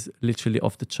stuff is literally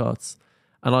off the charts.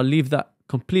 And I'll leave that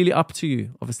completely up to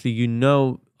you. Obviously, you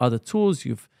know other tools.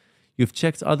 You've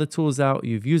checked other tools out.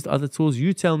 You've used other tools.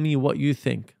 You tell me what you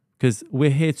think, because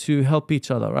we're here to help each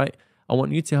other, right? I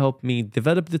want you to help me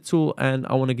develop the tool, and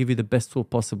I want to give you the best tool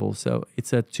possible. So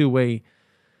it's a two-way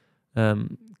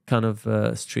kind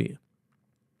of street.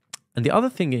 And the other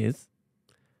thing is,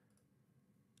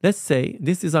 let's say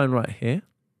this design right here,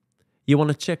 you want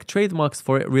to check trademarks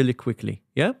for it really quickly.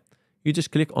 Yeah. You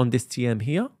just click on this TM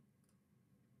here.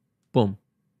 Boom.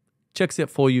 Checks it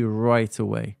for you right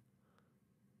away.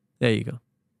 There you go.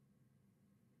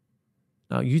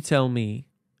 Now you tell me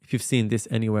if you've seen this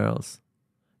anywhere else.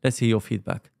 Let's hear your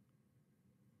feedback.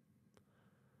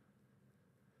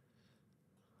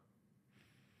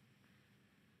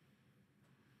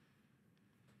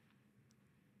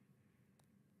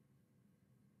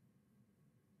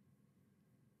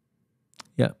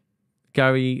 Yeah.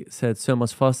 Gary said so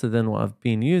much faster than what I've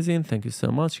been using. Thank you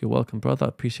so much. You're welcome, brother. I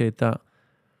appreciate that.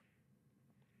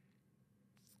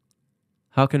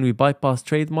 How can we bypass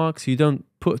trademarks? You don't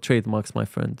put trademarks, my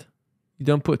friend. You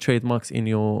don't put trademarks in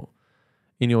your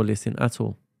listing at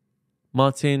all.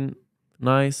 Martin,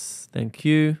 nice. Thank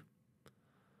you.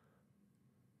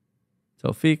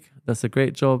 Tawfiq, that's a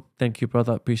great job. Thank you,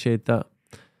 brother. Appreciate that.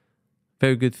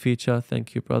 Very good feature.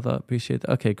 Thank you, brother. Appreciate it.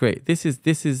 Okay, great. This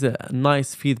is a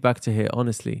nice feedback to hear,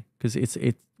 honestly, because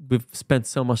we've spent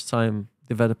so much time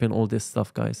developing all this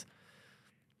stuff, guys.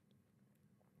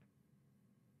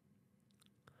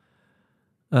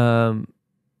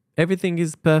 Everything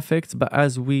is perfect, but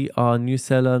as we are a new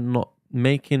seller, not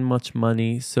making much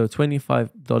money, so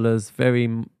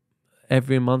 $25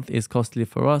 every month is costly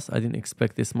for us. I didn't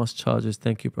expect this much charges.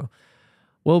 Thank you, bro.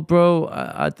 Well, bro,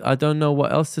 I don't know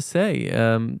what else to say.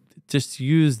 Just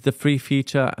use the free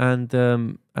feature and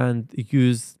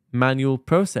use manual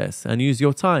process and use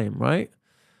your time, right?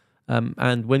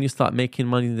 And when you start making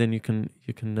money, then you can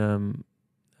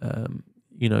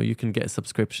get a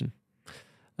subscription.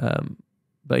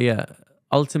 But yeah,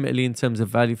 ultimately, in terms of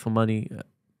value for money,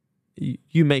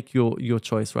 you make your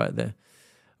choice right there.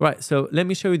 Right. So let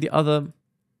me show you the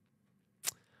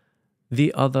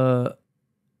other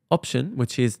option,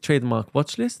 which is trademark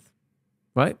watch list,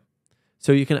 right?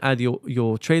 So you can add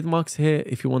your trademarks here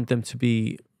if you want them to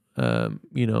be,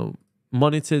 you know,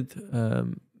 monitored,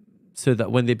 so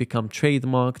that when they become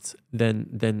trademarked,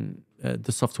 then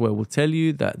the software will tell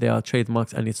you that they are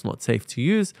trademarks and it's not safe to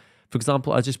use. For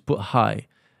example, I just put hi.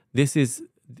 This is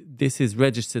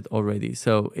registered already,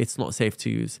 so it's not safe to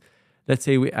use. Let's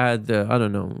say we add, I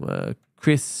don't know,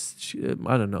 Christian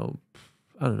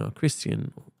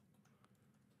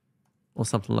or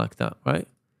something like that, right?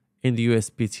 In the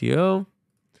USPTO,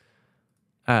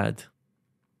 add.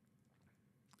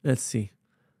 Let's see.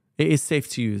 It is safe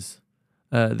to use.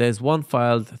 There's 1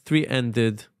 filed, 3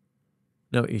 ended,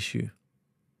 no issue.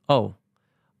 Oh,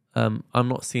 I'm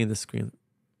not seeing the screen.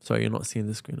 Sorry, you're not seeing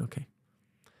the screen. Okay.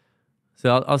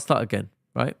 So I'll start again,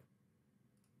 right?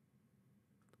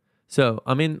 So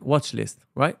I'm in watch list,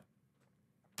 right?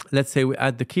 Let's say we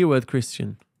add the keyword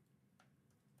Christian,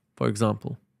 for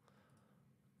example.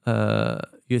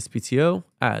 USPTO,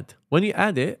 add. When you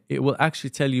add it, it will actually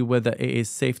tell you whether it is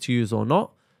safe to use or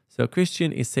not. So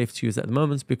Christian is safe to use at the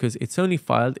moment because it's only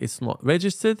filed, it's not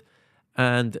registered,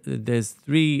 and there's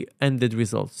 3 ended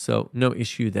results. So no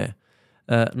issue there.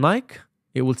 Nike,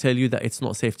 it will tell you that it's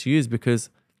not safe to use because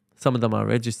some of them are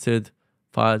registered,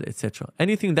 filed, etc.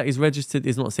 Anything that is registered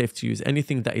is not safe to use.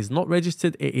 Anything that is not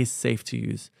registered, it is safe to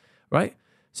use, right?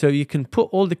 So you can put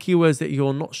all the keywords that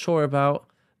you're not sure about,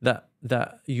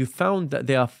 that you found that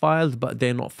they are filed but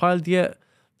they're not filed yet,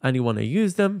 and you want to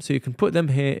use them. So you can put them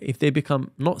here. If they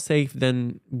become not safe,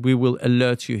 then we will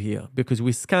alert you here because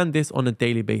we scan this on a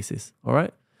daily basis, all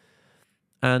right?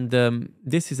 And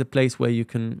this is a place where you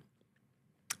can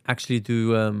actually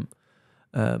do,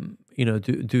 you know,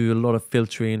 do a lot of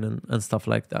filtering and stuff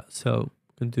like that. So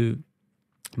we can do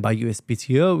by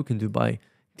USPTO, we can do by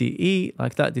DE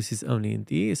like that. This is only in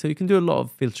DE. So you can do a lot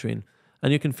of filtering,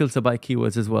 and you can filter by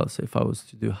keywords as well. So if I was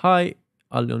to do hi,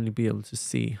 I'll only be able to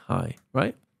see hi,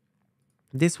 right?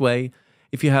 This way,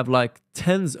 if you have like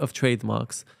tens of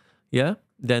trademarks, yeah,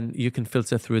 then you can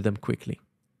filter through them quickly.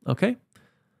 Okay.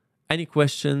 Any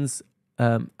questions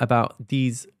about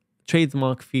these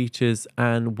trademark features,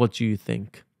 and what do you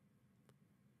think?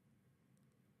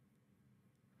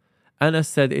 Anna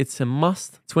said it's a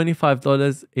must.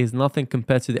 $25 is nothing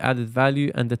compared to the added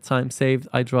value and the time saved.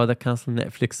 I'd rather cancel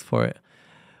Netflix for it.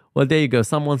 Well, there you go.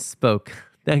 Someone spoke.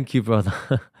 Thank you, brother.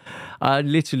 I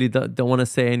literally don't want to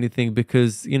say anything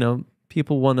because, you know,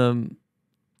 people want to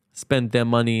spend their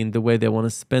money in the way they want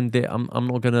to spend it. I'm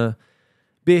not going to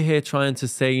be here trying to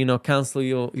say, you know, cancel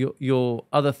your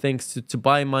other things to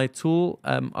buy my tool.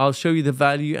 I'll show you the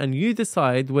value and you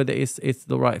decide whether it's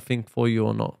the right thing for you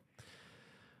or not.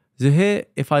 So here,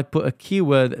 if I put a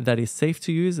keyword that is safe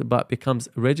to use but becomes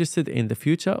registered in the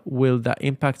future, will that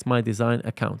impact my design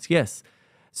account? Yes.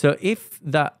 So if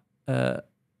that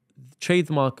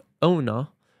trademark owner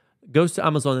goes to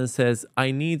Amazon and says,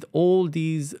 I need all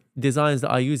these designs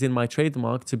that I use in my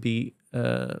trademark to be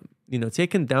you know,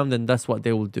 taken down, then that's what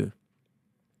they will do.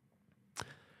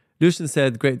 Lucian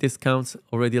said, great discounts,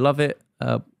 already love it.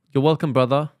 You're welcome,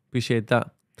 brother. Appreciate that.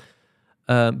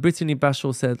 Brittany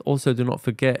Bashel said, also do not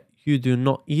forget, you do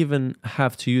not even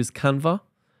have to use Canva.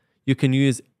 You can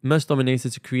use Merge Dominator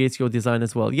to create your design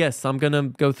as well. Yes, I'm going to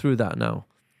go through that now.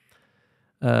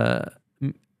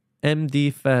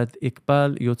 MD Fad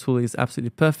Iqbal, your tool is absolutely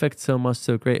perfect. So much,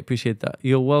 so great. Appreciate that.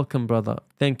 You're welcome, brother.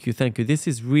 Thank you. Thank you. This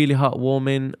is really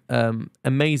heartwarming.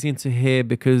 Amazing to hear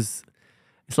because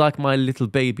it's like my little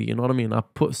baby. You know what I mean? I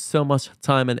put so much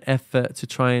time and effort to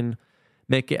try and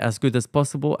make it as good as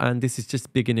possible. And this is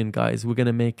just beginning, guys. We're going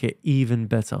to make it even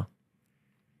better.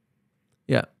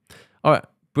 Yeah. All right.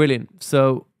 Brilliant.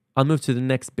 So I'll move to the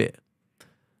next bit.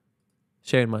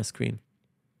 Sharing my screen.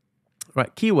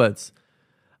 Right. Keywords.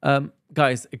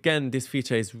 Guys, again, this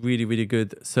feature is really, really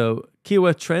good. So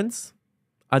keyword trends.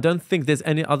 I don't think there's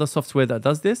any other software that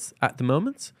does this at the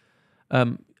moment.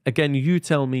 Again, you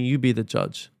tell me, you be the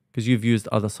judge because you've used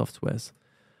other softwares.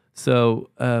 So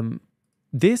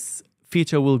this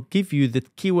feature will give you the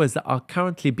keywords that are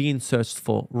currently being searched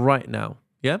for right now.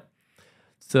 Yeah.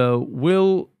 So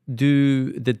we'll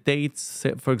do the dates,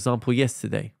 for example,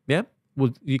 yesterday. Yeah.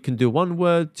 Well, you can do 1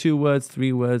 word, 2 words,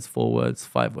 3 words, 4 words,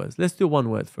 5 words. Let's do 1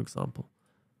 word, for example.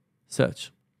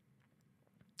 Search.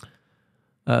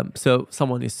 So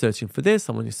someone is searching for this.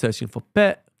 Someone is searching for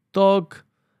pet, dog,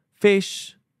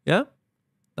 fish. Yeah.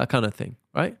 That kind of thing.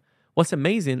 Right. What's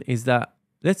amazing is that,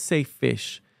 let's say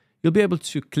fish. You'll be able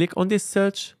to click on this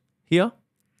search here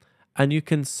and you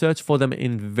can search for them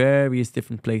in various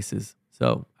different places.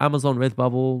 So Amazon,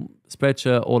 Redbubble,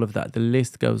 Spreadshirt, all of that. The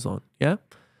list goes on. Yeah.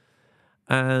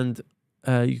 And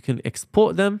you can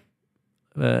export them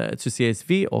to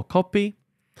CSV or copy.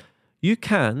 You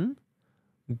can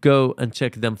go and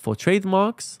check them for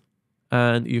trademarks.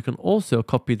 And you can also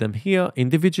copy them here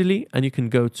individually, and you can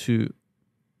go to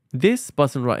this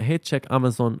button right here, check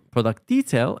Amazon product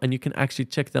detail, and you can actually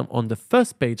check them on the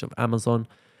first page of Amazon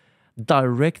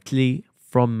directly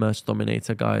from Merch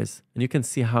Dominator, guys. And you can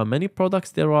see how many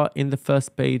products there are in the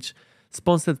first page,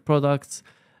 sponsored products,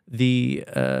 the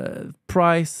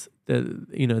price,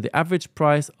 the average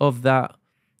price of that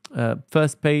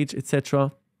first page,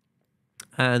 etc.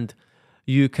 And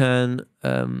you can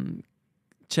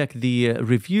check the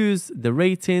reviews, the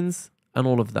ratings, and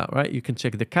all of that, right? You can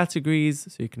check the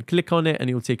categories, so you can click on it and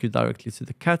it will take you directly to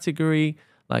the category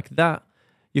like that.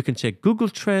 You can check Google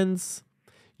Trends.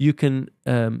 You can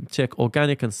check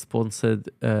organic and sponsored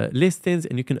listings,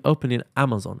 and you can open in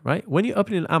Amazon, right? When you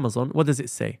open in Amazon, what does it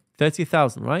say?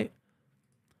 30,000, right?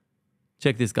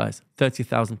 Check this, guys.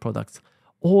 30,000 products.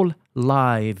 All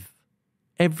live.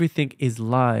 Everything is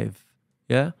live,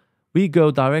 yeah? We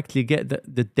go directly get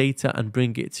the data and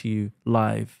bring it to you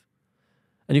live.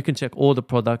 And you can check all the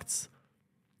products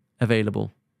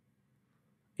available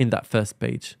in that first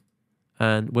page.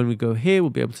 And when we go here, we'll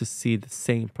be able to see the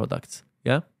same products,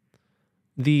 yeah?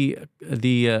 The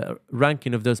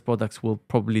ranking of those products will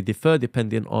probably differ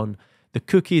depending on the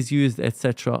cookies used,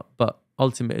 etc. But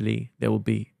ultimately, they will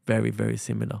be very, very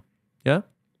similar, yeah?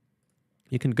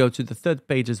 You can go to the third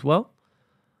page as well,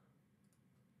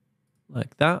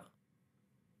 like that.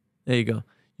 There you go.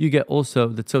 You get also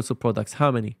the total products.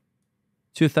 How many?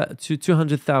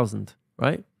 200,000,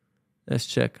 right? Let's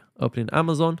check. Opening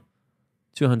Amazon,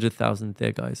 200,000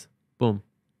 there, guys. Boom.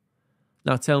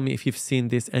 Now tell me if you've seen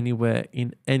this anywhere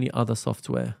in any other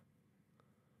software.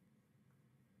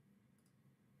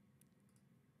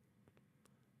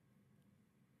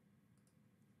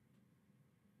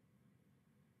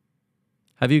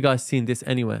 Have you guys seen this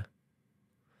anywhere?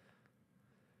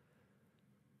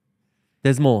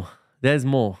 There's more. There's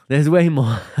more. There's way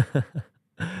more.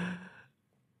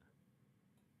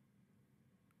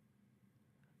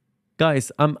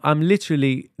 Guys, I'm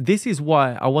literally, this is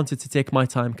why I wanted to take my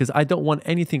time, because I don't want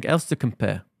anything else to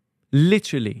compare.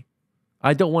 Literally.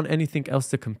 I don't want anything else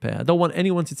to compare. I don't want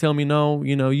anyone to tell me, no,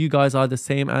 you guys are the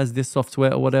same as this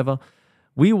software or whatever.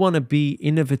 We want to be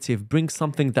innovative, bring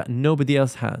something that nobody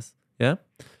else has. Yeah.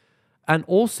 And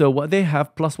also what they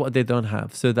have plus what they don't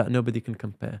have, so that nobody can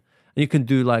compare. And you can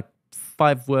do like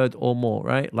 5 word or more,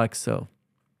 right? Like so.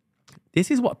 This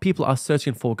is what people are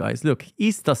searching for, guys. Look,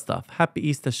 Easter stuff, happy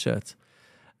Easter shirt,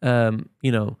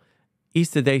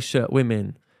 Easter Day shirt,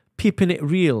 women, keeping it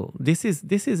real. This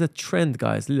is a trend,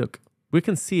 guys. Look, we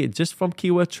can see it just from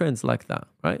keyword trends like that,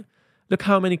 right? Look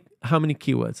how many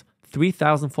keywords,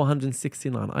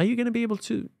 3,469. Are you going to be able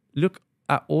to look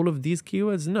at all of these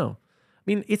keywords? No. I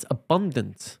mean, it's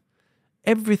abundant.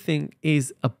 Everything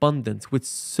is abundant with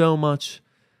so much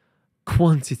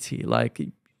quantity. Like,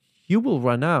 you will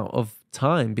run out of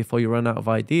time before you run out of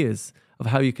ideas of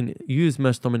how you can use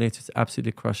Merch Dominator to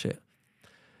absolutely crush it.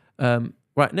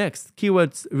 Right, next,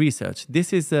 keywords research.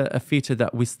 This is a feature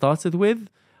that we started with.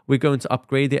 We're going to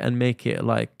upgrade it and make it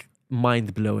like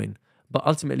mind-blowing. But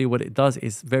ultimately what it does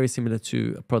is very similar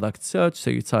to a product search. So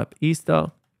you type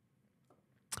Easter,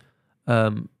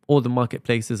 all the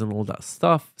marketplaces and all that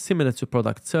stuff, similar to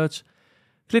product search.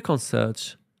 Click on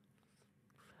search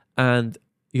and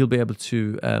you'll be able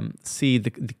to see the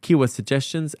keyword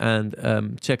suggestions and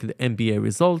check the MBA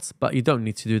results, but you don't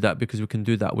need to do that because we can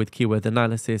do that with keyword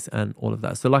analysis and all of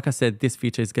that. So like I said, this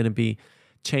feature is going to be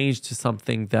changed to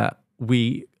something that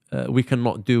we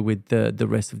cannot do with the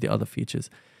rest of the other features.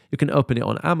 You can open it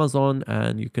on Amazon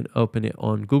and you can open it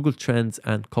on Google Trends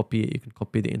and copy it. You can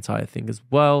copy the entire thing as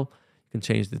well. You can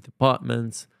change the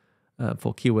departments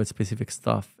for keyword specific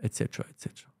stuff, etc.,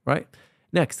 etc. Right?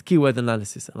 Next, keyword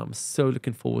analysis. And I'm so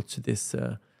looking forward to this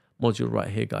module right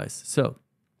here, guys. So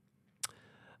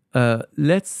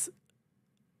let's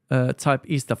type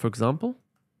Easter, for example.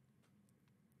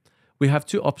 We have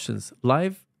 2 options,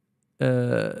 live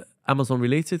Amazon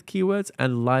related keywords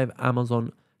and live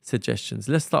Amazon suggestions.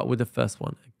 Let's start with the first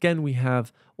one. Again, we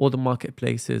have all the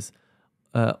marketplaces,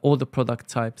 all the product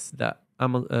types that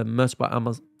Merch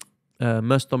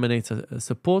Dominator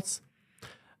supports,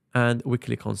 and we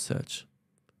click on search.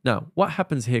 Now, what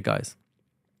happens here, guys,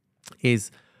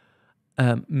 is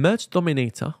Merch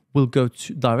Dominator will go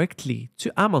directly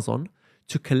to Amazon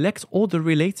to collect all the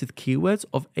related keywords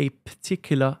of a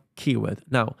particular keyword.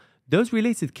 Now, those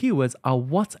related keywords are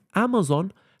what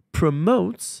Amazon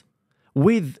promotes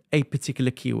with a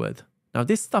particular keyword. Now,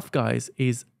 this stuff, guys,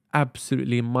 is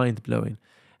absolutely mind-blowing.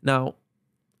 Now,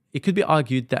 it could be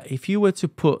argued that if you were to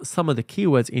put some of the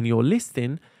keywords in your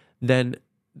listing, then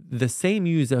the same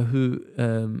user who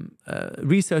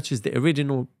researches the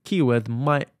original keyword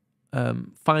might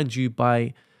find you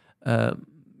by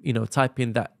type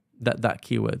in that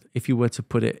keyword if you were to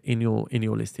put it in your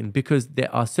listing, because they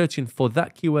are searching for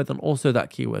that keyword and also that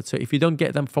keyword. So if you don't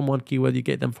get them from one keyword, you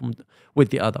get them with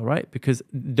the other, right? Because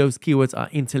those keywords are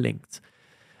interlinked,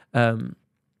 and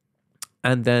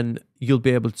then you'll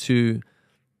be able to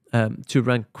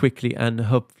rank quickly and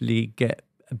hopefully get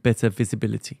better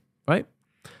visibility, right?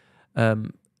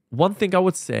 One thing I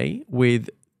would say with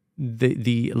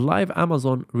the live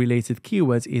Amazon related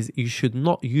keywords is you should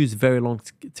not use very long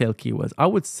tail keywords. I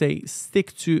would say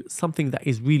stick to something that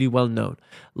is really well known,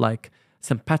 like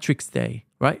St. Patrick's Day,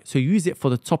 right? So use it for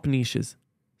the top niches.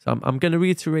 So I'm going to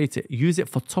reiterate it. Use it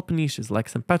for top niches like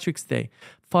St. Patrick's Day,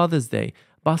 Father's Day,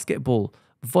 basketball,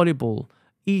 volleyball,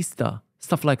 Easter,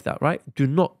 stuff like that, right? Do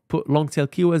not put long tail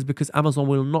keywords because Amazon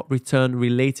will not return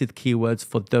related keywords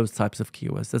for those types of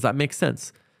keywords. Does that make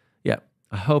sense? Yeah,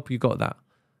 I hope you got that.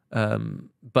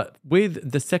 But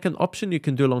with the second option, you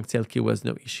can do long tail keywords,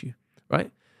 no issue, right?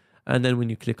 And then when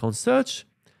you click on search,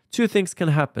 two things can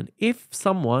happen. If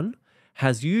someone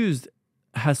has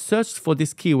searched for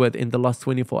this keyword in the last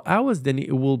 24 hours, then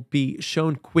it will be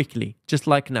shown quickly, just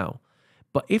like now.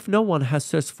 But if no one has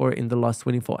searched for it in the last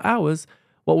 24 hours,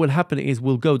 what will happen is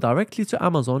we'll go directly to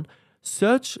Amazon,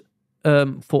 search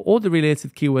for all the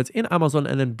related keywords in Amazon,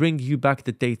 and then bring you back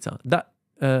the data. That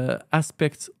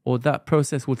aspect or that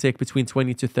process will take between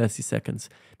 20 to 30 seconds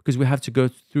because we have to go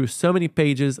through so many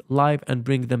pages live and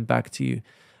bring them back to you.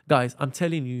 Guys, I'm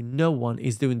telling you, no one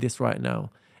is doing this right now.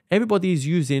 Everybody is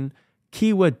using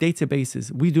keyword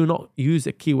databases. We do not use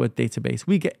a keyword database.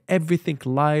 We get everything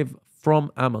live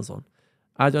from Amazon.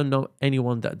 I don't know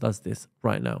anyone that does this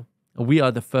right now. And we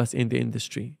are the first in the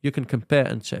industry. You can compare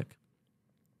and check.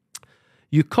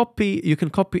 You can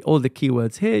copy all the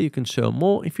keywords here. You can show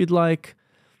more if you'd like,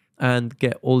 and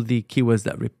get all the keywords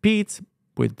that repeat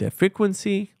with their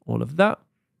frequency, all of that.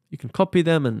 You can copy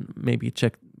them and maybe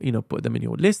check, put them in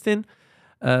your listing.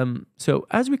 So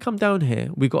as we come down here,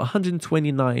 we got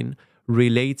 129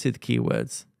 related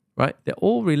keywords, right? They're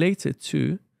all related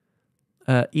to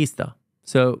Easter.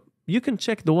 So you can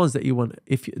check the ones that you want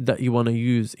to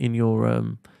use in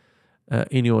your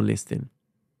listing.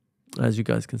 As you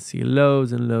guys can see,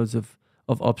 loads and loads of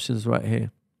options right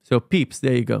here. So peeps,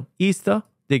 there you go. Easter,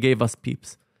 they gave us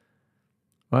peeps,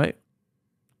 right?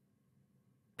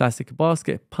 Plastic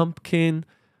basket, pumpkin,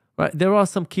 right? There are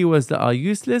some keywords that are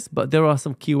useless, but there are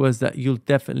some keywords that you'll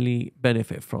definitely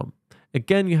benefit from.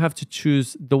 Again, you have to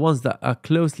choose the ones that are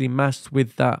closely matched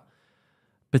with that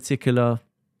particular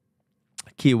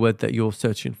keyword that you're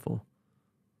searching for.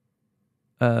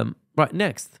 Right,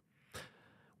 next,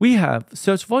 we have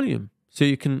search volume. So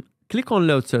you can click on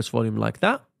load search volume like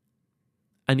that,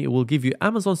 and it will give you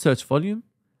Amazon search volume,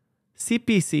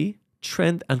 CPC,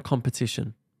 trend, and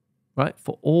competition, right?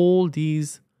 For all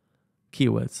these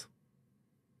keywords,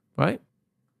 right?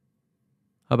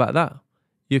 How about that?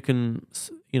 You can,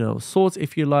 sort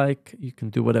if you like. You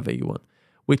can do whatever you want.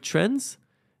 With trends,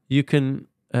 you can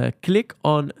click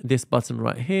on this button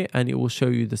right here, and it will show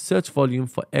you the search volume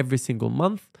for every single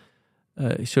month.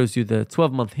 It shows you the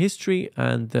 12-month history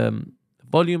and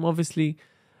volume, obviously,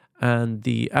 and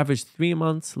the average 3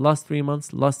 months, last 3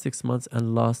 months, last 6 months,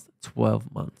 and last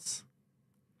 12 months.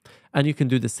 And you can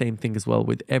do the same thing as well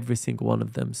with every single one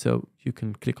of them. So you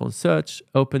can click on search,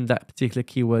 open that particular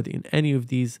keyword in any of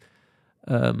these,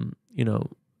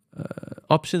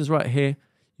 options right here.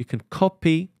 You can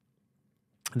copy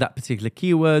that particular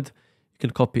keyword. You can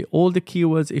copy all the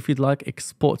keywords if you'd like,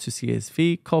 export to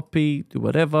CSV, copy, do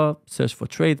whatever, search for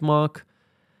trademark.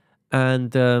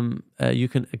 And you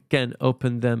can, again,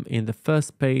 open them in the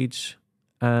first page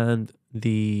and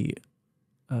the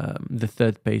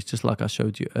third page, just like I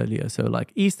showed you earlier. So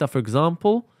like Easter, for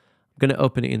example, I'm going to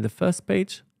open it in the first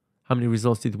page. How many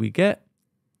results did we get?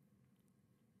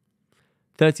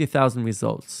 30,000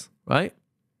 results, right?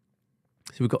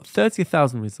 So we've got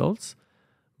 30,000 results.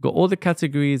 We've got all the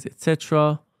categories,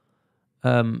 etc.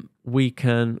 We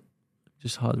can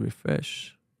just hard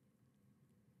refresh.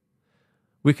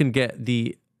 We can get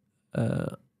the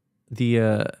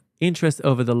interest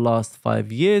over the last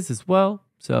 5 years as well.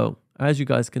 So as you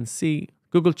guys can see,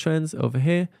 Google Trends over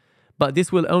here, but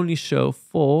this will only show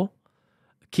for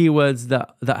keywords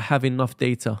that have enough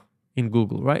data in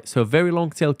Google, right? So very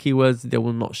long tail keywords, they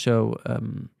will not show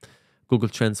Google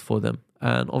Trends for them.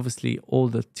 And obviously all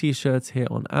the t-shirts here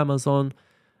on Amazon,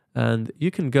 and you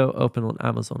can go open on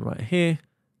Amazon right here.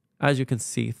 As you can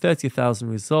see, 30,000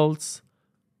 results.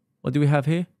 What do we have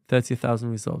here?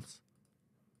 30,000 results,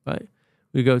 right?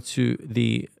 We go to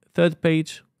the third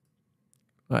page,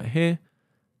 right here.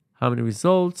 How many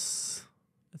results?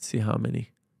 Let's see how many.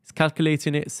 It's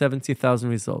calculating it, 70,000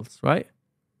 results, right?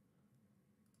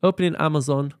 Opening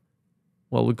Amazon,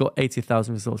 well, we got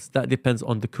 80,000 results. That depends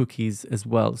on the cookies as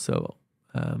well. So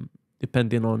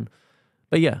depending on,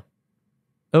 but yeah,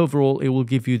 overall, it will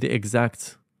give you the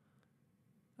exact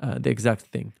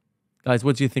thing. Guys,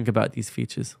 what do you think about these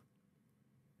features?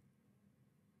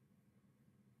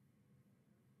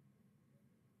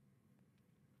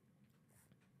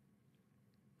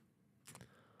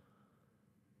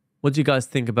 What do you guys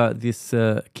think about this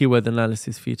keyword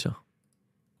analysis feature?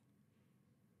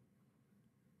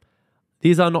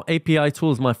 These are not API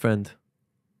tools, my friend.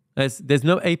 There's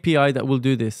no API that will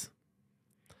do this.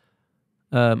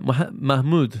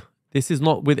 Mahmoud, this is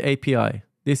not with API.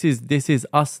 This is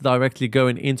us directly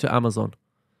going into Amazon.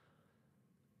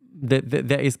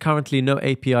 There is currently no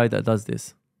API that does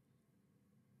this.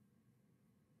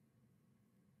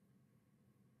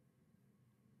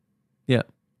 Yeah.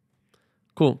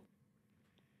 Cool.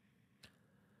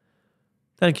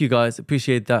 Thank you, guys.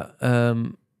 Appreciate that.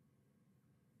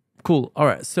 Cool. All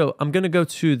right. So I'm going to go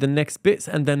to the next bits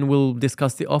and then we'll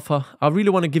discuss the offer. I really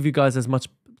want to give you guys as much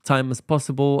time as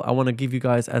possible. I want to give you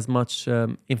guys as much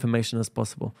information as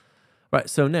possible. Right.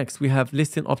 So next we have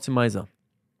listing optimizer.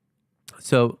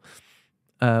 So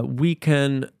we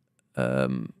can,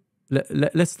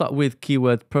 let's start with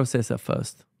keyword processor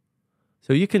first.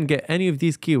 So you can get any of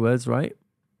these keywords, right?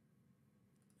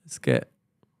 Let's get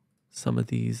some of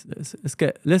these.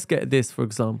 Let's get this, for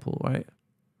example, right?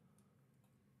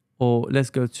 Or let's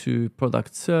go to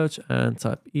product search and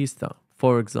type Easter,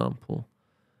 for example.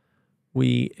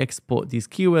 We export these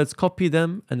keywords, copy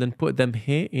them, and then put them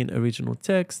here in original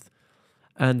text.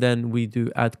 And then we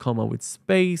do add comma with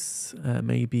space,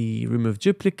 maybe remove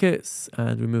duplicates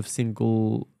and remove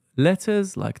single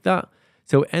letters like that.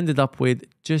 So we ended up with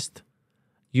just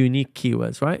unique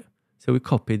keywords, right? So we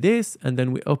copy this and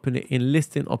then we open it in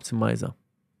listing optimizer.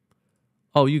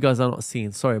 Oh, you guys are not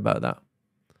seeing. Sorry about that.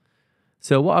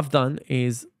 So what I've done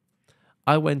is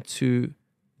I went to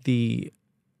the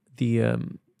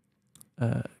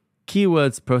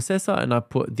keywords processor and I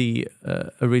put the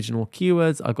original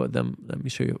keywords. I got them. Let me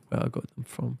show you where I got them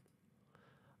from.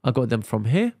 I got them from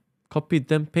here, copied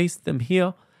them, pasted them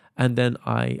here, and then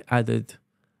I added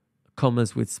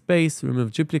commas with space,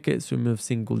 remove duplicates, remove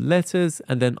single letters,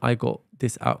 and then I got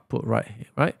this output right here,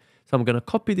 right? So I'm going to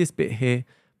copy this bit here,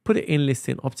 put it in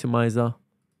listing optimizer,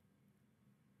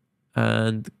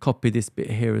 and copy this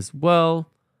bit here as well.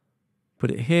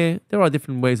 Put it here. There are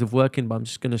different ways of working, but I'm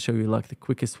just going to show you like the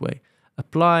quickest way.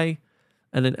 Apply.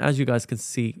 And then as you guys can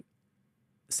see,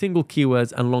 single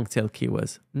keywords and long tail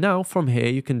keywords. Now from here,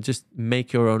 you can just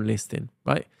make your own listing,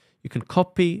 right? You can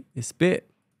copy this bit,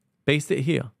 paste it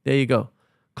here. There you go.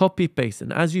 Copy, paste.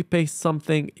 And as you paste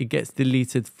something, it gets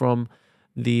deleted from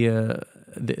the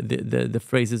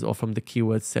phrases or from the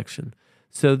keywords section,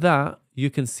 so that you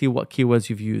can see what keywords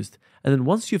you've used. And then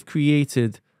once you've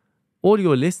created all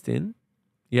your listing,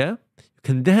 yeah, you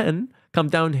can then come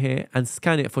down here and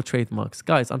scan it for trademarks.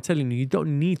 Guys, I'm telling you, you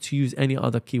don't need to use any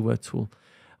other keyword tool.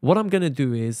 What I'm going to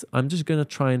do is I'm just going to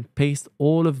try and paste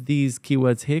all of these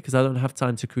keywords here because I don't have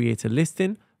time to create a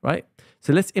listing, right?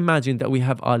 So let's imagine that we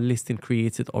have our listing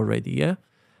created already, yeah?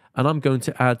 And I'm going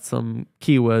to add some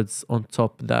keywords on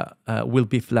top that will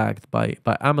be flagged by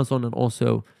Amazon and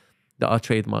also that are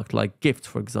trademarked, like gift,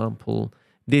 for example,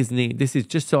 Disney. This is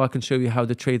just so I can show you how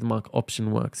the trademark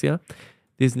option works, yeah?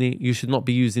 Disney, you should not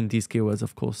be using these keywords,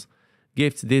 of course.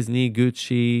 Gift, Disney,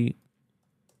 Gucci,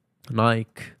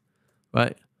 Nike,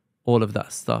 right? All of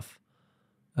that stuff.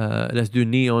 Let's do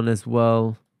neon as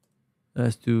well.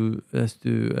 Let's do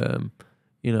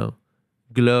you know,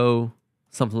 glow,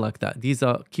 something like that. These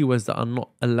are keywords that are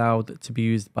not allowed to be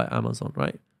used by Amazon,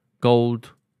 right? Gold,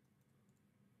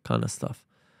 kind of stuff.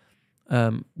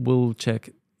 We'll check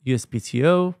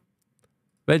USPTO,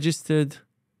 registered,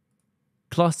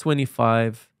 class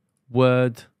 25,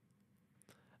 word,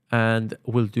 and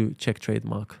we'll do check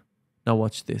trademark. Now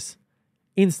watch this.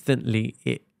 Instantly,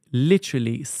 it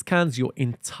literally scans your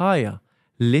entire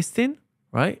listing,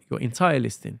 right? Your entire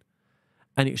listing.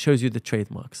 And it shows you the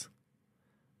trademarks.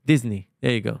 Disney,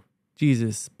 there you go.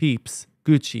 Jesus, Peeps,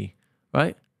 Gucci,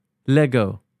 right?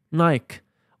 Lego, Nike.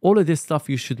 All of this stuff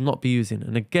you should not be using.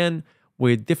 And again,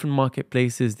 with different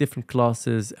marketplaces, different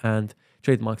classes, and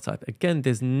trademark type. Again,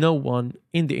 there's no one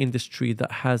in the industry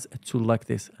that has a tool like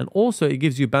this. And also, it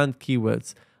gives you banned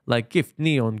keywords like gift,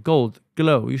 neon, gold,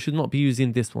 glow. You should not be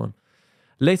using this one.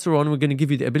 Later on, we're going to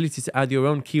give you the ability to add your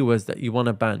own keywords that you want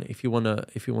to ban if you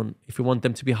want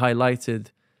them to be highlighted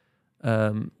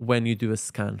when you do a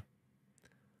scan.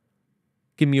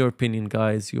 give me your opinion,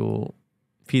 guys, your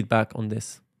feedback on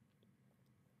this.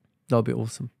 That'll be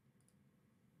awesome.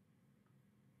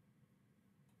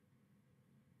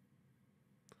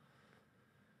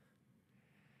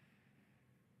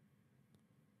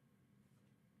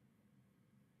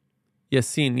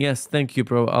 Yassine, yes, thank you,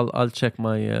 bro. I'll check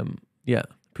my yeah,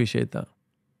 appreciate that.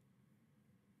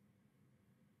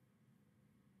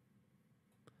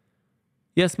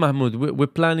 Yes, Mahmoud, we're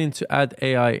planning to add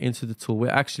AI into the tool. We're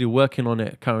actually working on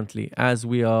it currently as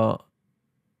we are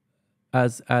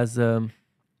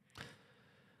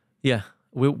yeah,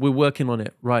 we're working on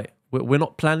it, right? We're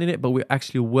not planning it, but we're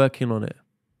actually working on it.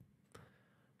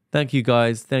 Thank you,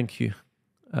 guys. Thank you.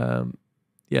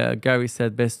 Yeah, Gary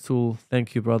said best tool.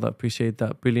 Thank you, brother. Appreciate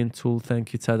that. Brilliant tool.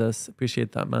 Thank you, Tadas.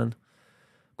 Appreciate that, man.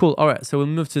 Cool. All right. So we'll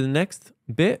move to the next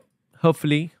bit.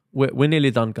 Hopefully, we're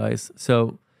nearly done, guys.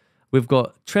 So we've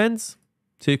got trends.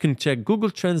 So you can check Google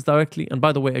Trends directly. And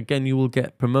by the way, again, you will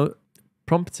get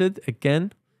prompted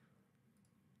again.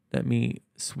 Let me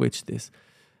switch this.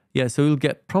 Yeah, so you'll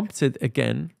get prompted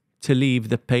again to leave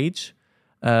the page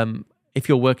if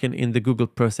you're working in the Google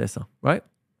processor, right?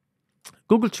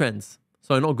 Google Trends.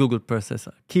 Sorry, not Google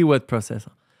processor, keyword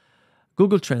processor.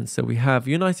 Google Trends. So we have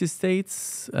United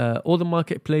States, all the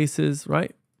marketplaces,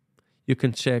 right? You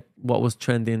can check what was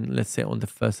trending, let's say on the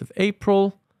 1st of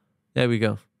April. There we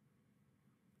go.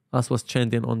 That's what's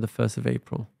trending on the 1st of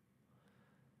April.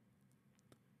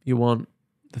 You want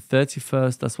the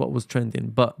 31st, that's what was trending.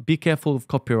 But be careful of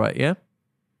copyright, yeah?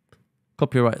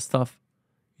 Copyright stuff,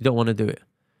 you don't want to do it.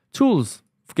 Tools,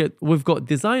 we've got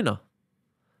Designer.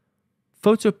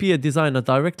 Photopea Designer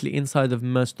directly inside of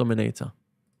Merch Dominator.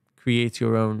 Create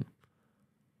your own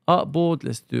artboard.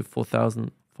 Let's do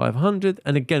 4,500.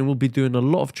 And again, we'll be doing a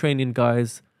lot of training,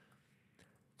 guys,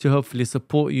 to hopefully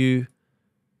support you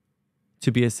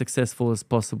to be as successful as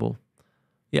possible.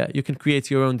 Yeah, you can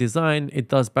create your own design. It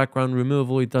does background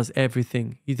removal. It does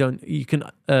everything. You can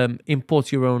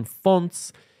import your own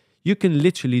fonts. You can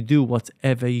literally do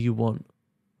whatever you want,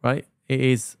 right? It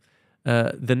is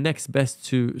the next best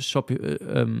to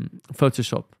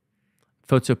Photoshop,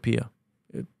 Photopea.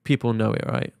 People know it,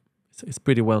 right? It's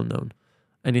pretty well known,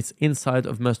 and it's inside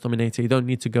of Merch Dominator. You don't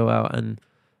need to go out and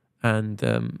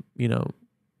you know,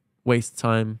 waste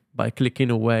time by clicking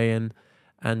away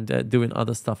and doing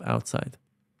other stuff outside.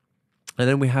 And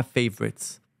then we have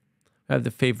favorites. We have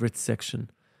the favorites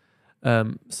section.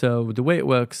 So the way it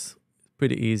works,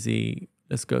 pretty easy.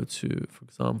 Let's go to, for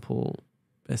example,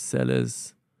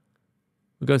 bestsellers.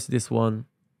 We go to this one,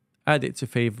 add it to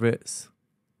favorites,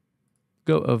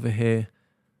 go over here,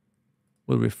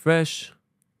 we'll refresh.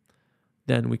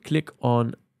 Then we click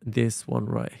on this one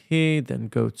right here, then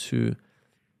go to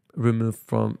remove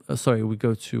from, we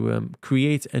go to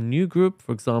create a new group,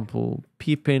 for example,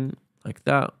 peeping, like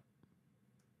that.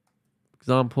 For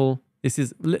example, this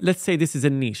is, let's say this is a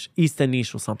niche, Easter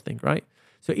niche or something, right?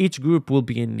 So each group will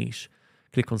be a niche.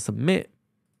 Click on submit,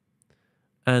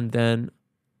 and then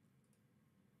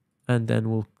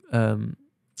we'll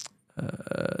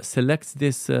select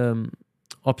this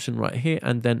option right here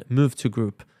and then move to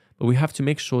group. But we have to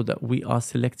make sure that we are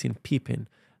selecting peeping,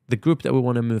 the group that we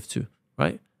want to move to,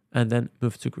 right? And then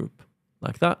move to group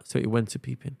like that. So it went to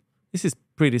peeping. This is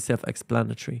pretty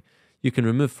self-explanatory. You can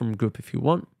remove from group if you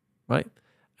want, right?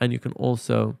 And you can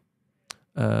also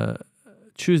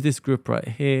choose this group right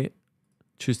here,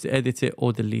 choose to edit it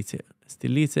or delete it. Let's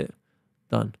delete it.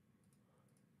 Done.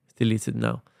 It's deleted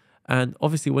now. And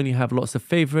obviously, when you have lots of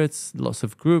favorites, lots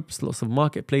of groups, lots of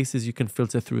marketplaces, you can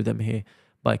filter through them here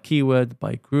by keyword,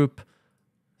 by group.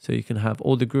 So you can have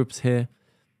all the groups here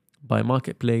by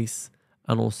marketplace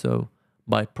and also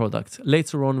by product.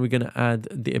 Later on, we're going to add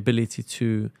the ability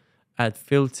to add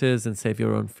filters and save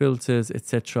your own filters,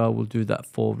 etc. We'll do that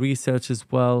for research as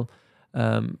well.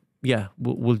 Yeah,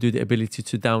 we'll do the ability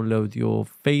to download your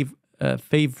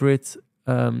favorite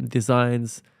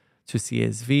designs to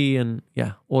CSV and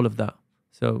yeah, all of that.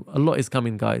 So a lot is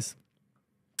coming, guys.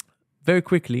 Very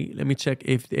quickly, let me check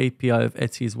if the API of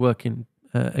Etsy is working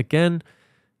again.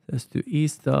 Let's do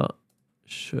Easter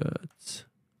shirt.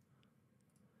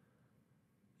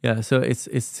 Yeah, so it's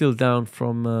still down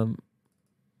from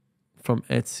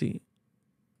Etsy.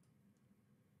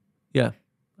 Yeah,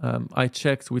 I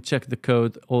checked. We checked the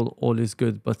code. All is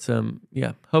good. But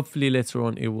yeah, hopefully later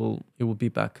on it will be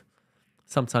back.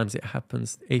 Sometimes it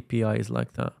happens. API is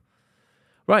like that.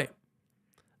 Right.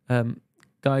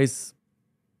 Guys,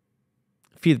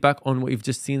 feedback on what you've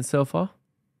just seen so far?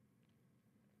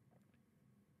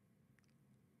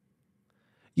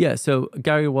 Yeah, so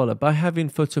Gary Waller, by having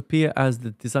Photopea as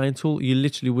the design tool, you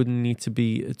literally wouldn't need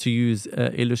to use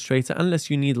Illustrator unless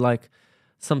you need like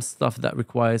some stuff that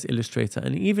requires Illustrator.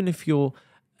 And even if you're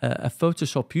a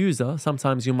Photoshop user,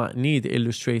 sometimes you might need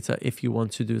Illustrator if you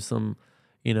want to do some,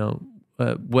 you know,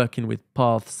 working with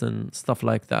paths and stuff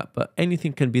like that. But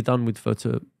anything can be done with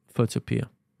Photopea,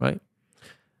 right?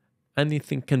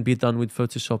 Anything can be done with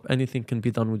Photoshop. Anything can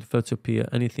be done with Photopea.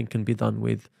 Anything can be done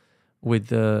with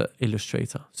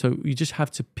Illustrator. So you just have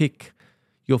to pick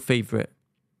your favorite.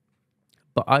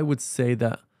 But I would say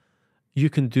that you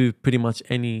can do pretty much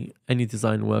any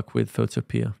design work with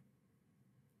Photopea.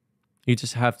 You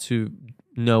just have to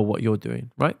know what you're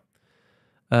doing, right?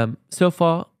 So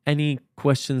far, any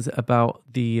questions about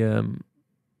the...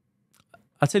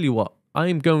 I'll tell you what,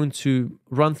 I'm going to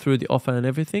run through the offer and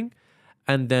everything,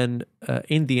 and then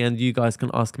in the end, you guys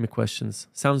can ask me questions.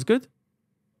 Sounds good?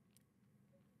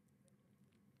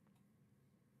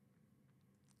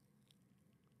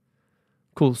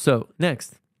 Cool. So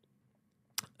next,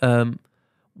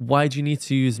 why do you need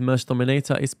to use Merge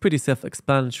Dominator? It's pretty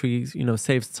self-explanatory. You know,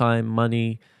 saves time,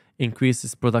 money,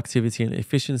 increases productivity and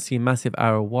efficiency, massive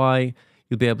ROI.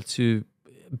 You'll be able to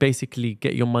basically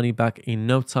get your money back in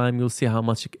no time. You'll see how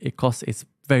much it costs. It's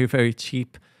very, very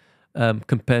cheap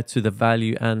compared to the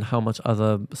value and how much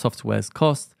other softwares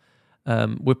cost.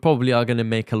 We probably are going to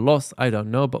make a loss. I don't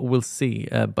know, but we'll see.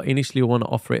 But initially, we want to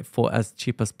offer it for as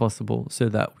cheap as possible so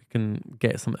that we can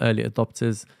get some early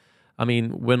adopters. I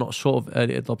mean, we're not short of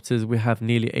early adopters. We have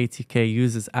nearly 80K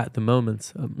users at the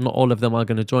moment. Not all of them are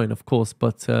going to join, of course,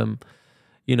 but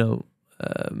you know,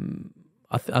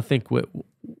 I think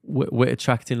we're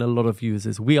attracting a lot of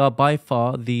users. We are by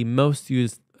far the most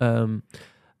used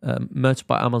Merch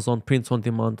by Amazon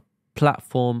print-on-demand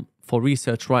platform for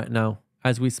research right now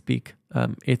as we speak.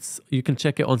 You can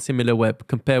check it on SimilarWeb,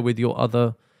 compare with your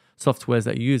other softwares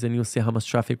that you use, and you'll see how much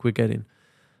traffic we're getting.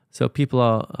 So people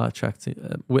are attracting,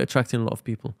 we're attracting a lot of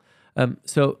people.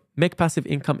 So make passive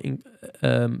income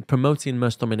promoting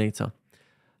Merch Dominator.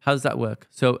 How does that work?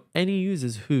 So any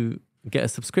users who get a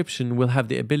subscription will have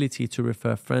the ability to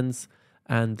refer friends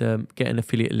and get an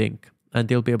affiliate link, and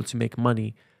they'll be able to make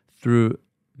money through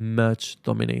Merch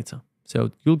Dominator.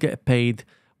 So you'll get paid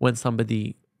when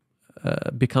somebody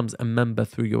becomes a member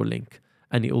through your link,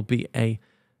 and it will be a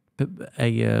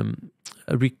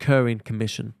recurring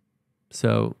commission.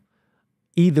 So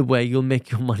either way, you'll make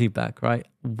your money back, right?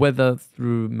 Whether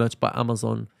through Merch by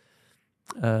Amazon,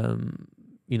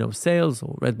 you know, sales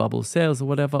or Redbubble sales or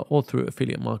whatever, or through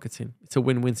affiliate marketing. It's a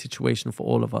win-win situation for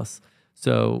all of us.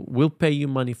 So we'll pay you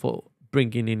money for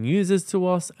bringing in users to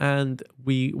us, and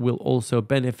we will also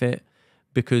benefit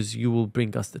because you will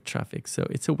bring us the traffic. So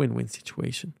it's a win-win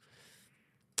situation.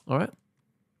 All right.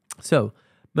 So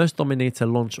Merch Dominator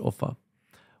launch offer.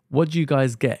 What do you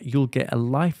guys get? You'll get a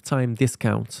lifetime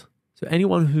discount. So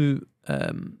anyone who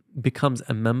becomes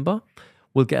a member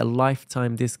will get a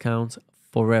lifetime discount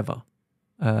forever.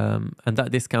 And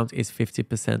that discount is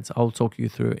 50%. I'll talk you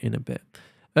through it in a bit.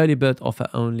 Early bird offer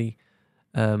only.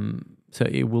 So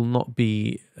it will not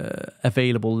be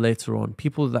available later on.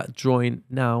 People that join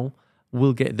now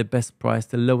will get the best price,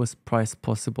 the lowest price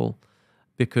possible,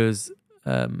 because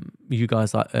you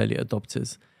guys are early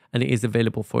adopters. And it is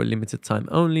available for a limited time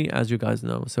only, as you guys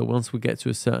know. So once we get to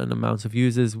a certain amount of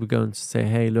users, we're going to say,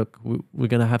 hey, look, we're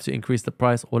going to have to increase the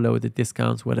price or lower the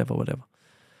discounts, whatever.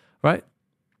 Right?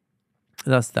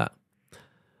 That's that.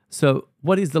 So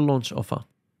what is the launch offer?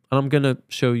 And I'm going to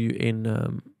show you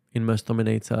in Merch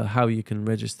Dominator how you can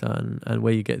register and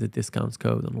where you get the discounts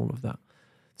code and all of that.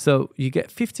 So you get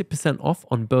 50% off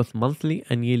on both monthly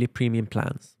and yearly premium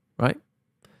plans, right?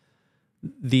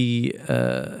 The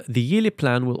yearly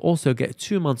plan will also get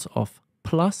 2 months off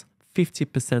plus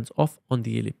 50% off on the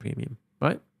yearly premium,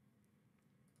 right?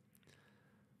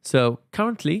 So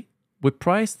currently we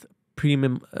priced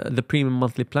the premium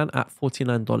monthly plan at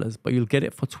 $49, but you'll get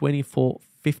it for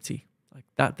 $24.50. Like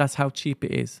that's how cheap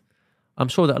it is. I'm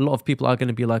sure that a lot of people are going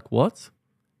to be like, what?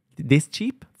 This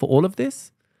cheap for all of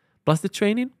this? Plus the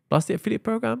training, plus the affiliate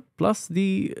program, plus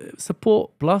the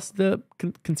support, plus the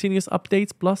continuous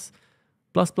updates, plus,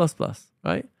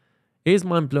 right? It is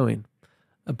mind-blowing.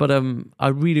 But I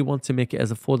really want to make it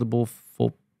as affordable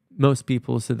for most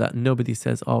people so that nobody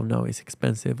says, oh, no, it's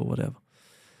expensive or whatever.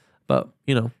 But,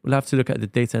 you know, we'll have to look at the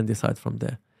data and decide from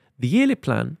there. The yearly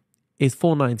plan is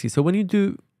 $490. So when you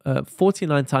do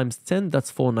 49 times 10,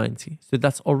 that's $490. So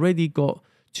that's already got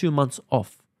 2 months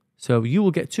off. So you will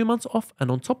get 2 months off,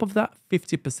 and on top of that,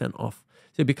 50% off.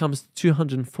 So it becomes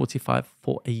 $245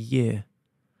 for a year.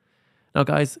 Now,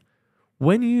 guys,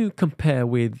 when you compare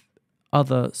with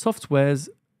other softwares,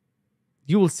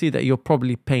 you will see that you're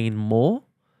probably paying more,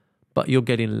 but you're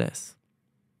getting less.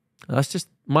 That's just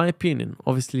my opinion.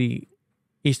 Obviously,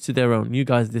 each to their own. You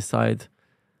guys decide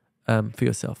for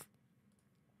yourself.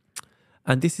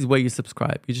 And this is where you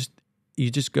subscribe. You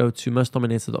just go to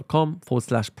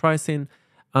merchdominator.com/pricing,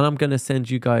 and I'm going to send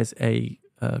you guys a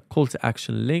call to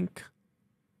action link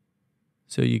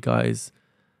so you guys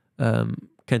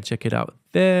can check it out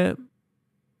there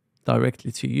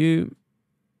directly to you.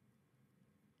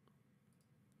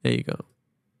 There you go.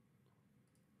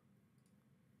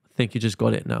 I think you just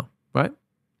got it now, right?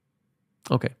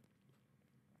 Okay.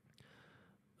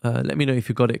 Let me know if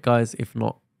you got it, guys. If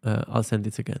not, I'll send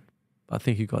it again. I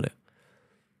think you got it.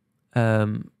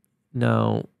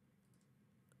 Now,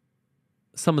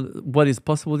 what is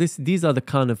possible. These are the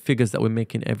kind of figures that we're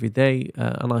making every day,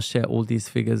 and I'll share all these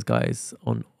figures, guys,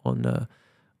 on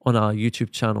our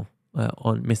YouTube channel,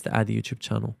 on Mr. Addy YouTube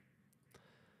channel.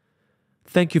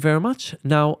 Thank you very much.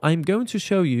 Now I'm going to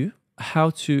show you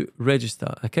how to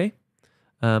register. Okay,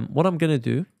 what I'm going to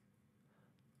do,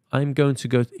 I'm going to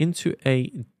go into a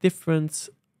different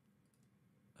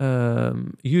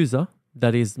user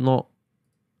that is not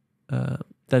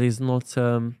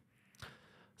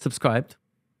subscribed.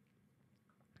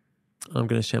 I'm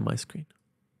going to share my screen.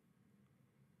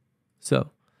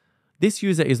 So this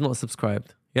user is not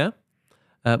subscribed. Yeah.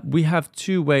 We have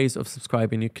two ways of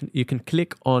subscribing. You can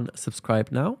click on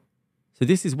subscribe now. So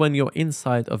this is when you're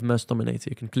inside of Merch Dominator.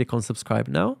 You can click on subscribe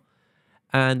now,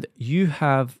 and you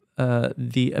have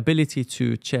the ability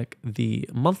to check the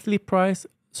monthly price,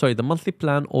 the monthly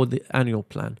plan or the annual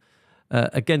plan.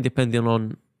 Again, depending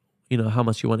on how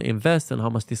much you want to invest and how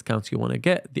much discounts you want to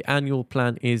get. The annual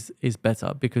plan is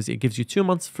better because it gives you 2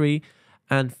 months free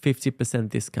and 50%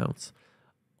 discounts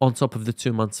on top of the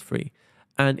 2 months free,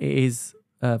 and it is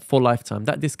for lifetime.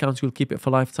 That discount, you'll keep it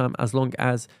for lifetime as long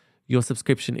as your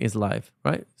subscription is live,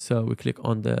 right? So we click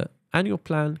on the annual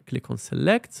plan, click on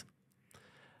select,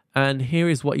 and here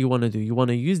is what you want to do. You want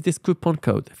to use this coupon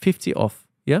code 50 off,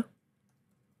 yeah?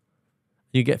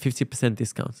 You get 50%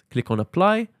 discount. Click on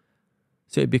apply.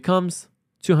 So it becomes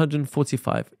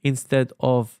 245 instead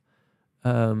of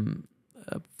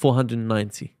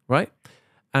 490, right?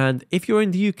 And if you're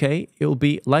in the UK, it will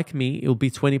be like me, it will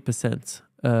be 20%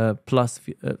 plus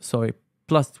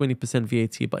 20%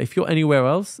 VAT. But if you're anywhere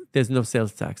else, there's no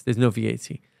sales tax, there's no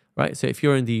VAT, right? So if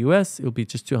you're in the US, it'll be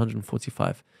just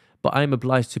 245. But I'm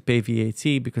obliged to pay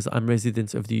VAT because I'm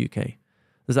resident of the UK.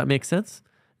 Does that make sense?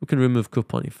 We can remove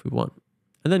coupon if we want.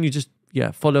 And then you just,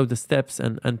 follow the steps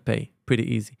and pay. Pretty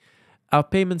easy. Our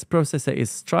payments processor is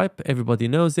Stripe. Everybody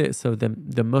knows it. So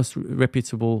the most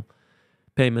reputable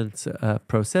payment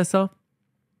processor.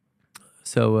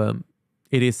 So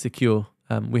it is secure.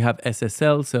 We have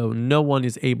SSL, so no one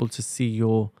is able to see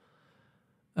your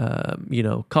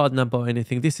card number or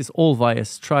anything. This is all via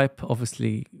Stripe.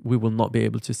 Obviously, we will not be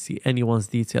able to see anyone's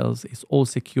details. It's all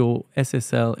secure.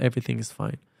 SSL, everything is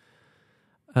fine.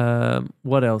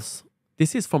 What else?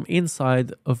 This is from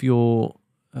inside of your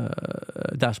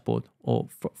dashboard or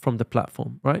from the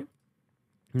platform, right?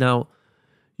 Now,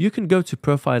 you can go to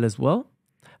profile as well.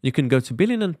 You can go to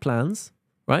billing and plans,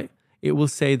 right? It will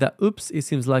say that, oops, it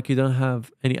seems like you don't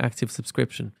have any active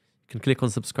subscription. You can click on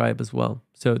subscribe as well.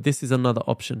 So this is another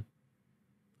option,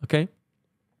 okay?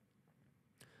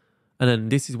 And then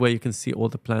this is where you can see all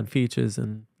the plan features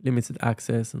and limited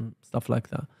access and stuff like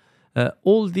that.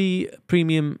 All the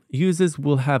premium users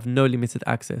will have no limited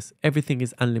access. Everything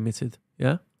is unlimited,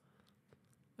 yeah?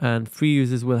 And free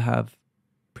users will have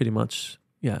pretty much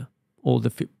all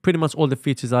the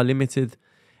features are limited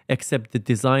except the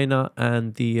designer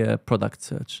and the product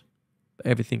search.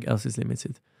 Everything else is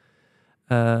limited.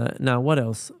 Now, what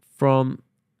else? From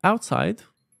outside,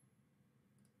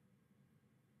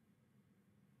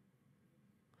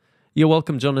 you're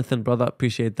welcome, Jonathan, brother.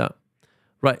 Appreciate that.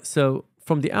 Right, so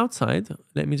from the outside,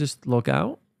 let me just log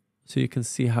out so you can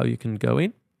see how you can go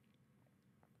in.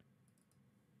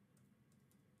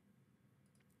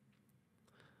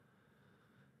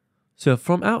 So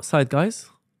from outside, guys,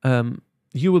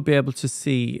 you will be able to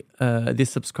see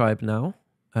this subscribe now,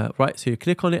 right? So you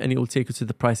click on it and it will take you to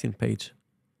the pricing page.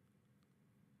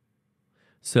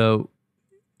 So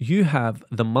you have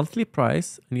the monthly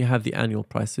price and you have the annual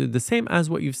price. So the same as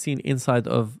what you've seen inside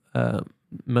of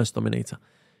Merch Dominator.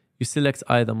 You select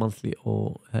either monthly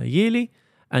or yearly,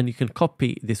 and you can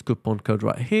copy this coupon code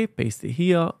right here, paste it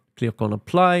here, click on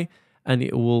apply, and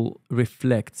it will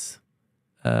reflect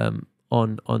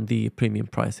on the premium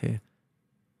price here.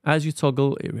 As you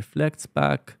toggle, it reflects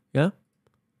back, yeah,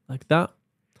 like that.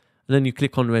 And then you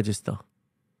click on register.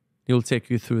 It will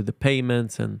take you through the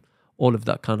payments and all of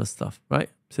that kind of stuff, right?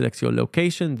 Select your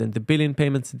location, then the billing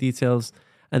payments details,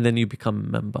 and then you become a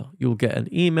member. You'll get an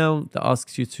email that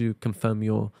asks you to confirm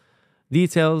your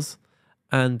details.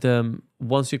 And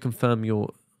once you confirm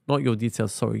your not your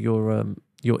details, sorry, your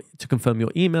to confirm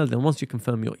your email. Then once you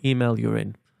confirm your email, you're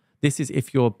in. This is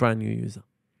if you're a brand new user.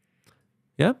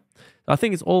 Yeah, I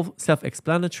think it's all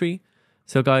self-explanatory.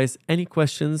 So guys, any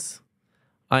questions,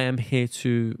 I am here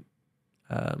to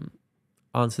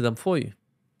answer them for you.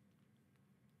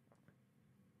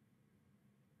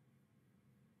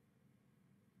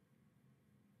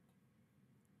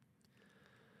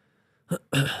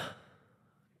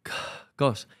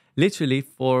 Gosh, literally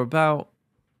for about,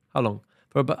 how long?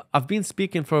 I've been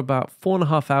speaking for about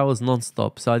 4.5 hours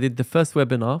nonstop. So I did the first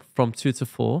webinar from 2 to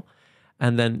 4.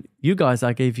 And then you guys,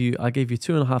 I gave you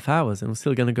 2.5 hours, and we're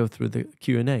still going to go through the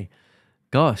Q&A.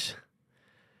 Gosh,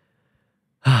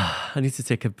 I need to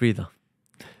take a breather.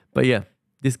 But yeah,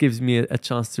 this gives me a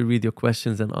chance to read your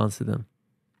questions and answer them.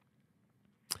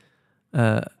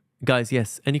 Guys,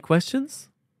 yes, any questions?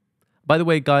 By the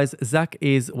way, guys, Zach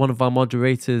is one of our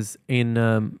moderators in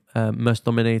Merch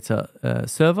Dominator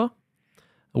server.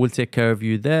 I will take care of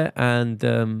you there. And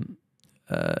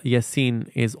Yassine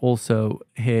is also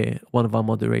here, one of our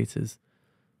moderators.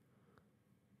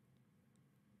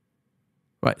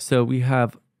 Right, so we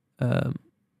have,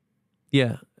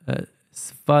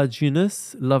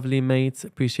 Svajunus, lovely mate.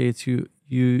 Appreciate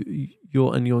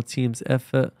your and your team's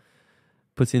effort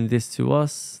putting this to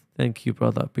us. Thank you,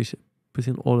 brother. Appreciate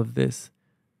putting all of this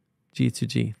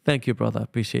G2G. Thank you, brother.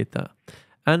 Appreciate that.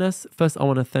 Anas, first I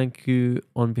want to thank you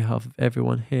on behalf of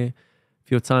everyone here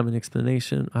for your time and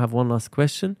explanation. I have one last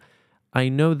question. I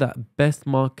know that best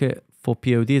market for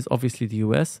POD is obviously the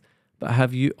US, but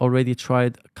have you already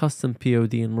tried custom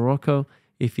POD in Morocco?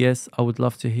 If yes, I would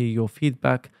love to hear your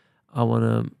feedback. I want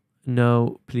to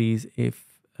know, please, if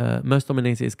Merch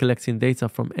Dominator is collecting data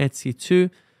from Etsy too,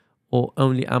 or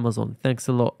only Amazon. Thanks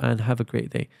a lot and have a great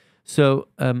day. So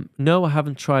no, I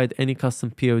haven't tried any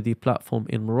custom POD platform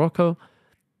in Morocco.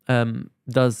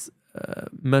 Does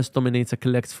Merch Dominator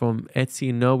collect from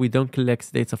Etsy? No, we don't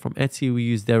collect data from Etsy. We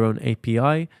use their own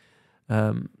API.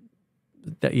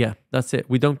 That's it.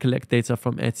 We don't collect data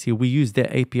from Etsy. We use their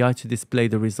API to display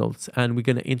the results, and we're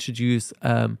going to introduce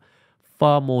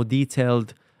far more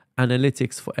detailed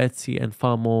analytics for Etsy and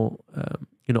far more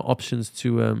options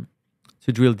to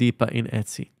drill deeper in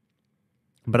Etsy.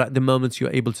 But at the moment,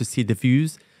 you're able to see the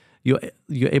views. You're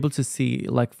able to see,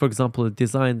 like, for example, a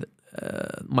design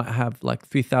might have like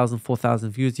 3,000,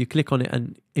 4,000 views. You click on it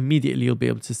and immediately you'll be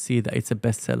able to see that it's a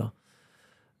bestseller.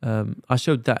 I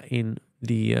showed that in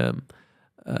the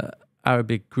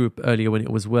Arabic group earlier when it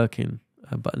was working,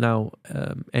 but now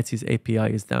Etsy's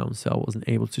API is down, so I wasn't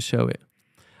able to show it.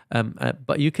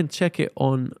 But you can check it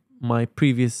on my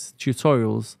previous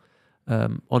tutorials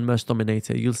on Merch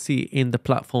Dominator. You'll see in the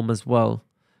platform as well,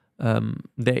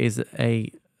 there is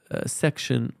a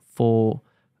section for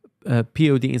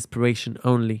POD inspiration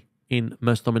only in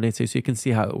Merch Dominator, so you can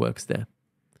see how it works there.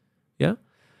 Yeah.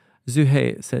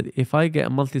 Zuhay said, if I get a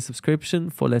monthly subscription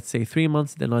for, let's say, 3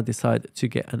 months, then I decide to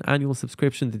get an annual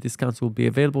subscription, the discounts will be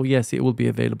available. Yes, it will be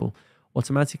available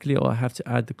automatically, or I have to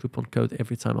add the coupon code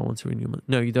every time I want to renew.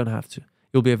 No, you don't have to.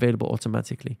 It will be available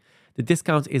automatically. The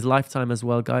discount is lifetime as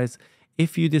well, guys.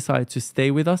 If you decide to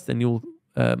stay with us, then you'll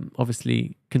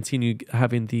obviously continue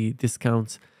having the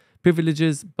discount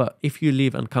privileges. But if you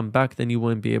leave and come back, then you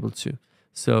won't be able to.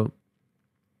 So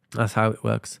that's how it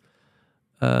works.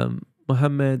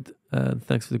 Mohammed,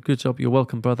 thanks for the good job. You're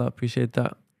welcome, brother. Appreciate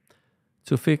that.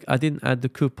 Tufik, I didn't add the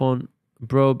coupon,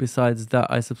 bro. Besides that,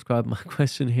 I subscribe. My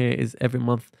question here is every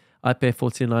month I pay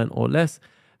 $49 or less.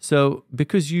 So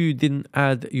because you didn't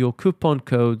add your coupon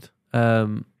code,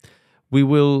 we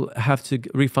will have to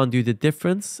refund you the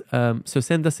difference. So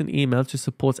send us an email to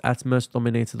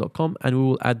support@merchdominator.com and we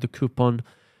will add the coupon.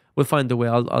 We'll find a way.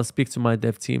 I'll speak to my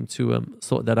dev team to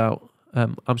sort that out.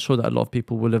 I'm sure that a lot of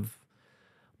people will have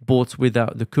bought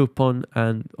without the coupon,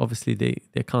 and obviously they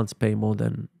can't pay more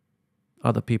than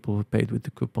other people who paid with the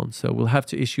coupon. So we'll have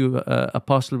to issue a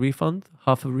partial refund,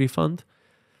 half a refund,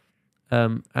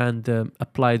 and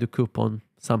apply the coupon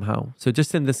somehow. So just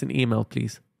send us an email,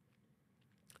 please,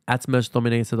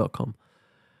 @merchdominator.com.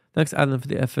 Thanks, Alan, for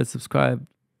the effort. Subscribe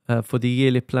for the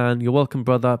yearly plan. You're welcome,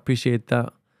 brother. Appreciate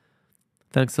that.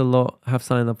 Thanks a lot. Have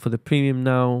signed up for the premium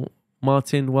now.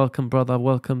 Martin, welcome, brother.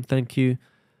 Welcome. Thank you.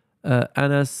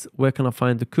 Anas, where can I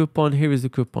find the coupon? Here is the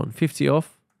coupon, 50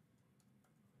 off.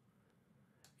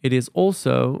 It is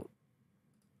also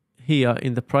here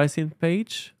in the pricing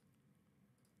page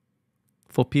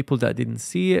for people that didn't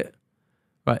see it.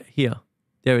 Right here,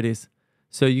 there it is.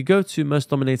 So you go to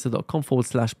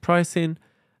merchdominator.com/pricing,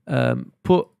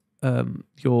 put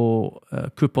your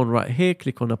coupon right here,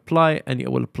 click on apply, and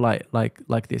it will apply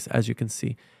like this. As you can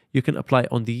see, you can apply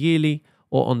on the yearly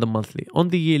or on the monthly. On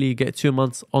the yearly, you get 2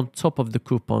 months on top of the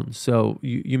coupon. So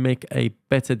you make a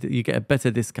better, you get a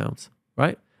better discount,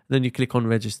 right? Then you click on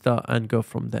register and go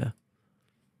from there.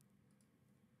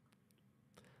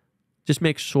 Just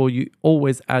make sure you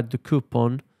always add the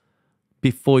coupon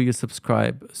before you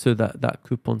subscribe so that that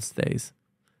coupon stays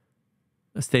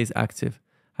active.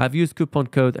 I've used coupon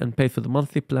code and paid for the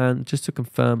monthly plan. Just to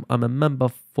confirm, I'm a member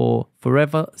for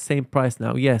forever, same price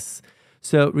now. Yes.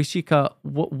 So Rishika,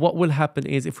 what will happen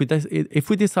is if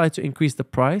we decide to increase the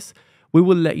price, we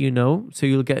will let you know. So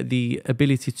you'll get the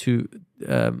ability to,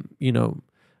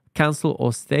 cancel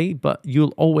or stay, but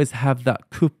you'll always have that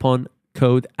coupon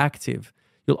code active.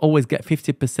 You'll always get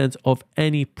 50% of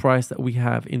any price that we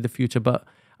have in the future. But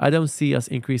I don't see us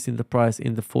increasing the price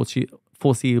in the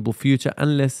foreseeable future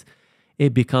unless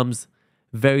it becomes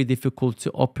very difficult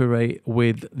to operate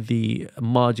with the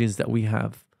margins that we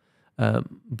have.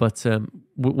 But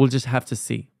we'll just have to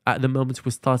see. At the moment,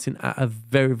 we're starting at a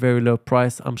very, very low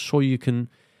price. I'm sure you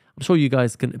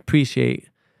guys can appreciate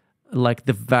like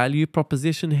the value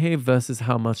proposition here versus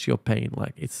how much you're paying.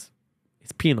 Like it's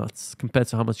peanuts compared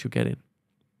to how much you're getting.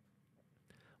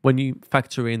 When you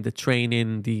factor in the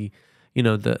training, the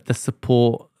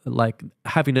support, like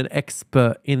having an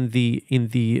expert in the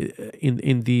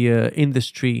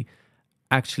industry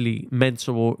actually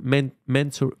mentoring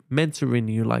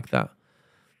you like that.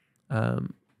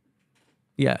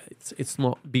 Yeah, it's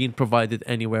not being provided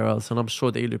anywhere else, and I'm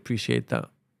sure that you'll appreciate that.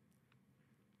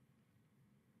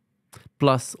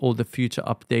 Plus all the future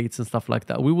updates and stuff like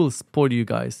that. We will spoil you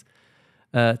guys.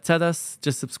 Tadas,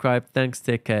 just subscribe. Thanks.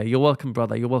 Take care. You're welcome,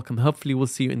 brother. You're welcome. Hopefully we'll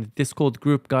see you in the Discord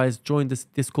group, guys. Join this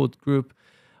Discord group.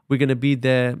 We're going to be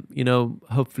there,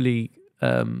 hopefully,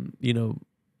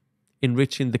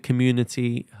 enriching the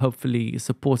community, hopefully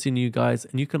supporting you guys.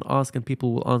 And you can ask and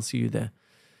people will answer you there.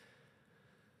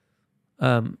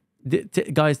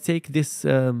 Guys, take this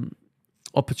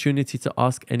opportunity to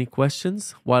ask any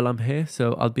questions while I'm here.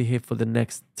 So I'll be here for the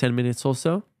next 10 minutes or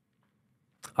so.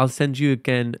 I'll send you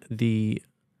again the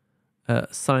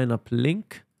sign up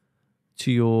link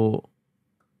to your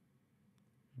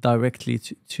directly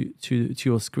to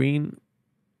your screen.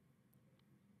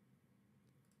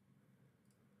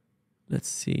 Let's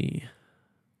see.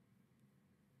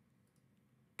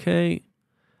 Okay,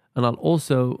 and I'll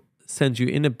also send you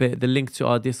in a bit the link to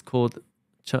our Discord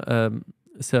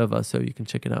server so you can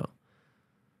check it out.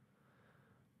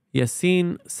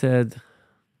 Yassine said,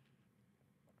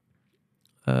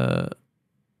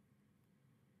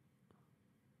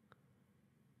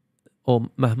 or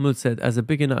Mahmoud said, as a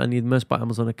beginner, I need merch by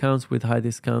Amazon accounts with high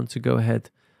discount to go ahead.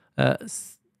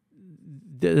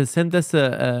 Send us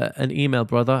an email,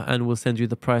 brother, and we'll send you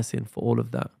the pricing for all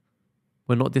of that.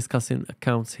 We're not discussing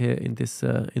accounts here in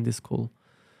this call.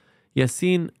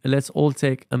 Yassine, let's all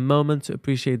take a moment to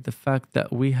appreciate the fact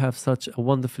that we have such a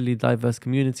wonderfully diverse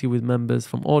community with members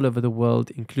from all over the world,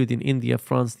 including India,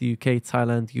 France, the UK,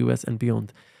 Thailand, US, and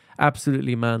beyond.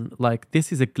 Absolutely, man. Like,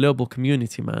 this is a global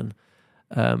community, man.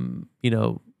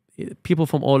 People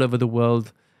from all over the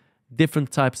world,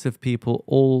 different types of people,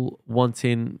 all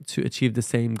wanting to achieve the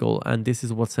same goal. And this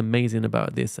is what's amazing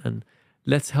about this. And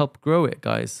let's help grow it,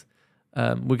 guys.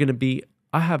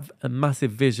 I have a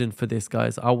massive vision for this,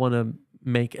 guys. I want to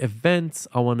make events.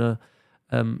 I want to,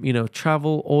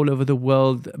 travel all over the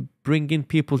world, bringing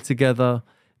people together,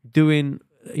 doing,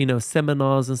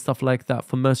 seminars and stuff like that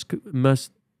for Merch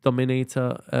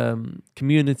Dominator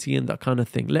community and that kind of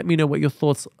thing. Let me know what your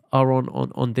thoughts are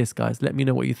on this, guys. Let me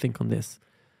know what you think on this.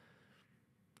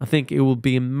 I think it will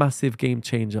be a massive game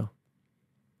changer.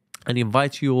 And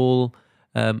invite you all.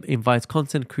 Invite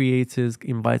content creators,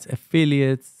 invite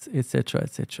affiliates, etc.,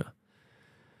 etc.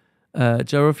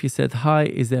 Jarofi said, hi,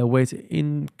 is there a way to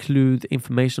include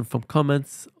information from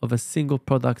comments of a single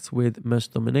product with Merch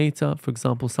Dominator? For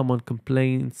example, someone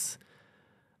complains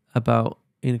about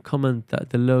in a comment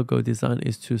that the logo design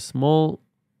is too small.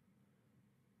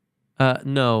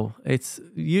 No, it's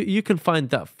you can find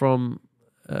that from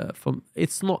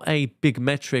it's not a big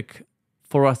metric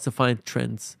for us to find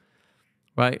trends,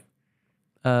 right?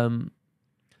 I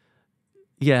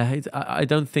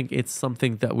don't think it's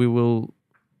something that we will,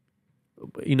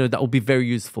 that will be very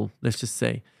useful. Let's just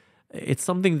say it's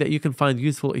something that you can find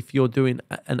useful if you're doing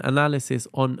an analysis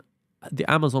on the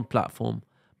Amazon platform,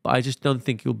 but I just don't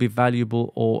think it will be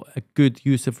valuable or a good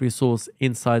use of resource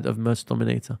inside of Merch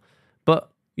Dominator.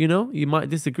 But you might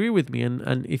disagree with me,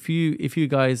 and if you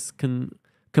guys can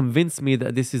convince me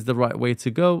that this is the right way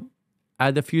to go,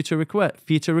 add a feature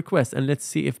request, and let's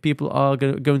see if people are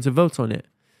going to vote on it.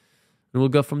 And we'll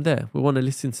go from there. We want to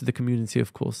listen to the community,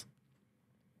 of course.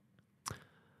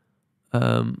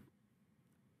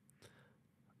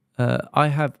 I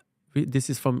have, this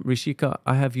is from Rishika,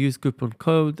 I have used coupon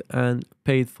code and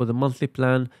paid for the monthly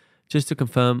plan. Just to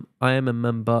confirm, I am a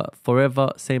member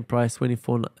forever, same price,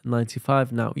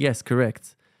 $24.95 now. Yes,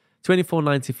 correct.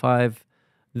 $24.95,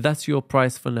 that's your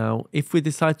price for now. If we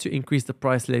decide to increase the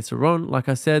price later on, like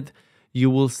I said, you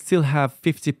will still have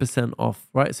 50% off,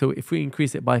 right? So if we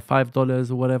increase it by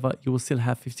 $5 or whatever, you will still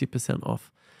have 50%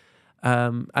 off.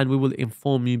 And we will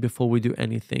inform you before we do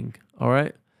anything, all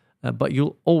right? But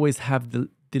you'll always have the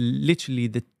literally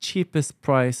the cheapest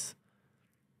price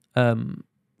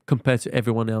compared to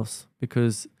everyone else,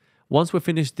 because once we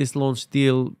finish this launch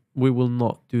deal, we will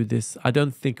not do this. I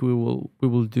don't think we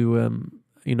will do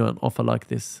you know, an offer like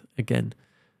this again,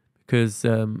 because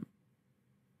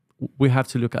we have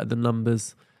to look at the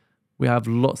numbers. We have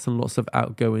lots and lots of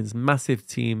outgoings, massive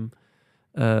team,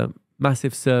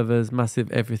 massive servers,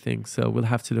 massive everything. So we'll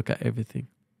have to look at everything.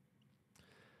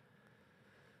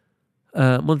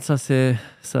 Munsase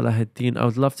Salahuddin, I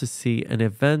would love to see an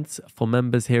event for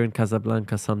members here in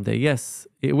Casablanca someday. Yes,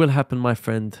 it will happen, my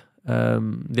friend.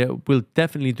 We'll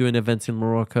definitely do an event in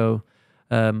Morocco.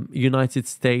 United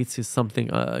States is something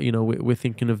you know, we're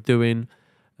thinking of doing.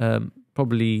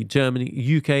 Probably Germany,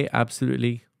 UK,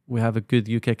 absolutely. We have a good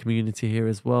UK community here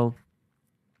as well.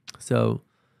 So,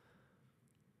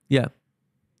 yeah.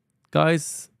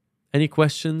 Guys, any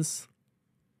questions?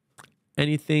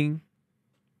 Anything?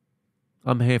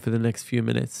 I'm here for the next few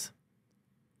minutes.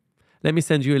 Let me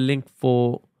send you a link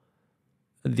for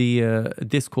the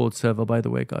Discord server, by the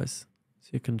way, guys, so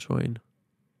you can join.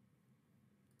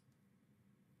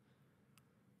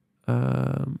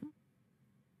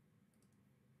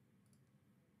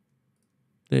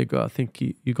 There you go. I think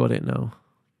you got it now.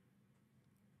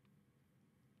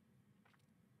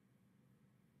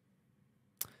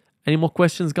 Any more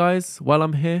questions, guys, while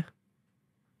I'm here?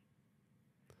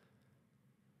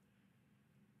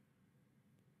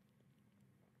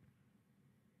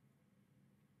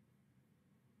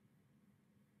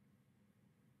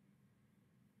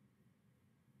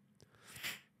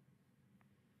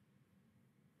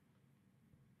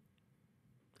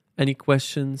 Any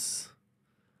questions?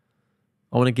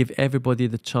 I want to give everybody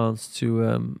the chance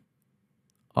to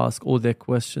ask all their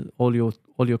questions, all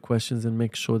your questions, and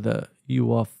make sure that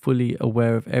you are fully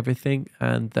aware of everything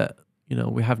and that, you know,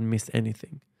 we haven't missed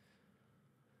anything.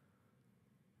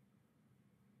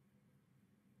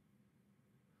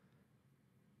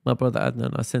 My brother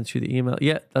Adnan, I sent you the email.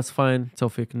 Yeah, that's fine,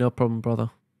 Tawfiq. No problem,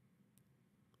 brother.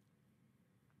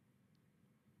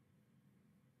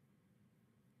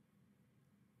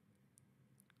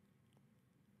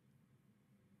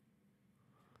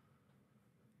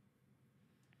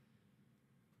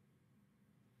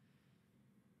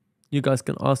 You guys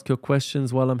can ask your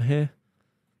questions while I'm here.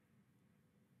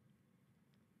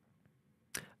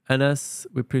 Anas,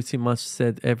 we pretty much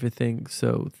said everything.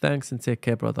 So thanks and take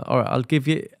care, brother. All right, I'll give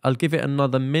it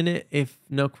another minute. If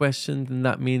no question, then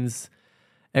that means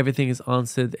everything is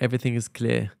answered, everything is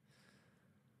clear.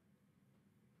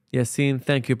 Yassine,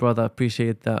 thank you, brother.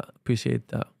 Appreciate that. Appreciate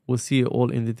that. We'll see you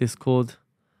all in the Discord.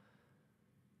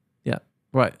 Yeah,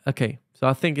 right. Okay, so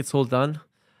I think it's all done.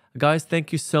 Guys,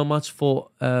 thank you so much for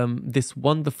this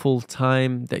wonderful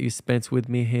time that you spent with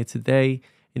me here today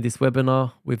in this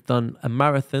webinar. We've done a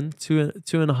marathon,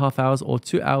 2.5 hours or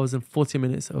 2 hours and 40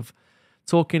 minutes of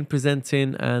talking,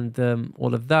 presenting, and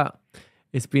all of that.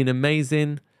 It's been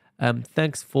amazing.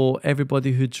 Thanks for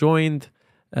everybody who joined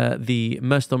the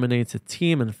Merch Dominator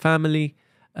team and family.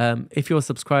 If you're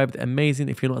subscribed, amazing.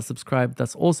 If you're not subscribed,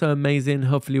 that's also amazing.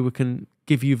 Hopefully we can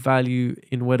give you value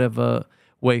in whatever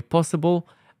way possible.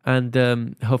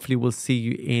 And hopefully we'll see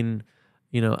you in,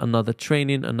 you know, another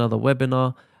training, another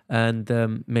webinar,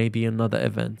 and maybe another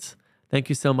event. Thank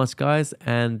you so much, guys.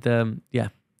 And yeah,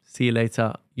 see you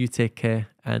later. You take care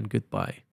and goodbye.